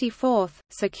 24,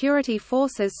 security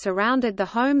forces surrounded the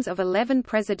homes of 11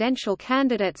 presidential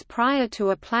candidates prior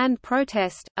to a planned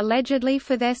protest, allegedly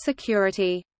for their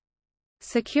security.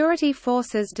 Security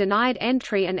forces denied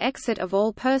entry and exit of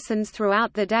all persons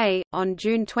throughout the day. On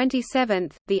June 27,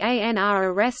 the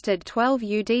ANR arrested 12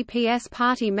 UDPS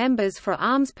party members for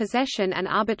arms possession and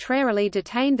arbitrarily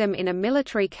detained them in a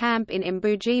military camp in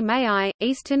Mbuji Mayi,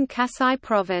 eastern Kasai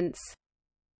province.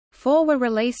 4 were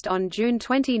released on June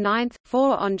 29,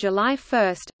 4 on July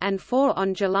 1, and 4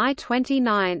 on July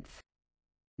 29.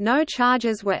 No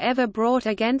charges were ever brought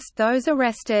against those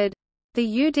arrested. The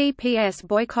UDPS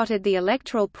boycotted the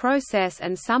electoral process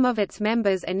and some of its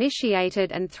members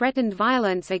initiated and threatened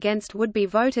violence against would-be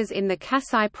voters in the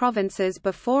Kasai provinces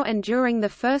before and during the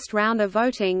first round of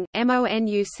voting.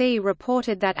 MONUC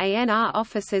reported that ANR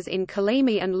officers in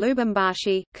Kalemi and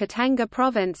Lubumbashi, Katanga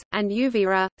province, and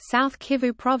Uvira, South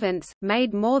Kivu province,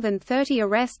 made more than 30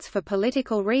 arrests for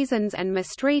political reasons and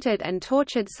mistreated and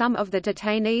tortured some of the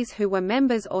detainees who were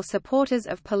members or supporters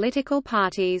of political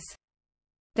parties.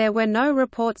 There were no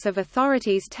reports of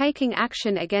authorities taking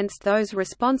action against those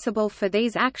responsible for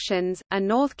these actions. A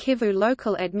North Kivu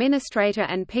local administrator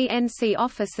and PNC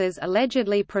officers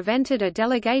allegedly prevented a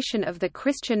delegation of the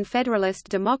Christian Federalist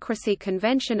Democracy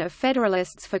Convention of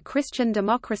Federalists for Christian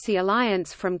Democracy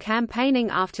Alliance from campaigning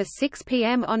after 6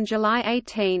 p.m. on July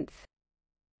 18.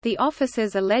 The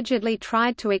officers allegedly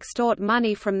tried to extort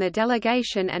money from the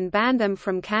delegation and ban them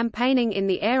from campaigning in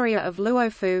the area of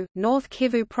Luofu, North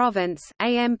Kivu Province.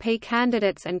 AMP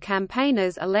candidates and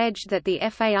campaigners alleged that the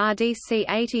FARDC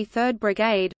 83rd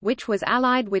Brigade, which was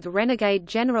allied with renegade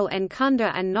General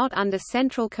Nkunda and not under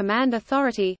central command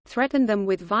authority, threatened them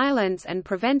with violence and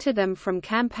prevented them from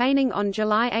campaigning on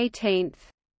July 18.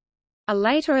 A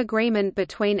later agreement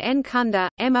between Nkunda,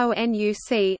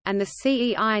 MONUC, and the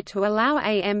CEI to allow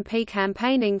AMP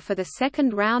campaigning for the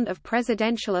second round of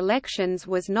presidential elections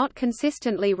was not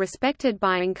consistently respected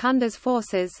by Nkunda's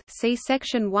forces. See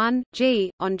Section 1,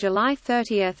 G. On July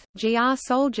 30, GR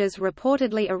soldiers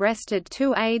reportedly arrested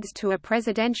 2 aides to a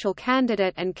presidential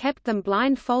candidate and kept them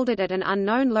blindfolded at an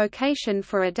unknown location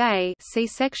for a day. See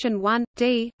Section 1,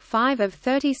 D. 5 of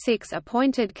 36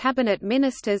 appointed cabinet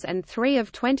ministers and 3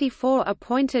 of 24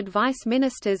 appointed vice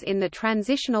ministers in the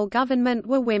transitional government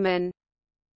were women.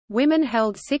 Women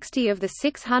held 60 of the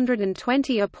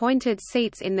 620 appointed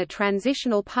seats in the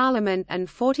transitional parliament and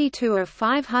 42 of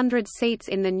 500 seats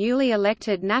in the newly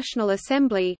elected National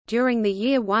Assembly. During the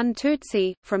year, one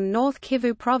Tutsi, from North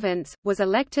Kivu Province, was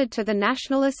elected to the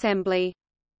National Assembly.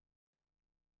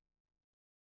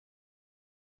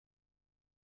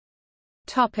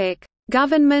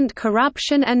 Government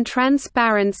corruption and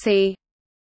transparency.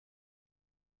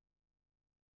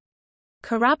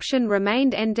 Corruption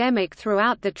remained endemic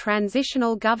throughout the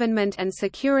transitional government and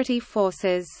security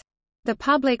forces. The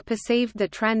public perceived the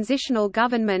transitional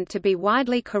government to be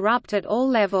widely corrupt at all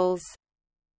levels.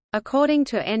 According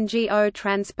to NGO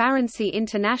Transparency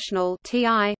International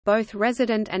 (TI), both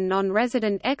resident and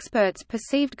non-resident experts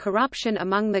perceived corruption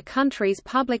among the country's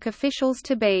public officials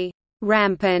to be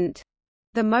rampant.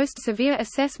 The most severe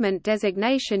assessment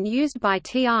designation used by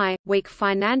TI, weak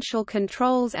financial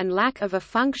controls and lack of a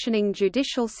functioning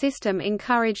judicial system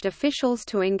encouraged officials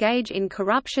to engage in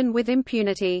corruption with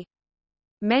impunity.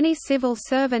 Many civil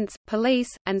servants, police,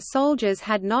 and soldiers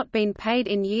had not been paid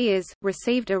in years,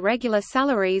 received irregular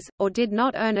salaries, or did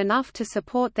not earn enough to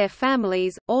support their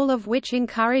families, all of which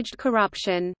encouraged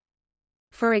corruption.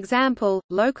 For example,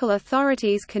 local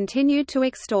authorities continued to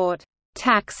extort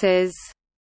taxes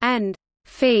and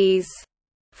fees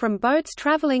from boats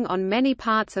traveling on many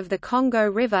parts of the Congo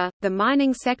River. The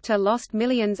mining sector lost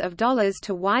millions of dollars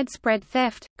to widespread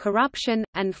theft, corruption,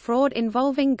 and fraud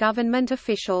involving government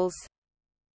officials.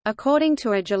 According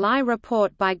to a July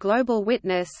report by Global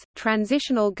Witness,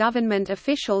 transitional government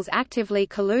officials actively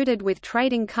colluded with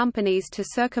trading companies to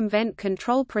circumvent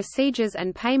control procedures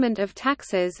and payment of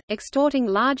taxes, extorting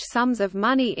large sums of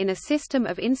money in a system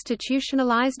of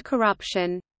institutionalized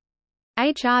corruption.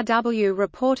 HRW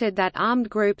reported that armed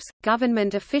groups,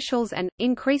 government officials and,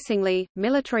 increasingly,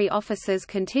 military officers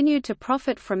continued to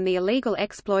profit from the illegal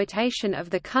exploitation of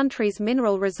the country's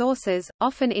mineral resources,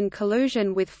 often in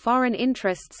collusion with foreign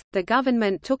interests. The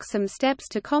government took some steps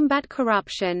to combat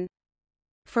corruption.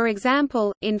 For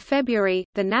example, in February,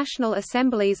 the National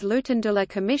Assembly's Lutundula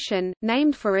Commission,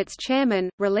 named for its chairman,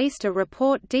 released a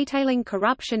report detailing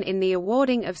corruption in the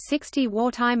awarding of 60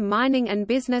 wartime mining and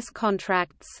business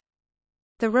contracts.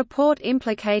 The report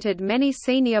implicated many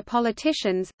senior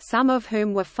politicians, some of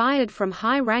whom were fired from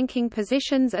high-ranking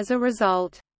positions as a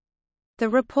result. The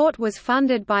report was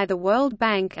funded by the World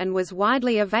Bank and was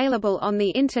widely available on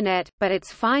the Internet, but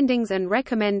its findings and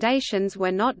recommendations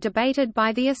were not debated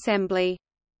by the Assembly.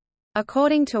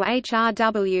 According to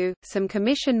HRW, some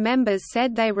commission members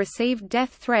said they received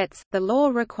death threats. The law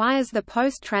requires the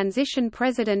post-transition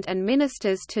president and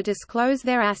ministers to disclose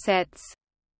their assets.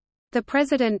 The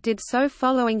president did so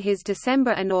following his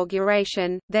December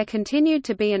inauguration. There continued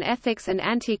to be an Ethics and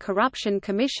Anti-Corruption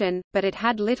Commission, but it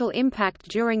had little impact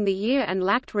during the year and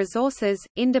lacked resources,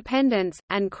 independence,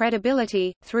 and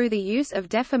credibility. Through the use of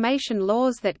defamation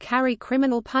laws that carry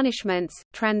criminal punishments,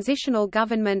 transitional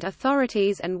government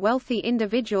authorities and wealthy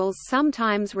individuals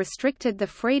sometimes restricted the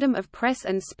freedom of press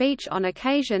and speech on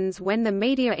occasions when the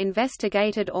media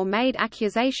investigated or made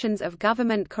accusations of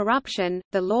government corruption.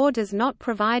 The law does not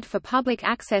provide for public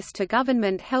access to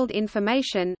government-held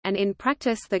information, and in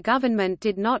practice the government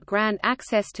did not grant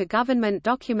access to government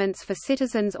documents for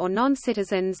citizens or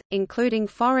non-citizens, including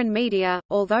foreign media,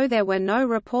 although there were no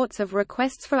reports of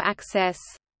requests for access.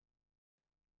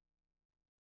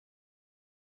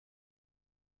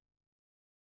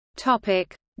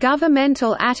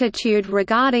 Governmental attitude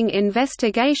regarding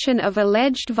investigation of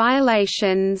alleged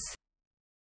violations.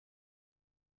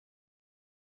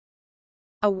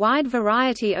 A wide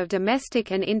variety of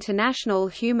domestic and international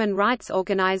human rights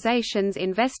organizations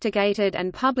investigated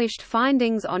and published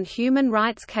findings on human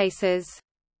rights cases.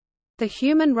 The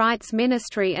Human Rights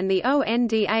Ministry and the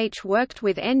ONDH worked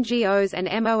with NGOs and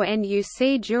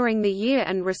MONUC during the year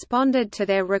and responded to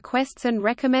their requests and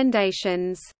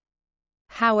recommendations.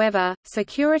 However,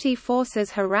 security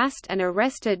forces harassed and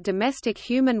arrested domestic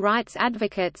human rights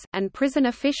advocates, and prison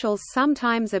officials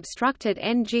sometimes obstructed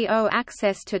NGO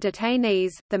access to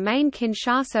detainees. The main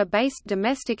Kinshasa-based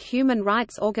domestic human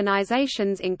rights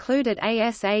organizations included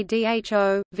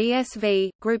ASADHO, VSV,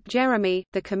 Group Jeremy,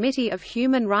 the Committee of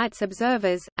Human Rights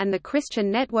Observers, and the Christian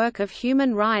Network of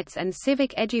Human Rights and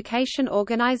Civic Education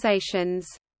Organizations.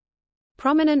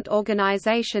 Prominent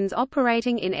organizations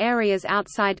operating in areas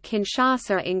outside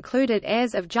Kinshasa included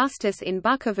Heirs of Justice in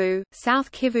Bukavu,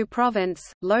 South Kivu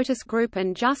Province, Lotus Group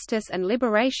and Justice and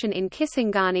Liberation in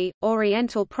Kisangani,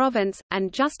 Oriental Province,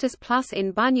 and Justice Plus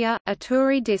in Bunya,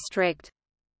 Ituri District.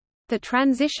 The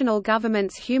transitional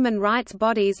government's human rights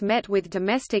bodies met with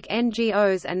domestic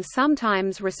NGOs and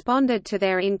sometimes responded to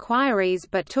their inquiries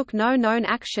but took no known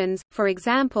actions. For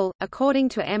example, according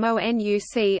to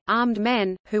MONUC, armed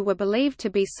men, who were believed to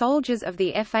be soldiers of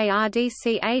the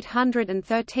FARDC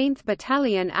 813th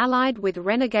Battalion allied with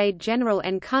renegade General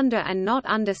Nkunda and not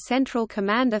under Central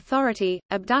Command authority,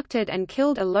 abducted and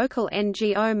killed a local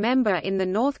NGO member in the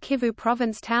North Kivu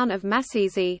province town of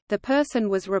Masisi. The person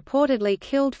was reportedly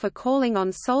killed for calling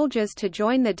on soldiers to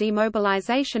join the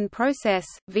demobilization process.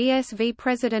 VSV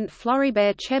President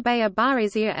Floribert Chebeya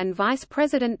Barizia and Vice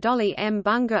President Dolly M.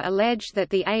 Bunga alleged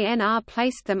that the ANR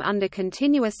placed them under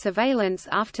continuous surveillance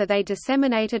after they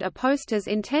disseminated a posters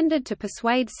intended to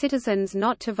persuade citizens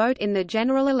not to vote in the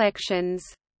general elections.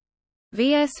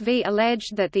 VSV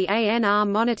alleged that the ANR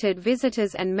monitored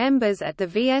visitors and members at the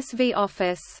VSV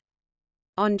office.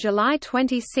 On July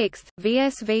 26,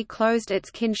 VSV closed its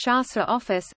Kinshasa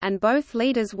office, and both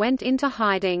leaders went into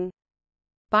hiding.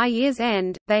 By year's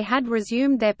end, they had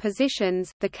resumed their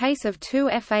positions. The case of two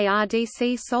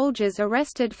FARDC soldiers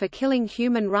arrested for killing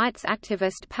human rights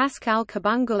activist Pascal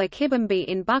Kabungula Kibambi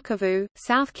in Bukavu,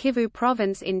 South Kivu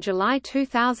Province in July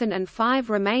 2005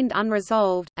 remained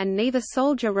unresolved, and neither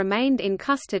soldier remained in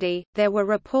custody. There were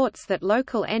reports that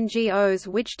local NGOs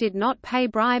which did not pay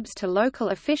bribes to local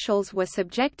officials were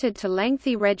subjected to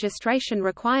lengthy registration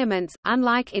requirements.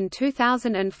 Unlike in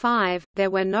 2005, there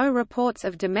were no reports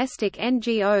of domestic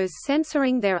NGOs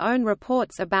censoring their own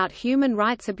reports about human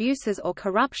rights abuses or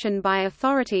corruption by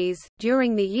authorities.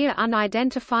 During the year,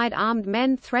 unidentified armed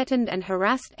men threatened and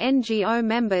harassed NGO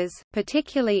members,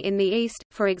 particularly in the east.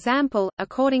 For example,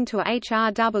 according to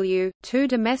HRW, two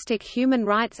domestic human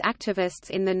rights activists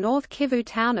in the North Kivu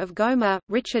town of Goma,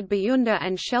 Richard Bayunda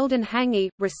and Sheldon Hangi,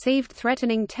 received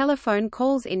threatening telephone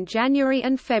calls in January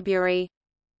and February.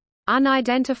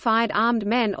 Unidentified armed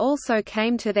men also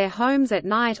came to their homes at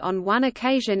night on one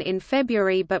occasion in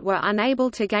February but were unable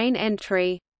to gain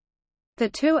entry. The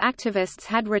two activists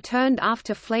had returned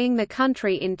after fleeing the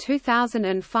country in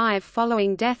 2005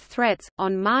 following death threats.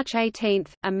 On March 18,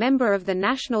 a member of the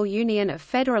National Union of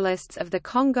Federalists of the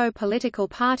Congo political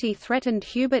party threatened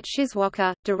Hubert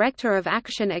Shizwaka, director of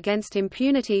Action Against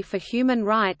Impunity for Human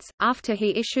Rights, after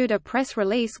he issued a press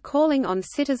release calling on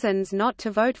citizens not to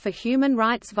vote for human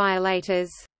rights violators.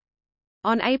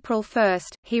 On April 1,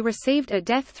 he received a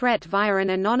death threat via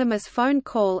an anonymous phone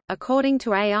call, according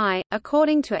to AI.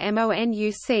 According to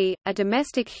MONUC, a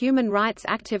domestic human rights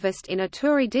activist in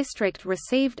Ituri district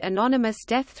received anonymous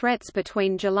death threats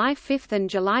between July 5 and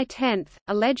July 10,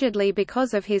 allegedly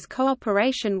because of his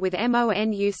cooperation with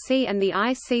MONUC and the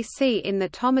ICC in the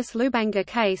Thomas Lubanga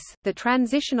case. The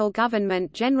transitional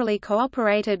government generally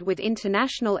cooperated with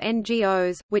international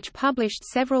NGOs, which published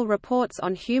several reports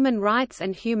on human rights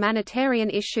and humanitarian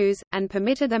issues, and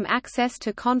permitted them access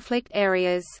to conflict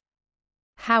areas.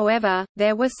 However,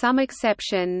 there were some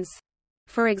exceptions.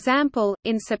 For example,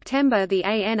 in September the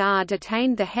ANR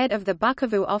detained the head of the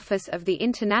Bukavu office of the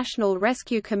International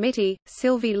Rescue Committee,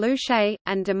 Sylvie Louchet,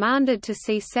 and demanded to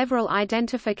see several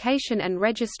identification and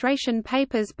registration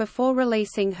papers before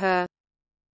releasing her.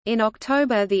 In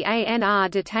October the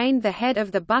ANR detained the head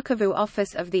of the Bukavu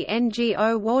office of the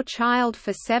NGO War Child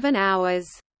for 7 hours.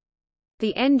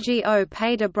 The NGO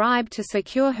paid a bribe to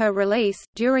secure her release.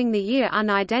 During the year,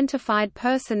 unidentified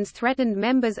persons threatened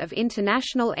members of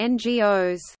international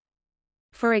NGOs.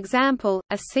 For example,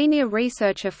 a senior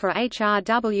researcher for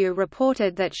HRW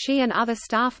reported that she and other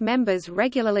staff members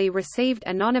regularly received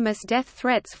anonymous death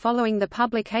threats following the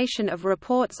publication of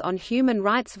reports on human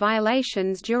rights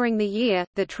violations during the year.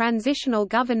 The transitional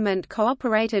government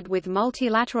cooperated with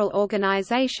multilateral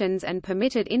organizations and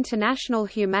permitted international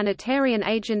humanitarian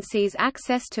agencies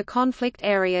access to conflict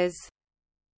areas.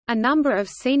 A number of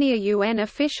senior UN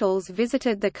officials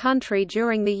visited the country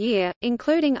during the year,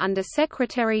 including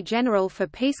Under-Secretary-General for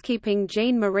Peacekeeping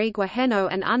Jean-Marie Guéhenno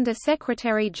and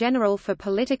Under-Secretary-General for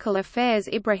Political Affairs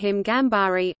Ibrahim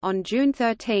Gambari. On June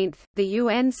 13, the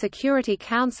UN Security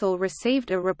Council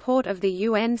received a report of the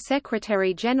UN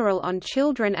Secretary-General on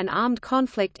Children and Armed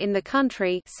Conflict in the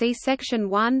country. See Section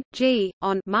 1(g).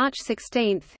 On March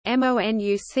 16,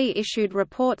 MONUC issued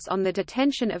reports on the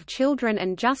detention of children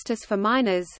and justice for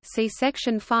minors. See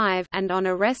Section 5, and on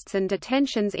arrests and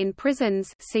detentions in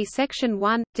prisons. See Section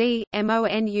 1(d).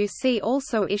 MONUC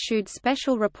also issued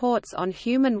special reports on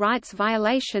human rights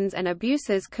violations and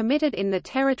abuses committed in the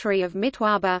territory of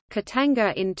Mitwaba,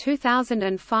 Katanga in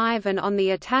 2005 and on the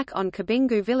attack on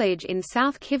Kabingu village in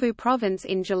South Kivu province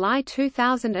in July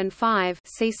 2005.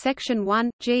 See Section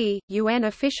 1(g). UN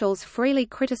officials freely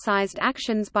criticized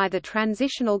actions by the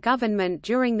transitional government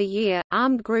during the year.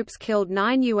 Armed groups killed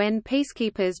 9 UN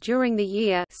peacekeepers during the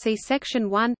year. See Section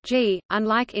 1(g).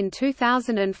 Unlike in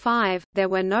 2005, there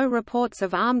were no reports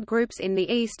of armed groups in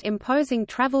the East imposing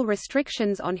travel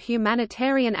restrictions on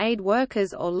humanitarian aid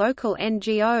workers or local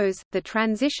NGOs. The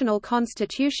transitional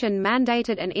constitution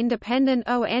mandated an independent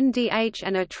ONDH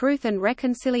and a Truth and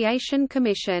Reconciliation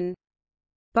Commission.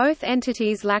 Both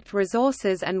entities lacked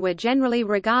resources and were generally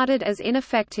regarded as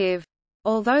ineffective.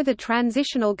 Although the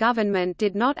transitional government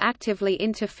did not actively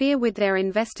interfere with their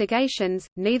investigations,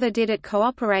 neither did it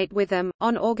cooperate with them.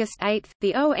 On August 8,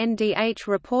 the ONDH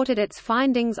reported its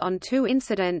findings on 2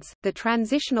 incidents: the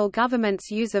transitional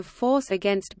government's use of force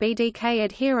against BDK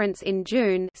adherents in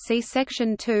June, see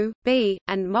Section 2(b),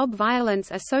 and mob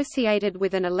violence associated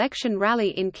with an election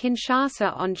rally in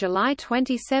Kinshasa on July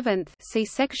 27, see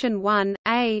Section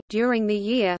 1(a). During the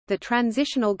year, the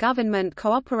transitional government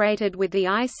cooperated with the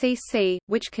ICC,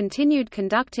 which continued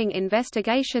conducting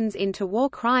investigations into war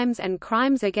crimes and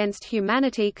crimes against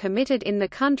humanity committed in the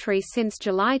country since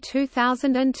July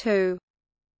 2002.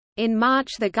 In March,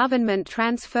 the government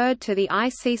transferred to the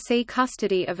ICC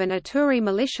custody of an Ituri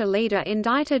militia leader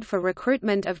indicted for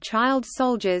recruitment of child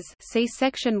soldiers. See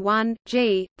Section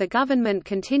 1(g). The government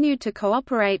continued to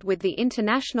cooperate with the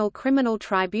International Criminal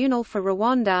Tribunal for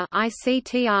Rwanda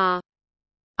 (ICTR).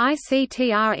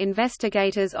 ICTR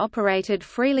investigators operated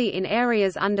freely in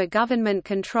areas under government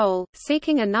control,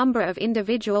 seeking a number of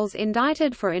individuals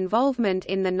indicted for involvement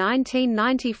in the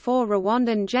 1994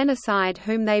 Rwandan genocide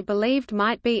whom they believed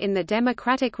might be in the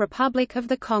Democratic Republic of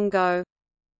the Congo.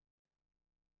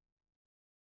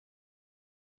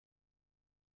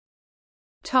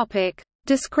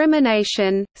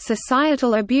 Discrimination,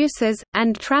 societal abuses,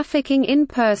 and trafficking in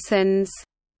persons.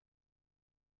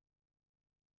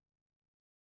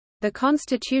 The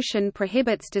Constitution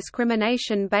prohibits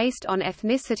discrimination based on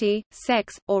ethnicity,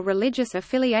 sex, or religious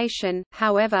affiliation.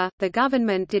 However, the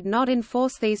government did not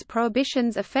enforce these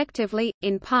prohibitions effectively,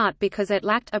 in part because it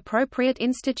lacked appropriate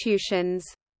institutions.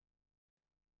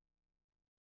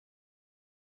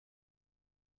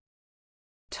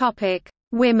 Topic: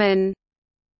 Women.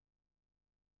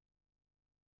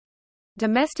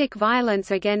 Domestic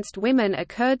violence against women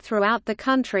occurred throughout the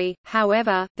country,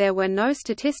 however, there were no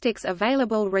statistics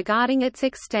available regarding its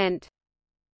extent.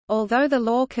 Although the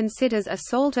law considers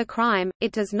assault a crime,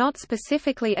 it does not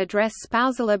specifically address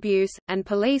spousal abuse, and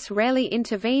police rarely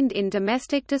intervened in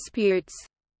domestic disputes.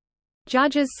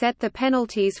 Judges set the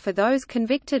penalties for those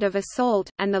convicted of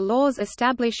assault, and the laws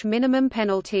establish minimum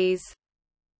penalties.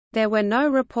 There were no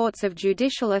reports of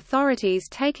judicial authorities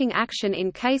taking action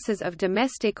in cases of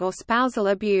domestic or spousal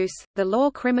abuse. The law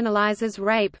criminalizes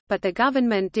rape, but the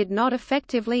government did not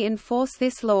effectively enforce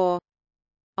this law.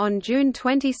 On June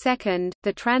 22,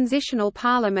 the Transitional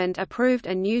Parliament approved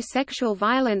a new sexual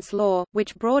violence law,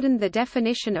 which broadened the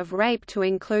definition of rape to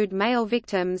include male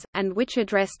victims, and which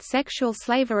addressed sexual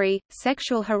slavery,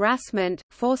 sexual harassment,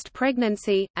 forced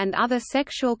pregnancy, and other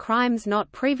sexual crimes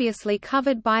not previously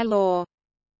covered by law.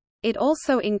 It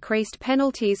also increased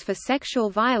penalties for sexual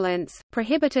violence,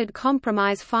 prohibited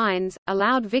compromise fines,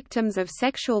 allowed victims of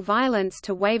sexual violence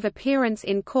to waive appearance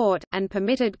in court, and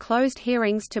permitted closed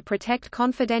hearings to protect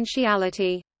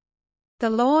confidentiality.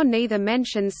 The law neither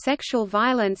mentions sexual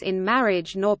violence in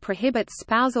marriage nor prohibits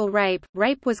spousal rape.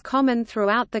 Rape was common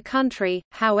throughout the country,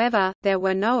 however, there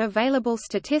were no available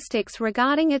statistics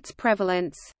regarding its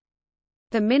prevalence.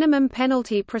 The minimum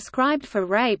penalty prescribed for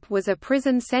rape was a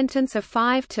prison sentence of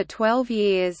 5 to 12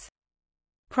 years.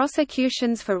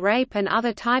 Prosecutions for rape and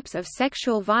other types of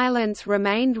sexual violence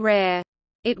remained rare.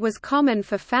 It was common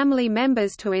for family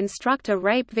members to instruct a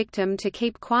rape victim to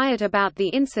keep quiet about the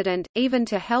incident, even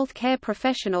to health care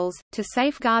professionals, to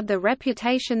safeguard the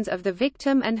reputations of the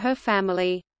victim and her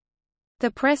family. The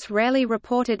press rarely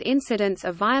reported incidents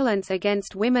of violence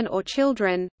against women or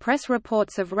children. Press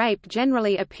reports of rape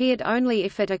generally appeared only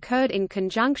if it occurred in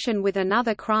conjunction with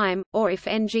another crime, or if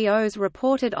NGOs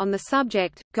reported on the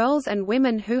subject. Girls and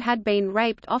women who had been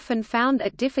raped often found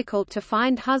it difficult to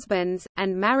find husbands,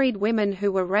 and married women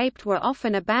who were raped were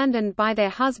often abandoned by their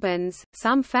husbands.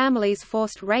 Some families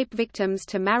forced rape victims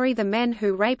to marry the men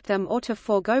who raped them or to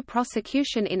forego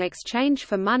prosecution in exchange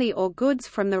for money or goods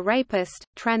from the rapist.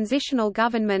 Transitional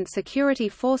government security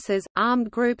forces, armed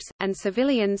groups, and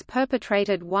civilians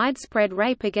perpetrated widespread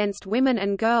rape against women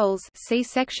and girls. See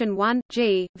Section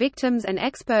 1(g). Victims and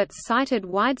experts cited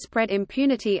widespread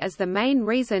impunity as the main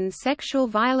reason sexual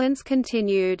violence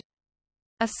continued.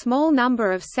 A small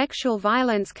number of sexual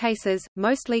violence cases,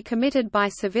 mostly committed by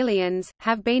civilians,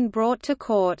 have been brought to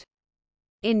court.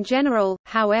 In general,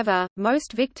 however,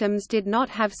 most victims did not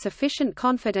have sufficient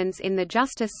confidence in the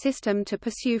justice system to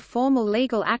pursue formal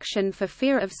legal action for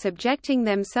fear of subjecting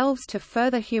themselves to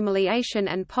further humiliation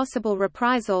and possible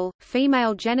reprisal.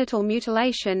 Female genital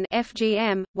mutilation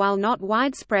 (FGM), while not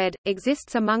widespread,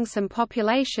 exists among some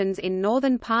populations in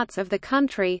northern parts of the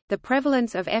country. The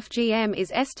prevalence of FGM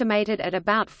is estimated at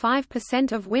about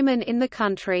 5% of women in the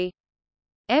country.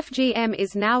 FGM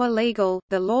is now illegal.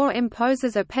 The law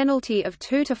imposes a penalty of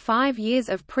 2 to 5 years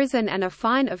of prison and a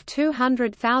fine of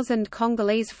 200,000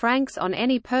 Congolese francs on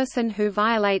any person who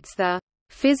violates the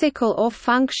physical or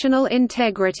functional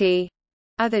integrity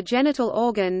of the genital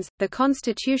organs. The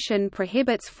Constitution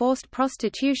prohibits forced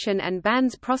prostitution and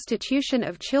bans prostitution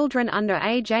of children under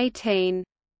age 18.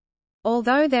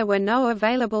 Although there were no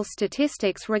available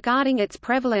statistics regarding its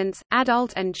prevalence,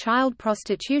 adult and child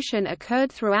prostitution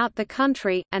occurred throughout the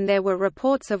country, and there were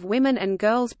reports of women and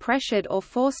girls pressured or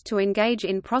forced to engage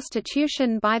in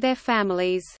prostitution by their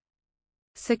families.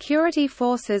 Security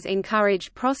forces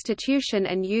encouraged prostitution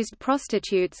and used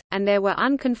prostitutes, and there were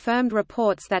unconfirmed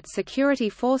reports that security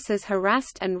forces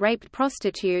harassed and raped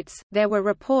prostitutes. There were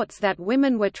reports that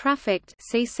women were trafficked.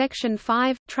 See Section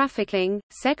 5. Trafficking.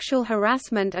 Sexual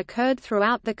harassment occurred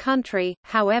throughout the country,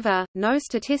 however, no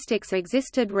statistics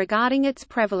existed regarding its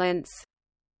prevalence.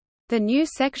 The new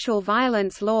sexual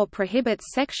violence law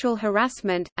prohibits sexual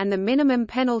harassment, and the minimum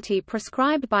penalty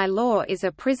prescribed by law is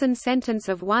a prison sentence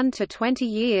of 1 to 20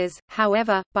 years.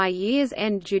 However, by year's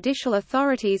end, judicial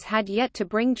authorities had yet to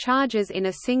bring charges in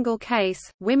a single case.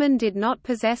 Women did not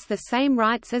possess the same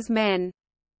rights as men.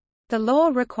 The law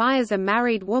requires a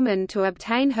married woman to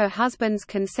obtain her husband's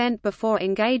consent before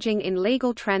engaging in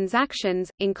legal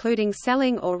transactions, including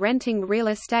selling or renting real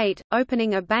estate,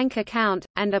 opening a bank account,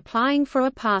 and applying for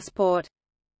a passport.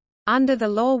 Under the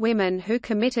law, women who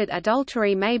committed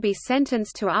adultery may be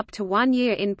sentenced to up to 1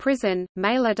 year in prison.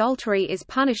 Male adultery is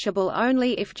punishable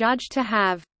only if judged to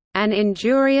have an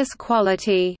injurious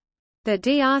quality. The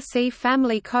DRC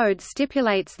Family Code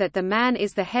stipulates that the man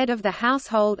is the head of the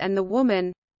household and the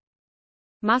woman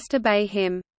must obey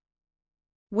him.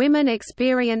 Women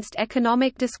experienced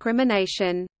economic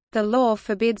discrimination. The law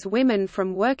forbids women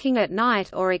from working at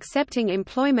night or accepting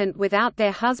employment without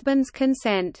their husband's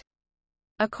consent.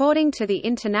 According to the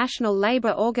International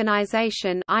Labour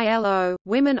Organization (ILO),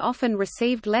 women often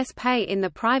received less pay in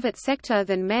the private sector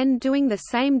than men doing the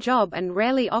same job and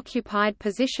rarely occupied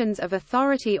positions of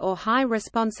authority or high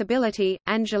responsibility.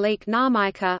 Angelique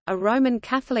Narmica, a Roman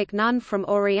Catholic nun from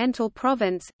Oriental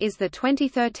Province, is the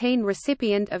 2013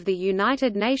 recipient of the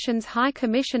United Nations High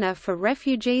Commissioner for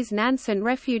Refugees Nansen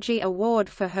Refugee Award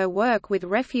for her work with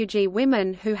refugee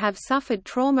women who have suffered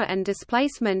trauma and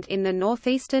displacement in the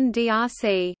northeastern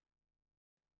DRC.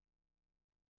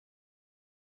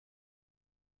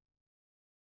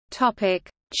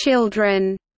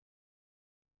 Children.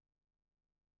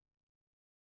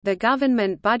 The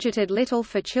government budgeted little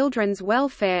for children's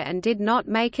welfare and did not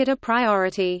make it a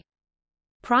priority.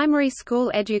 Primary school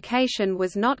education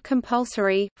was not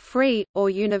compulsory, free, or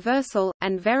universal,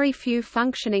 and very few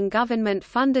functioning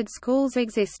government-funded schools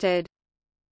existed.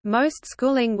 Most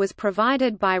schooling was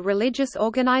provided by religious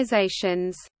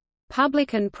organizations.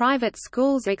 Public and private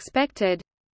schools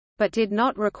expected—but did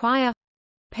not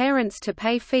require—parents to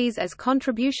pay fees as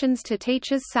contributions to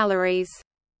teachers' salaries.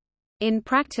 In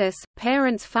practice,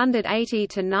 parents funded 80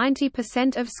 to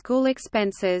 90% of school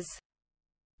expenses.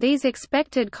 These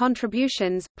expected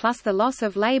contributions, plus the loss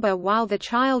of labor while the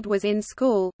child was in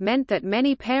school, meant that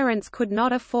many parents could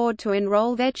not afford to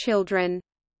enroll their children.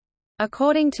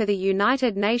 According to the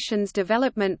United Nations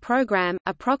Development Programme,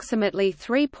 approximately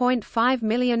 3.5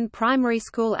 million primary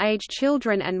school-age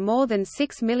children and more than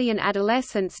 6 million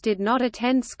adolescents did not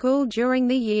attend school during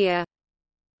the year.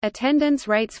 Attendance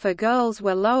rates for girls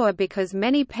were lower because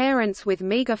many parents with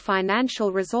meager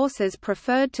financial resources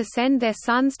preferred to send their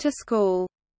sons to school.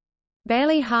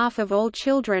 Barely half of all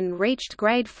children reached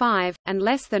grade 5, and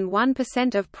less than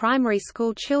 1% of primary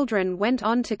school children went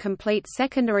on to complete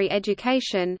secondary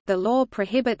education. The law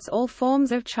prohibits all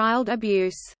forms of child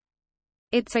abuse.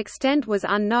 Its extent was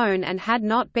unknown and had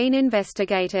not been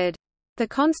investigated. The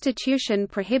Constitution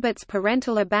prohibits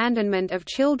parental abandonment of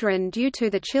children due to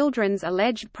the children's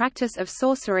alleged practice of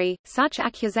sorcery. Such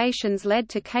accusations led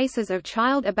to cases of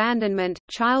child abandonment,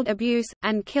 child abuse,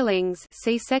 and killings.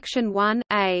 See Section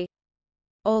 1(a).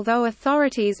 Although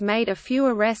authorities made a few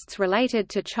arrests related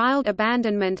to child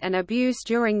abandonment and abuse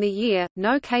during the year,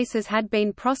 no cases had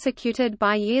been prosecuted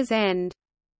by year's end.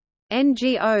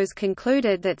 NGOs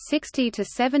concluded that 60 to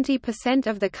 70%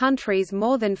 of the country's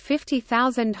more than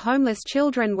 50,000 homeless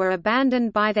children were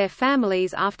abandoned by their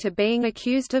families after being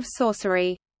accused of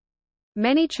sorcery.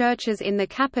 Many churches in the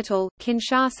capital,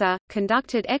 Kinshasa,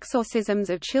 conducted exorcisms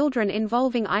of children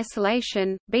involving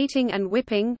isolation, beating and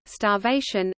whipping,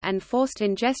 starvation, and forced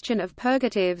ingestion of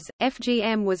purgatives.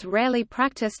 FGM was rarely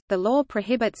practiced. The law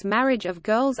prohibits marriage of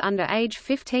girls under age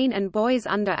 15 and boys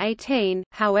under 18,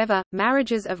 however,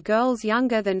 marriages of girls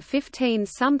younger than 15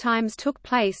 sometimes took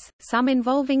place, some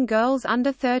involving girls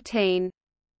under 13.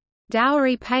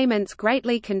 Dowry payments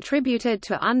greatly contributed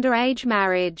to underage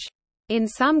marriage. In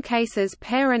some cases,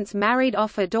 parents married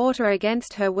off a daughter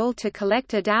against her will to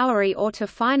collect a dowry or to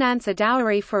finance a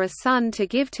dowry for a son to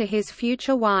give to his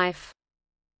future wife.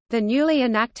 The newly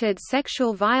enacted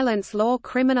sexual violence law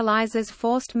criminalizes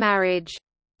forced marriage.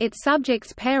 It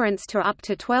subjects parents to up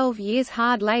to 12 years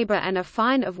hard labor and a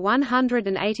fine of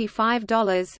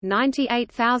 $185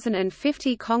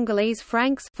 (98,050 Congolese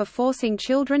francs) for forcing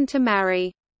children to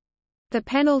marry. The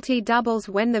penalty doubles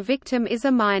when the victim is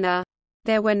a minor.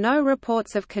 There were no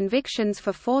reports of convictions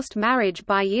for forced marriage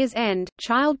by year's end.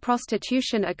 Child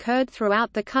prostitution occurred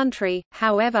throughout the country,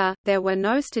 however, there were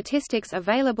no statistics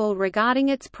available regarding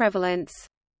its prevalence.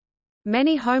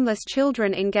 Many homeless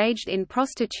children engaged in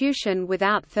prostitution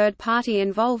without third-party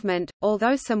involvement,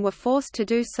 although some were forced to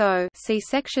do so. See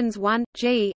sections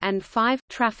 1(g) and 5,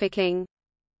 trafficking.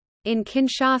 In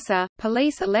Kinshasa,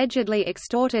 police allegedly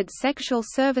extorted sexual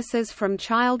services from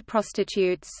child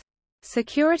prostitutes.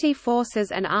 Security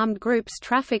forces and armed groups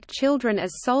trafficked children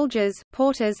as soldiers,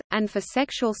 porters, and for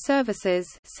sexual services.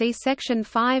 See Section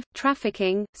 5,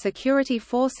 trafficking. Security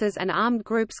forces and armed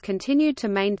groups continued to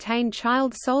maintain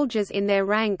child soldiers in their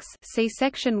ranks. See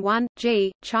Section 1(g).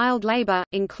 Child labor,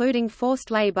 including forced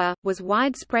labor, was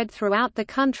widespread throughout the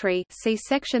country. See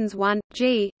Sections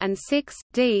 1(g) and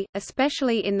 6(d),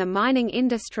 especially in the mining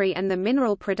industry and the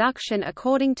mineral production,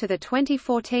 according to the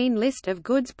 2014 list of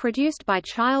goods produced by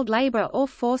child labor or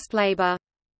forced labor.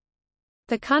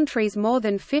 The country's more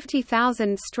than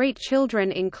 50,000 street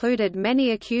children included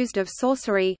many accused of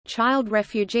sorcery, child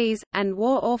refugees, and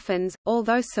war orphans,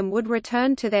 although some would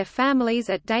return to their families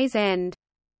at day's end.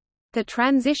 The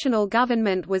transitional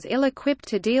government was ill-equipped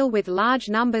to deal with large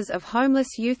numbers of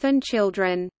homeless youth and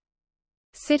children.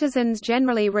 Citizens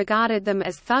generally regarded them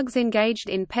as thugs engaged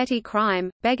in petty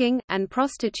crime, begging, and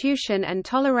prostitution and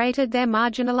tolerated their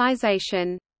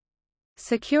marginalization.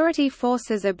 Security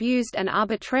forces abused and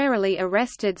arbitrarily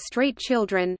arrested street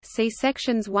children. See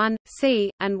sections 1(c)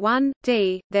 and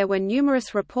 1(d). There were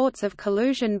numerous reports of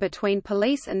collusion between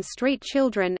police and street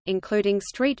children, including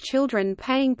street children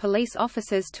paying police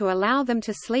officers to allow them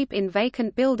to sleep in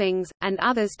vacant buildings, and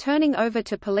others turning over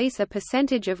to police a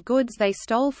percentage of goods they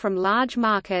stole from large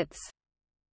markets.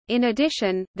 In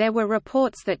addition, there were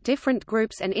reports that different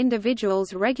groups and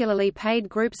individuals regularly paid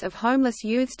groups of homeless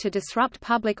youths to disrupt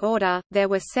public order. There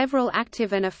were several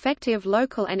active and effective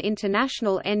local and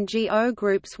international NGO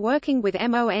groups working with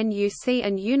MONUC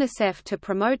and UNICEF to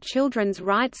promote children's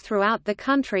rights throughout the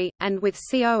country, and with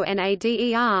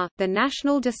CONADER, the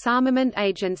National Disarmament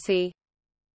Agency.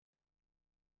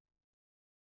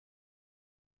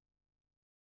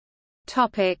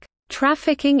 Topic: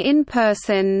 Trafficking in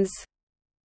persons.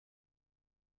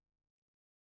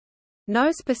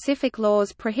 No specific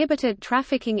laws prohibited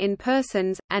trafficking in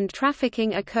persons, and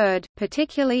trafficking occurred,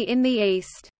 particularly in the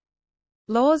East.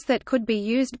 Laws that could be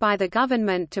used by the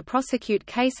government to prosecute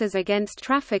cases against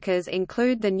traffickers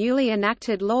include the newly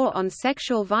enacted Law on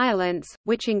Sexual Violence,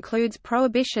 which includes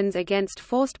prohibitions against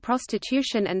forced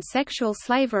prostitution and sexual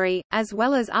slavery, as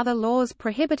well as other laws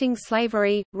prohibiting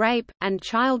slavery, rape, and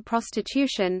child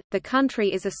prostitution. The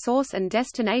country is a source and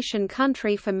destination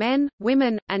country for men,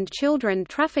 women, and children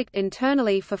trafficked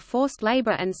internally for forced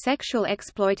labor and sexual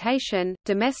exploitation.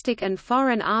 Domestic and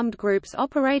foreign armed groups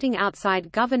operating outside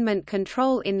government control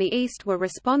control in the East were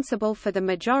responsible for the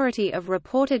majority of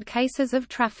reported cases of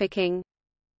trafficking.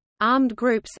 Armed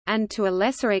groups, and to a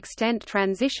lesser extent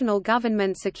transitional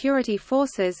government security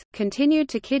forces, continued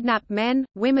to kidnap men,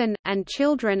 women, and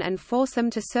children and force them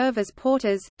to serve as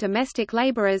porters, domestic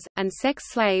laborers, and sex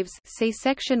slaves. See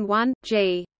Section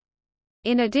 1(g).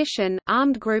 In addition,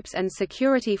 armed groups and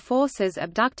security forces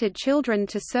abducted children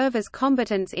to serve as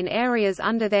combatants in areas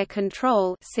under their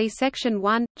control. See Section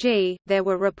 1(g). There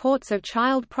were reports of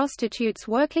child prostitutes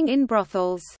working in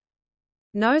brothels.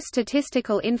 No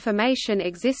statistical information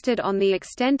existed on the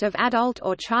extent of adult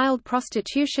or child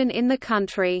prostitution in the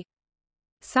country.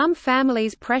 Some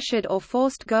families pressured or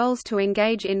forced girls to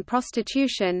engage in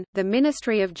prostitution. The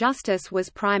Ministry of Justice was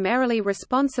primarily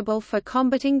responsible for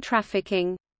combating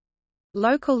trafficking.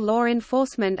 Local law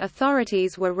enforcement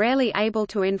authorities were rarely able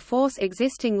to enforce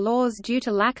existing laws due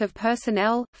to lack of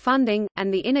personnel, funding,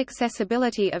 and the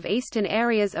inaccessibility of eastern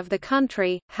areas of the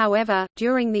country. However,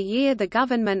 during the year the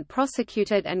government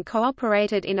prosecuted and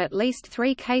cooperated in at least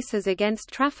 3 cases against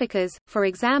traffickers. For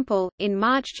example, in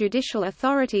March judicial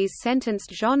authorities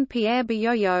sentenced Jean-Pierre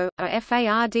Biyoyo, a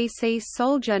FARDC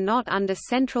soldier not under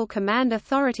Central Command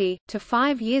Authority, to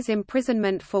 5 years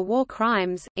imprisonment for war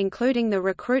crimes, including the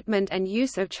recruitment and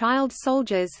use of child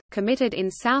soldiers, committed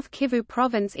in South Kivu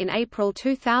Province in April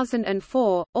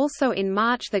 2004. Also in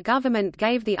March the government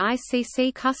gave the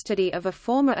ICC custody of a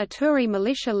former Ituri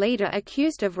militia leader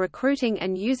accused of recruiting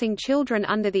and using children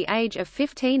under the age of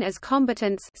 15 as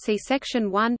combatants. See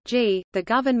Section 1(g). The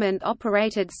government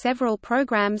operated several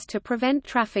programs to prevent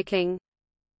trafficking.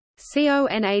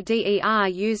 CONADER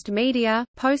used media,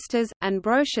 posters, and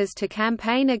brochures to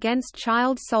campaign against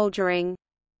child soldiering.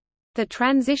 The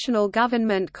transitional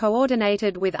government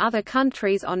coordinated with other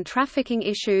countries on trafficking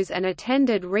issues and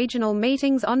attended regional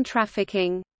meetings on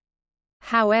trafficking.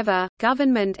 However,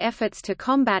 government efforts to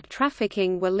combat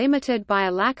trafficking were limited by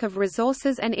a lack of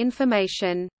resources and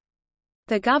information.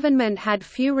 The government had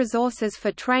few resources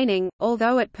for training,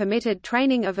 although it permitted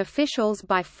training of officials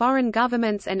by foreign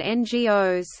governments and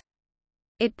NGOs.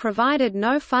 It provided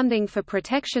no funding for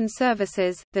protection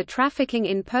services. The Trafficking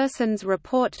in Persons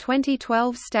Report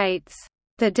 2012 states,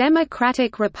 "The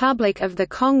Democratic Republic of the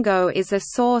Congo is a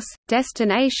source,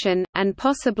 destination, and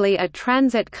possibly a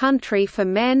transit country for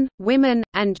men, women,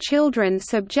 and children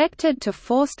subjected to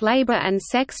forced labor and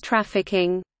sex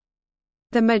trafficking.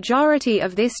 The majority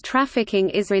of this trafficking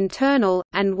is internal,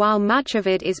 and while much of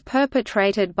it is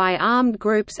perpetrated by armed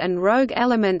groups and rogue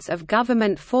elements of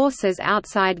government forces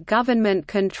outside government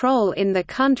control in the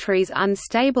country's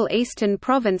unstable eastern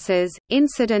provinces,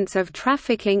 incidents of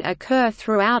trafficking occur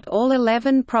throughout all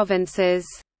 11 provinces."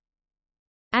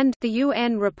 And the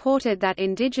UN reported that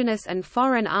indigenous and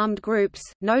foreign armed groups,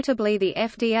 notably the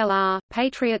FDLR,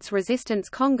 Patriots Resistance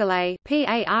Congolais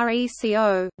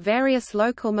 (PARECO), various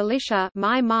local militia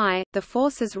the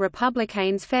Forces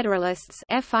Républicaines Fédéralistes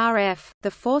 (FRF),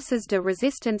 the Forces de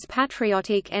Résistance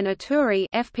Patriotique en Ituri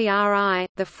 (FPRI),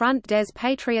 the Front des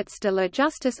Patriotes de la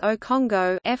Justice au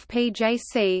Congo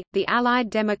 (FPJC), the Allied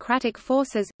Democratic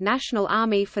Forces, National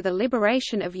Army for the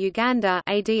Liberation of Uganda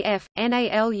 (ADF,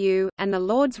 NALU), and the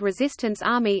Lord's Resistance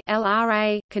Army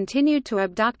 (LRA) continued to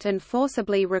abduct and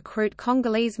forcibly recruit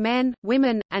Congolese men,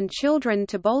 women, and children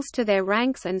to bolster their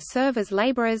ranks and serve as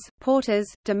laborers, porters,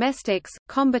 domestics,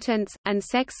 combatants, and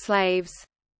sex slaves.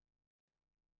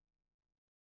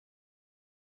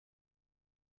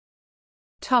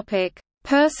 Topic: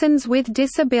 Persons with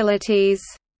disabilities.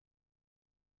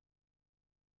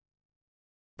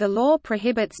 The law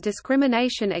prohibits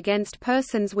discrimination against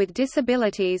persons with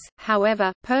disabilities,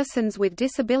 however, persons with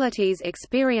disabilities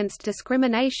experienced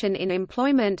discrimination in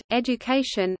employment,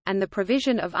 education, and the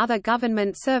provision of other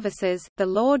government services. The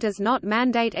law does not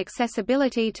mandate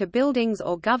accessibility to buildings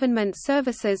or government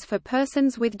services for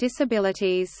persons with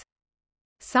disabilities.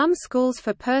 Some schools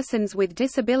for persons with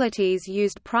disabilities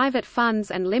used private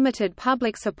funds and limited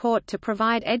public support to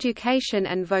provide education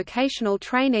and vocational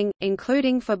training,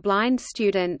 including for blind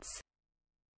students.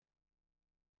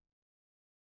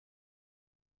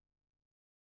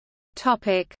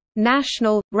 Topic: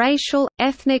 National, racial,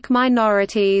 ethnic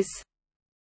minorities.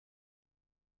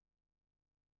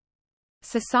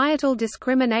 Societal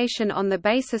discrimination on the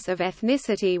basis of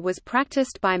ethnicity was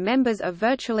practiced by members of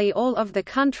virtually all of the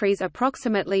country's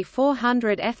approximately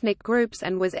 400 ethnic groups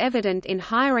and was evident in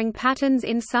hiring patterns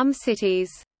in some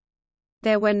cities.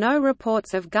 There were no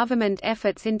reports of government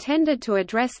efforts intended to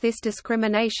address this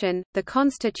discrimination. The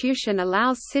Constitution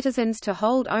allows citizens to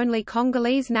hold only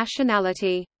Congolese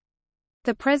nationality.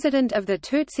 The president of the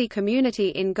Tutsi community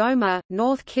in Goma,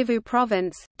 North Kivu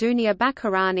Province, Dunia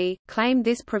Bakarani, claimed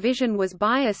this provision was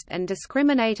biased and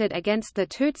discriminated against the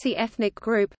Tutsi ethnic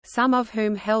group, some of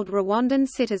whom held Rwandan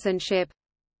citizenship.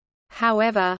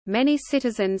 However, many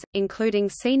citizens, including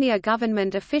senior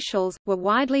government officials, were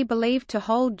widely believed to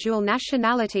hold dual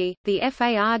nationality. The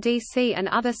FARDC and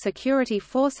other security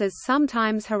forces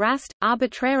sometimes harassed,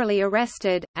 arbitrarily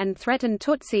arrested, and threatened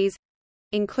Tutsis,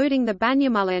 including the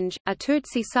Banyamulenge, a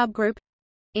Tutsi subgroup,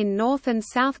 in North and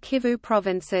South Kivu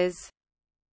provinces.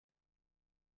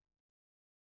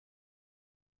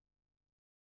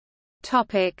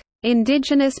 Topic: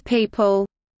 Indigenous people.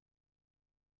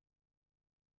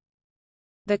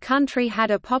 The country had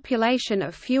a population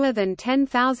of fewer than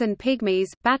 10,000 Pygmies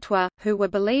Batwa, who were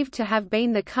believed to have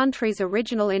been the country's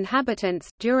original inhabitants.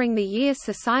 During the year,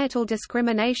 societal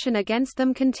discrimination against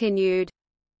them continued.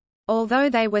 Although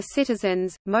they were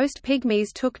citizens, most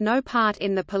Pygmies took no part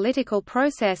in the political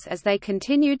process as they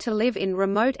continued to live in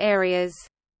remote areas.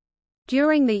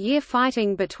 During the year,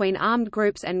 fighting between armed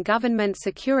groups and government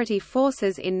security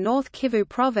forces in North Kivu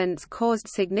province caused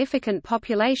significant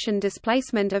population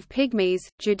displacement of Pygmies.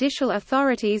 Judicial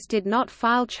authorities did not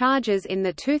file charges in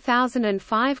the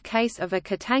 2005 case of a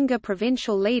Katanga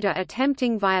provincial leader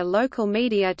attempting via local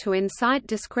media to incite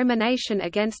discrimination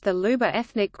against the Luba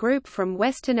ethnic group from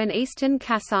western and eastern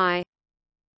Kasai.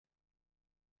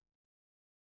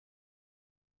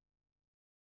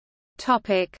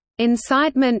 Topic: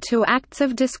 Incitement to acts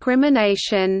of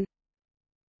discrimination.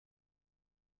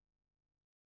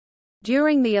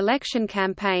 During the election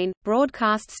campaign,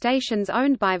 broadcast stations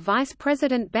owned by Vice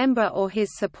President Bemba or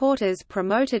his supporters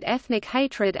promoted ethnic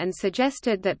hatred and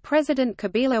suggested that President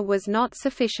Kabila was not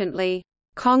sufficiently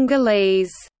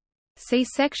Congolese. See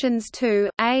sections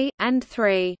 2(a) and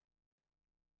 3.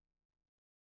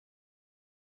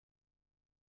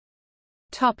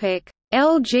 Topic: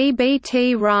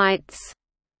 LGBT rights.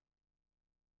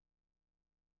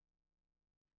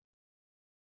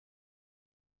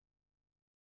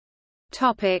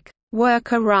 Topic: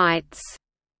 Worker rights.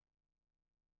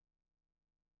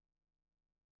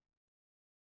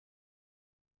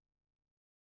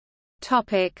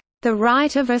 Topic: The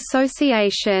right of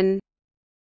association.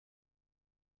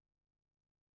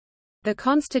 The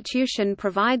Constitution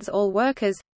provides all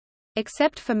workers,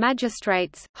 except for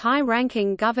magistrates,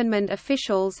 high-ranking government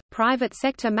officials, private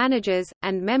sector managers,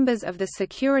 and members of the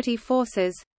security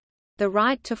forces, the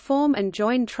right to form and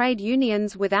join trade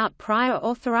unions without prior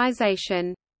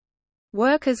authorization.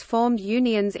 Workers formed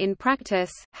unions in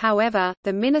practice, however,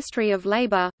 the Ministry of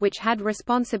Labour, which had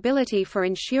responsibility for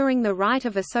ensuring the right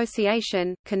of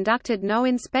association, conducted no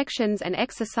inspections and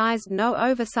exercised no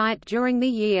oversight during the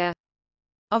year.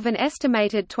 Of an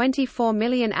estimated 24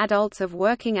 million adults of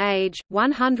working age,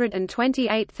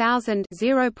 128,000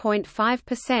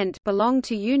 (0.5%) belong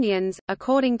to unions,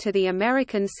 according to the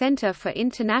American Center for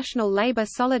International Labor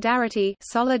Solidarity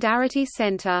Solidarity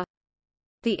Center.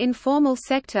 The informal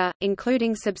sector,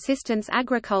 including subsistence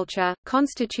agriculture,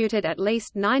 constituted at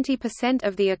least 90%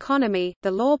 of the economy. The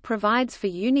law provides for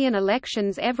union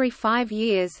elections every 5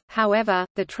 years, however,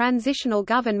 the transitional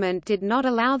government did not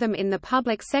allow them in the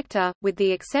public sector, with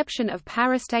the exception of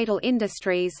parastatal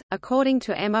industries. According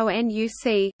to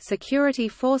MONUC, security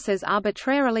forces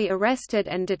arbitrarily arrested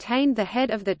and detained the head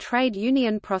of the trade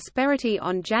union Prosperity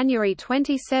on January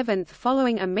 27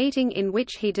 following a meeting in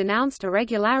which he denounced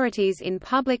irregularities in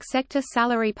public sector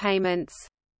salary payments.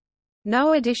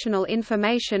 No additional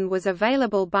information was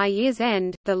available by year's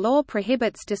end. The law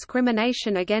prohibits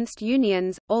discrimination against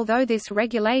unions, although this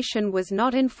regulation was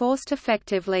not enforced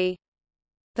effectively.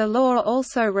 The law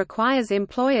also requires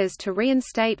employers to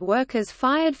reinstate workers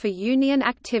fired for union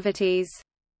activities.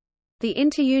 The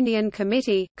Interunion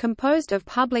Committee, composed of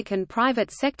public and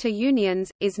private sector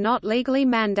unions, is not legally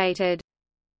mandated.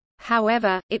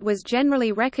 However, it was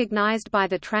generally recognized by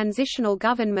the transitional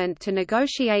government to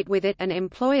negotiate with it and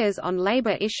employers on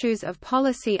labor issues of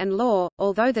policy and law.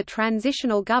 Although the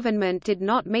transitional government did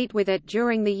not meet with it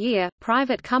during the year,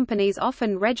 private companies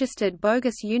often registered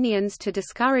bogus unions to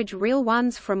discourage real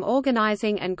ones from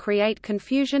organizing and create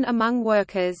confusion among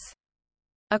workers.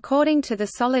 According to the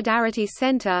Solidarity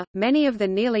Center, many of the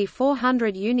nearly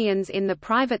 400 unions in the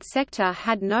private sector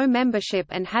had no membership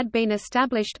and had been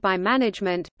established by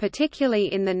management,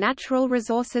 particularly in the natural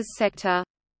resources sector.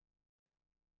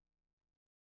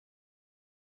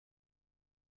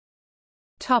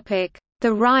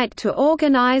 The right to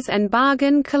organize and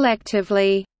bargain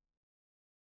collectively.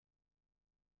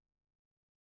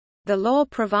 The law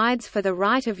provides for the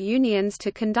right of unions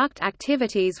to conduct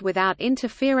activities without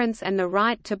interference and the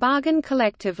right to bargain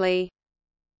collectively.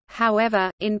 However,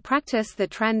 in practice the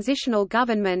transitional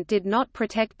government did not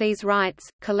protect these rights.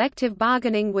 Collective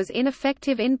bargaining was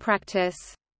ineffective in practice.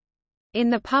 In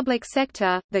the public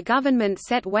sector, the government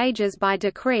set wages by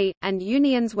decree, and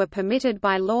unions were permitted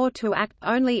by law to act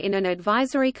only in an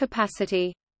advisory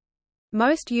capacity.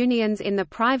 Most unions in the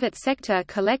private sector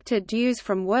collected dues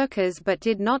from workers but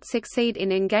did not succeed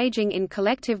in engaging in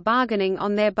collective bargaining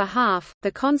on their behalf.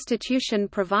 The Constitution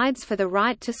provides for the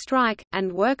right to strike,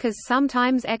 and workers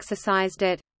sometimes exercised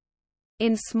it.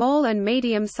 In small and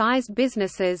medium-sized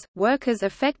businesses, workers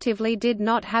effectively did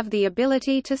not have the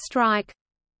ability to strike.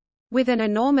 With an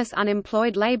enormous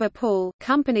unemployed labor pool,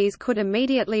 companies could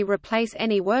immediately replace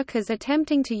any workers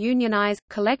attempting to unionize,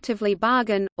 collectively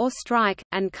bargain, or strike,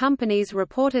 and companies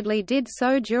reportedly did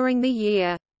so during the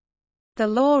year. The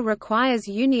law requires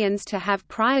unions to have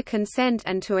prior consent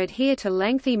and to adhere to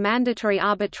lengthy mandatory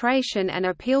arbitration and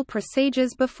appeal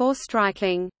procedures before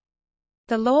striking.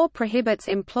 The law prohibits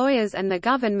employers and the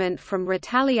government from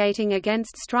retaliating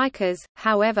against strikers.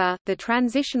 However, the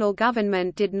transitional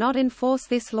government did not enforce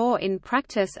this law in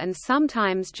practice and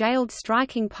sometimes jailed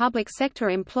striking public sector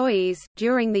employees.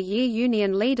 During the year,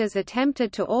 union leaders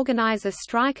attempted to organize a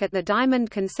strike at the diamond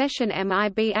concession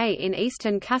MIBA in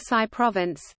eastern Kasai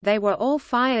province. They were all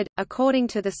fired. According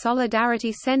to the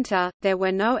Solidarity Center, there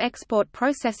were no export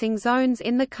processing zones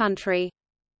in the country.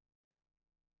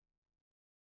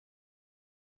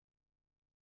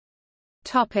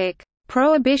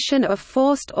 Prohibition of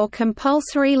forced or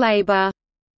compulsory labor.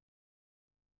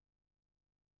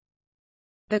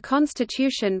 The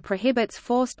Constitution prohibits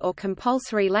forced or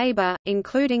compulsory labor,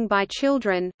 including by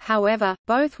children. However,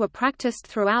 both were practiced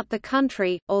throughout the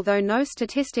country. Although no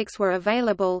statistics were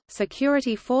available,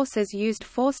 security forces used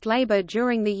forced labor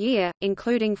during the year,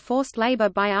 including forced labor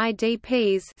by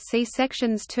IDPs. See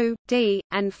sections 2d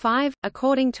and 5.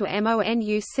 According to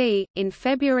MONUC, in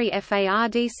February,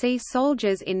 FARDC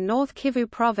soldiers in North Kivu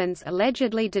province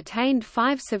allegedly detained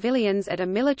 5 civilians at a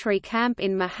military camp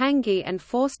in Mahangi and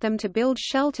forced them to build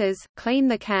shelters, clean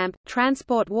the camp,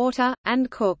 transport water, and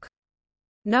cook.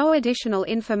 No additional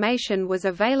information was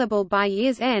available by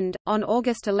year's end. On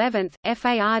August 11,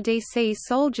 FARDC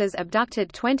soldiers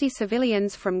abducted 20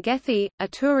 civilians from Gethi,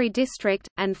 Ituri district,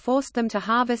 and forced them to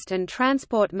harvest and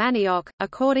transport manioc,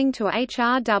 according to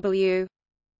HRW.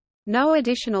 No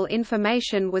additional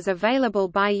information was available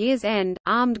by year's end.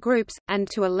 Armed groups, and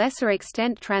to a lesser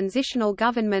extent transitional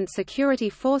government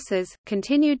security forces,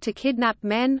 continued to kidnap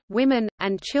men, women,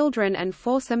 and children and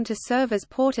force them to serve as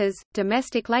porters,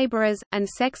 domestic laborers, and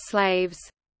sex slaves.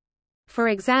 For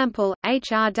example,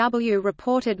 HRW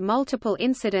reported multiple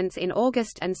incidents in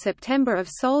August and September of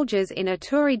soldiers in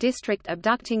Ituri district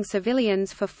abducting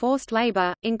civilians for forced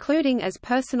labor, including as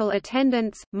personal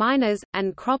attendants, miners,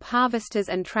 and crop harvesters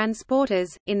and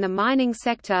transporters. In the mining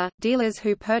sector, dealers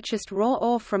who purchased raw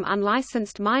ore from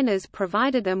unlicensed miners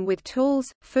provided them with tools,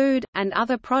 food, and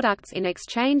other products in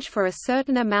exchange for a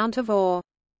certain amount of ore.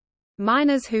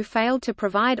 Miners who failed to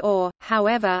provide ore,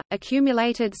 however,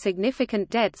 accumulated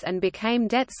significant debts and became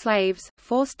debt slaves,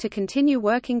 forced to continue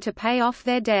working to pay off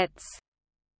their debts.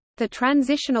 The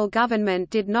transitional government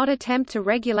did not attempt to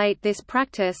regulate this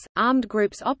practice. Armed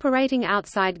groups operating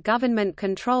outside government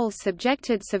control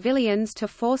subjected civilians to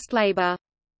forced labor.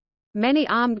 Many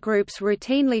armed groups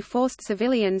routinely forced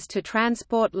civilians to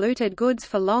transport looted goods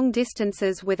for long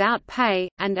distances without pay,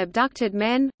 and abducted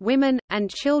men, women, and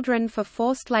children for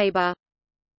forced labor.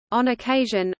 On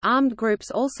occasion, armed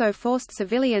groups also forced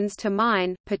civilians to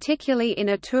mine, particularly in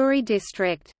Ituri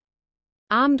district.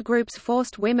 Armed groups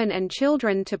forced women and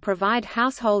children to provide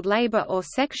household labor or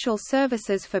sexual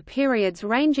services for periods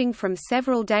ranging from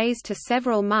several days to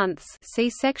several months. See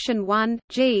Section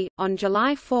 1(g). On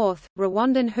July 4,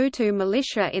 Rwandan Hutu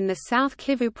militia in the South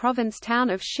Kivu province town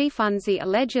of Shifunzi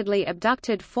allegedly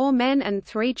abducted 4 men and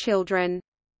 3 children.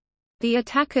 The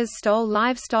attackers stole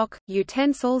livestock,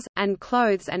 utensils, and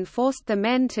clothes and forced the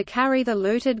men to carry the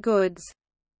looted goods.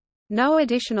 No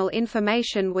additional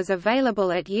information was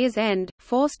available at year's end.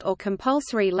 Forced or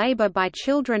compulsory labor by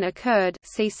children occurred.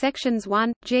 See sections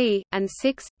 1(g) and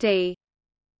 6(d).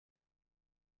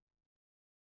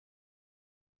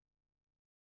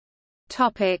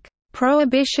 Topic: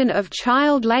 Prohibition of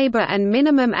child labor and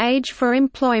minimum age for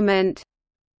employment.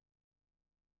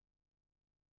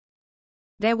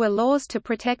 There were laws to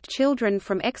protect children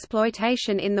from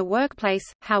exploitation in the workplace,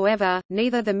 however,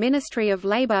 neither the Ministry of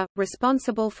Labor,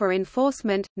 responsible for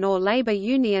enforcement, nor labor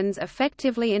unions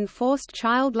effectively enforced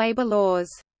child labor laws.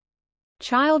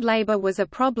 Child labor was a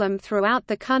problem throughout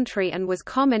the country and was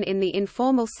common in the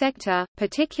informal sector,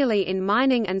 particularly in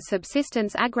mining and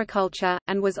subsistence agriculture,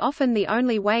 and was often the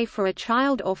only way for a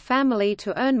child or family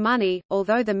to earn money.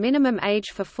 Although the minimum age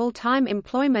for full-time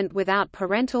employment without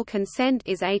parental consent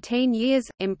is 18 years,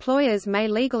 employers may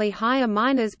legally hire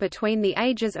minors between the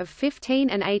ages of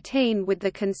 15 and 18 with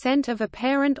the consent of a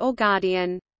parent or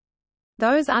guardian.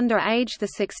 Those under age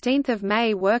 16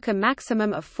 May work a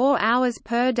maximum of 4 hours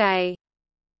per day.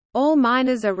 All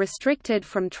minors are restricted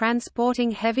from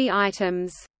transporting heavy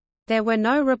items. There were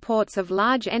no reports of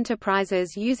large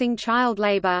enterprises using child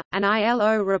labor. An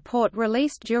ILO report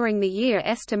released during the year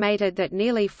estimated that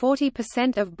nearly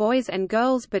 40% of boys and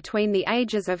girls between the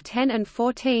ages of 10 and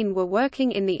 14 were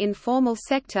working in the informal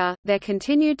sector. There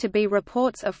continued to be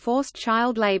reports of forced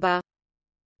child labor.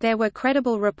 There were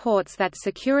credible reports that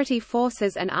security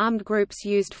forces and armed groups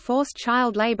used forced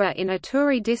child labor in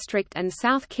Ituri district and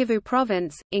South Kivu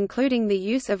province, including the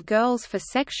use of girls for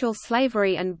sexual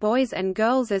slavery and boys and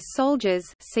girls as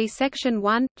soldiers. See Section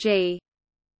 1(g).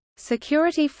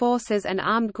 Security forces and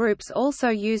armed groups also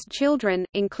used children,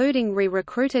 including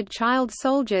re-recruited child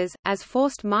soldiers, as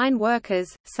forced mine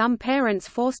workers. Some parents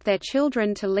forced their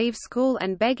children to leave school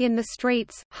and beg in the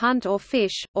streets, hunt or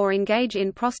fish, or engage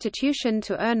in prostitution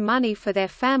to earn money for their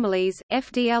families.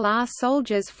 FDLR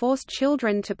soldiers forced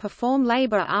children to perform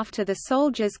labor after the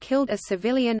soldiers killed a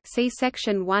civilian. See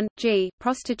Section 1(g).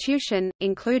 Prostitution,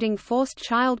 including forced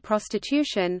child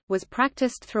prostitution, was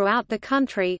practiced throughout the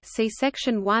country. See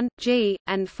Section 1(g)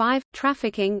 and 5.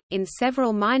 Trafficking, in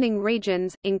several mining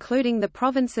regions, including the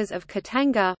provinces of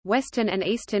Katanga, western and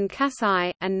eastern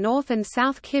Kasai, and north and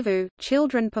south Kivu,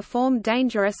 children performed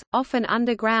dangerous, often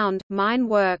underground, mine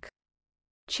work.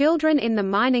 Children in the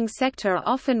mining sector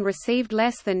often received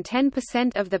less than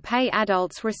 10% of the pay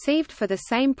adults received for the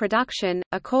same production.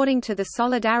 According to the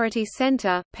Solidarity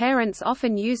Center, parents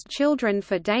often used children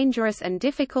for dangerous and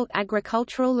difficult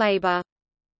agricultural labor.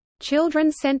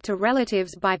 Children sent to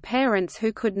relatives by parents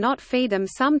who could not feed them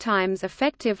sometimes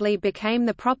effectively became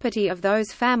the property of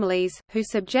those families, who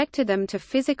subjected them to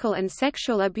physical and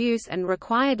sexual abuse and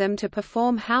required them to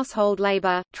perform household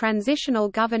labor. Transitional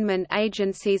government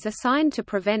agencies assigned to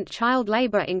prevent child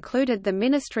labor included the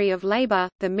Ministry of Labor,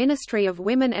 the Ministry of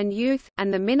Women and Youth,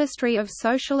 and the Ministry of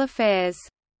Social Affairs.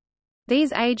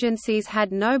 These agencies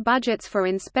had no budgets for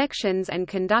inspections and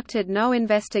conducted no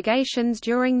investigations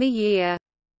during the year.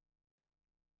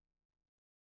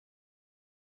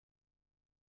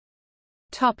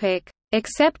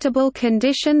 Acceptable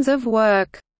conditions of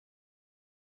work.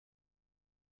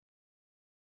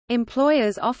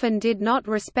 Employers often did not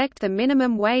respect the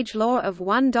minimum wage law of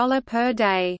 $1 per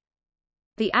day.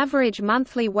 The average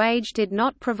monthly wage did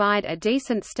not provide a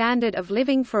decent standard of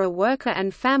living for a worker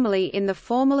and family in the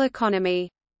formal economy.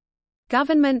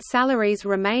 Government salaries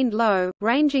remained low,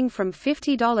 ranging from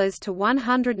 $50 to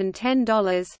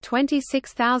 $110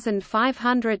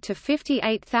 (26,500 to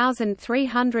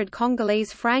 58,300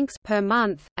 Congolese francs) per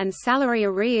month, and salary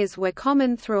arrears were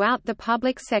common throughout the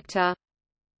public sector.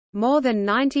 More than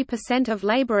 90% of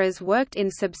laborers worked in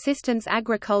subsistence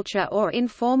agriculture or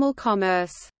informal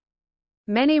commerce.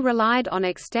 Many relied on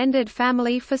extended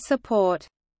family for support.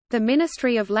 The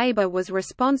Ministry of Labor was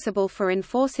responsible for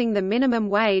enforcing the minimum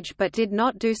wage but did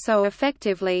not do so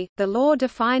effectively. The law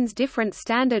defines different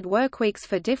standard workweeks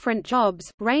for different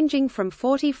jobs, ranging from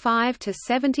 45 to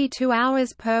 72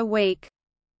 hours per week.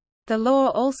 The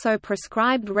law also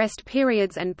prescribed rest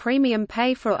periods and premium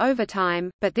pay for overtime,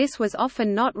 but this was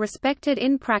often not respected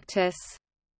in practice.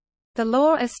 The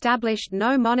law established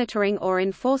no monitoring or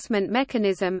enforcement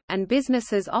mechanism, and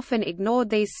businesses often ignored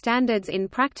these standards in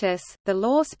practice. The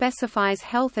law specifies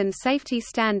health and safety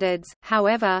standards,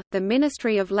 however, the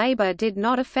Ministry of Labor did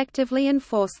not effectively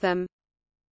enforce them.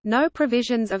 No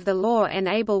provisions of the law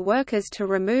enable workers to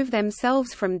remove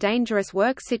themselves from dangerous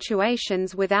work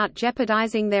situations without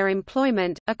jeopardizing their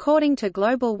employment. According to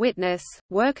Global Witness,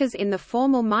 workers in the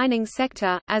formal mining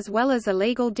sector, as well as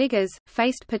illegal diggers,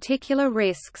 faced particular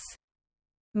risks.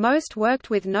 Most worked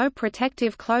with no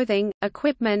protective clothing,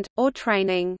 equipment, or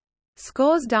training.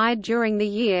 Scores died during the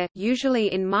year,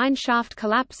 usually in mine shaft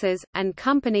collapses, and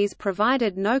companies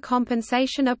provided no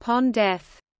compensation upon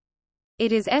death.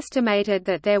 It is estimated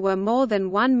that there were more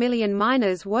than 1 million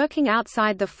miners working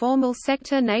outside the formal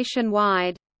sector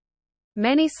nationwide.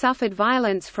 Many suffered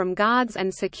violence from guards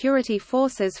and security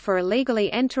forces for illegally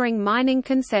entering mining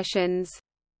concessions.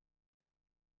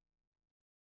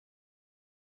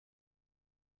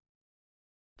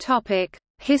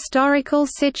 Historical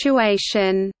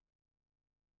situation.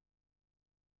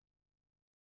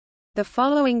 The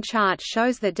following chart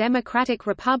shows the Democratic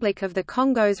Republic of the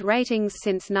Congo's ratings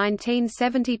since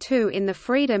 1972 in the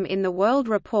Freedom in the World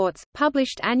reports,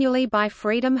 published annually by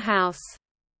Freedom House.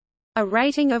 A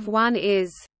rating of 1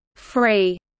 is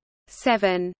free,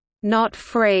 7 not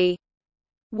free,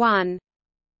 1.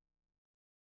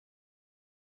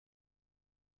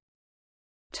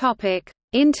 Topic: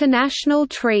 International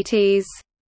treaties.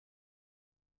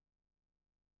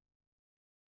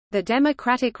 The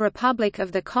Democratic Republic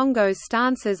of the Congo's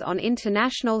stances on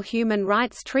international human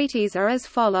rights treaties are as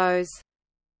follows.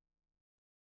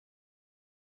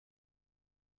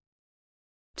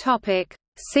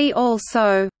 See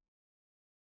also: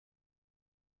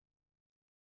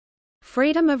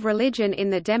 Freedom of religion in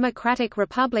the Democratic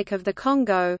Republic of the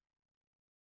Congo,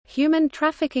 Human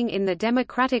trafficking in the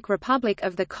Democratic Republic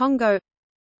of the Congo,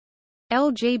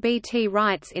 LGBT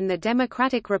rights in the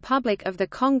Democratic Republic of the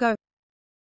Congo,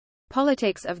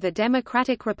 Politics of the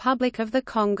Democratic Republic of the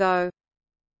Congo.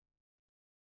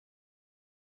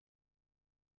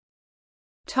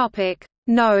 Topic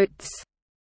Notes.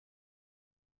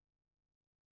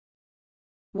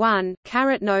 1.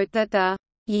 Note that the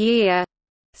year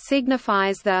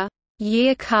signifies the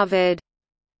year covered.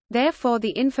 Therefore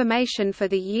the information for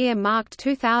the year marked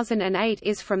 2008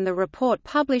 is from the report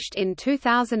published in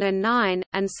 2009,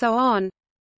 and so on.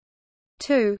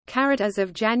 2. As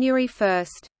of January 1.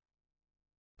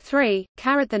 3.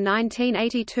 The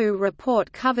 1982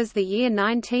 report covers the year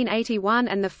 1981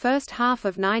 and the first half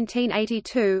of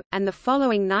 1982, and the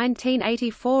following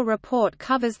 1984 report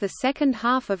covers the second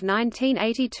half of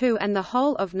 1982 and the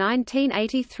whole of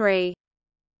 1983.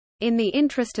 In the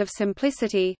interest of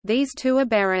simplicity, these two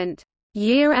aberrant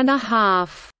year and a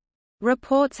half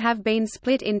reports have been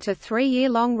split into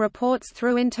 3-year-long reports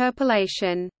through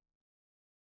interpolation.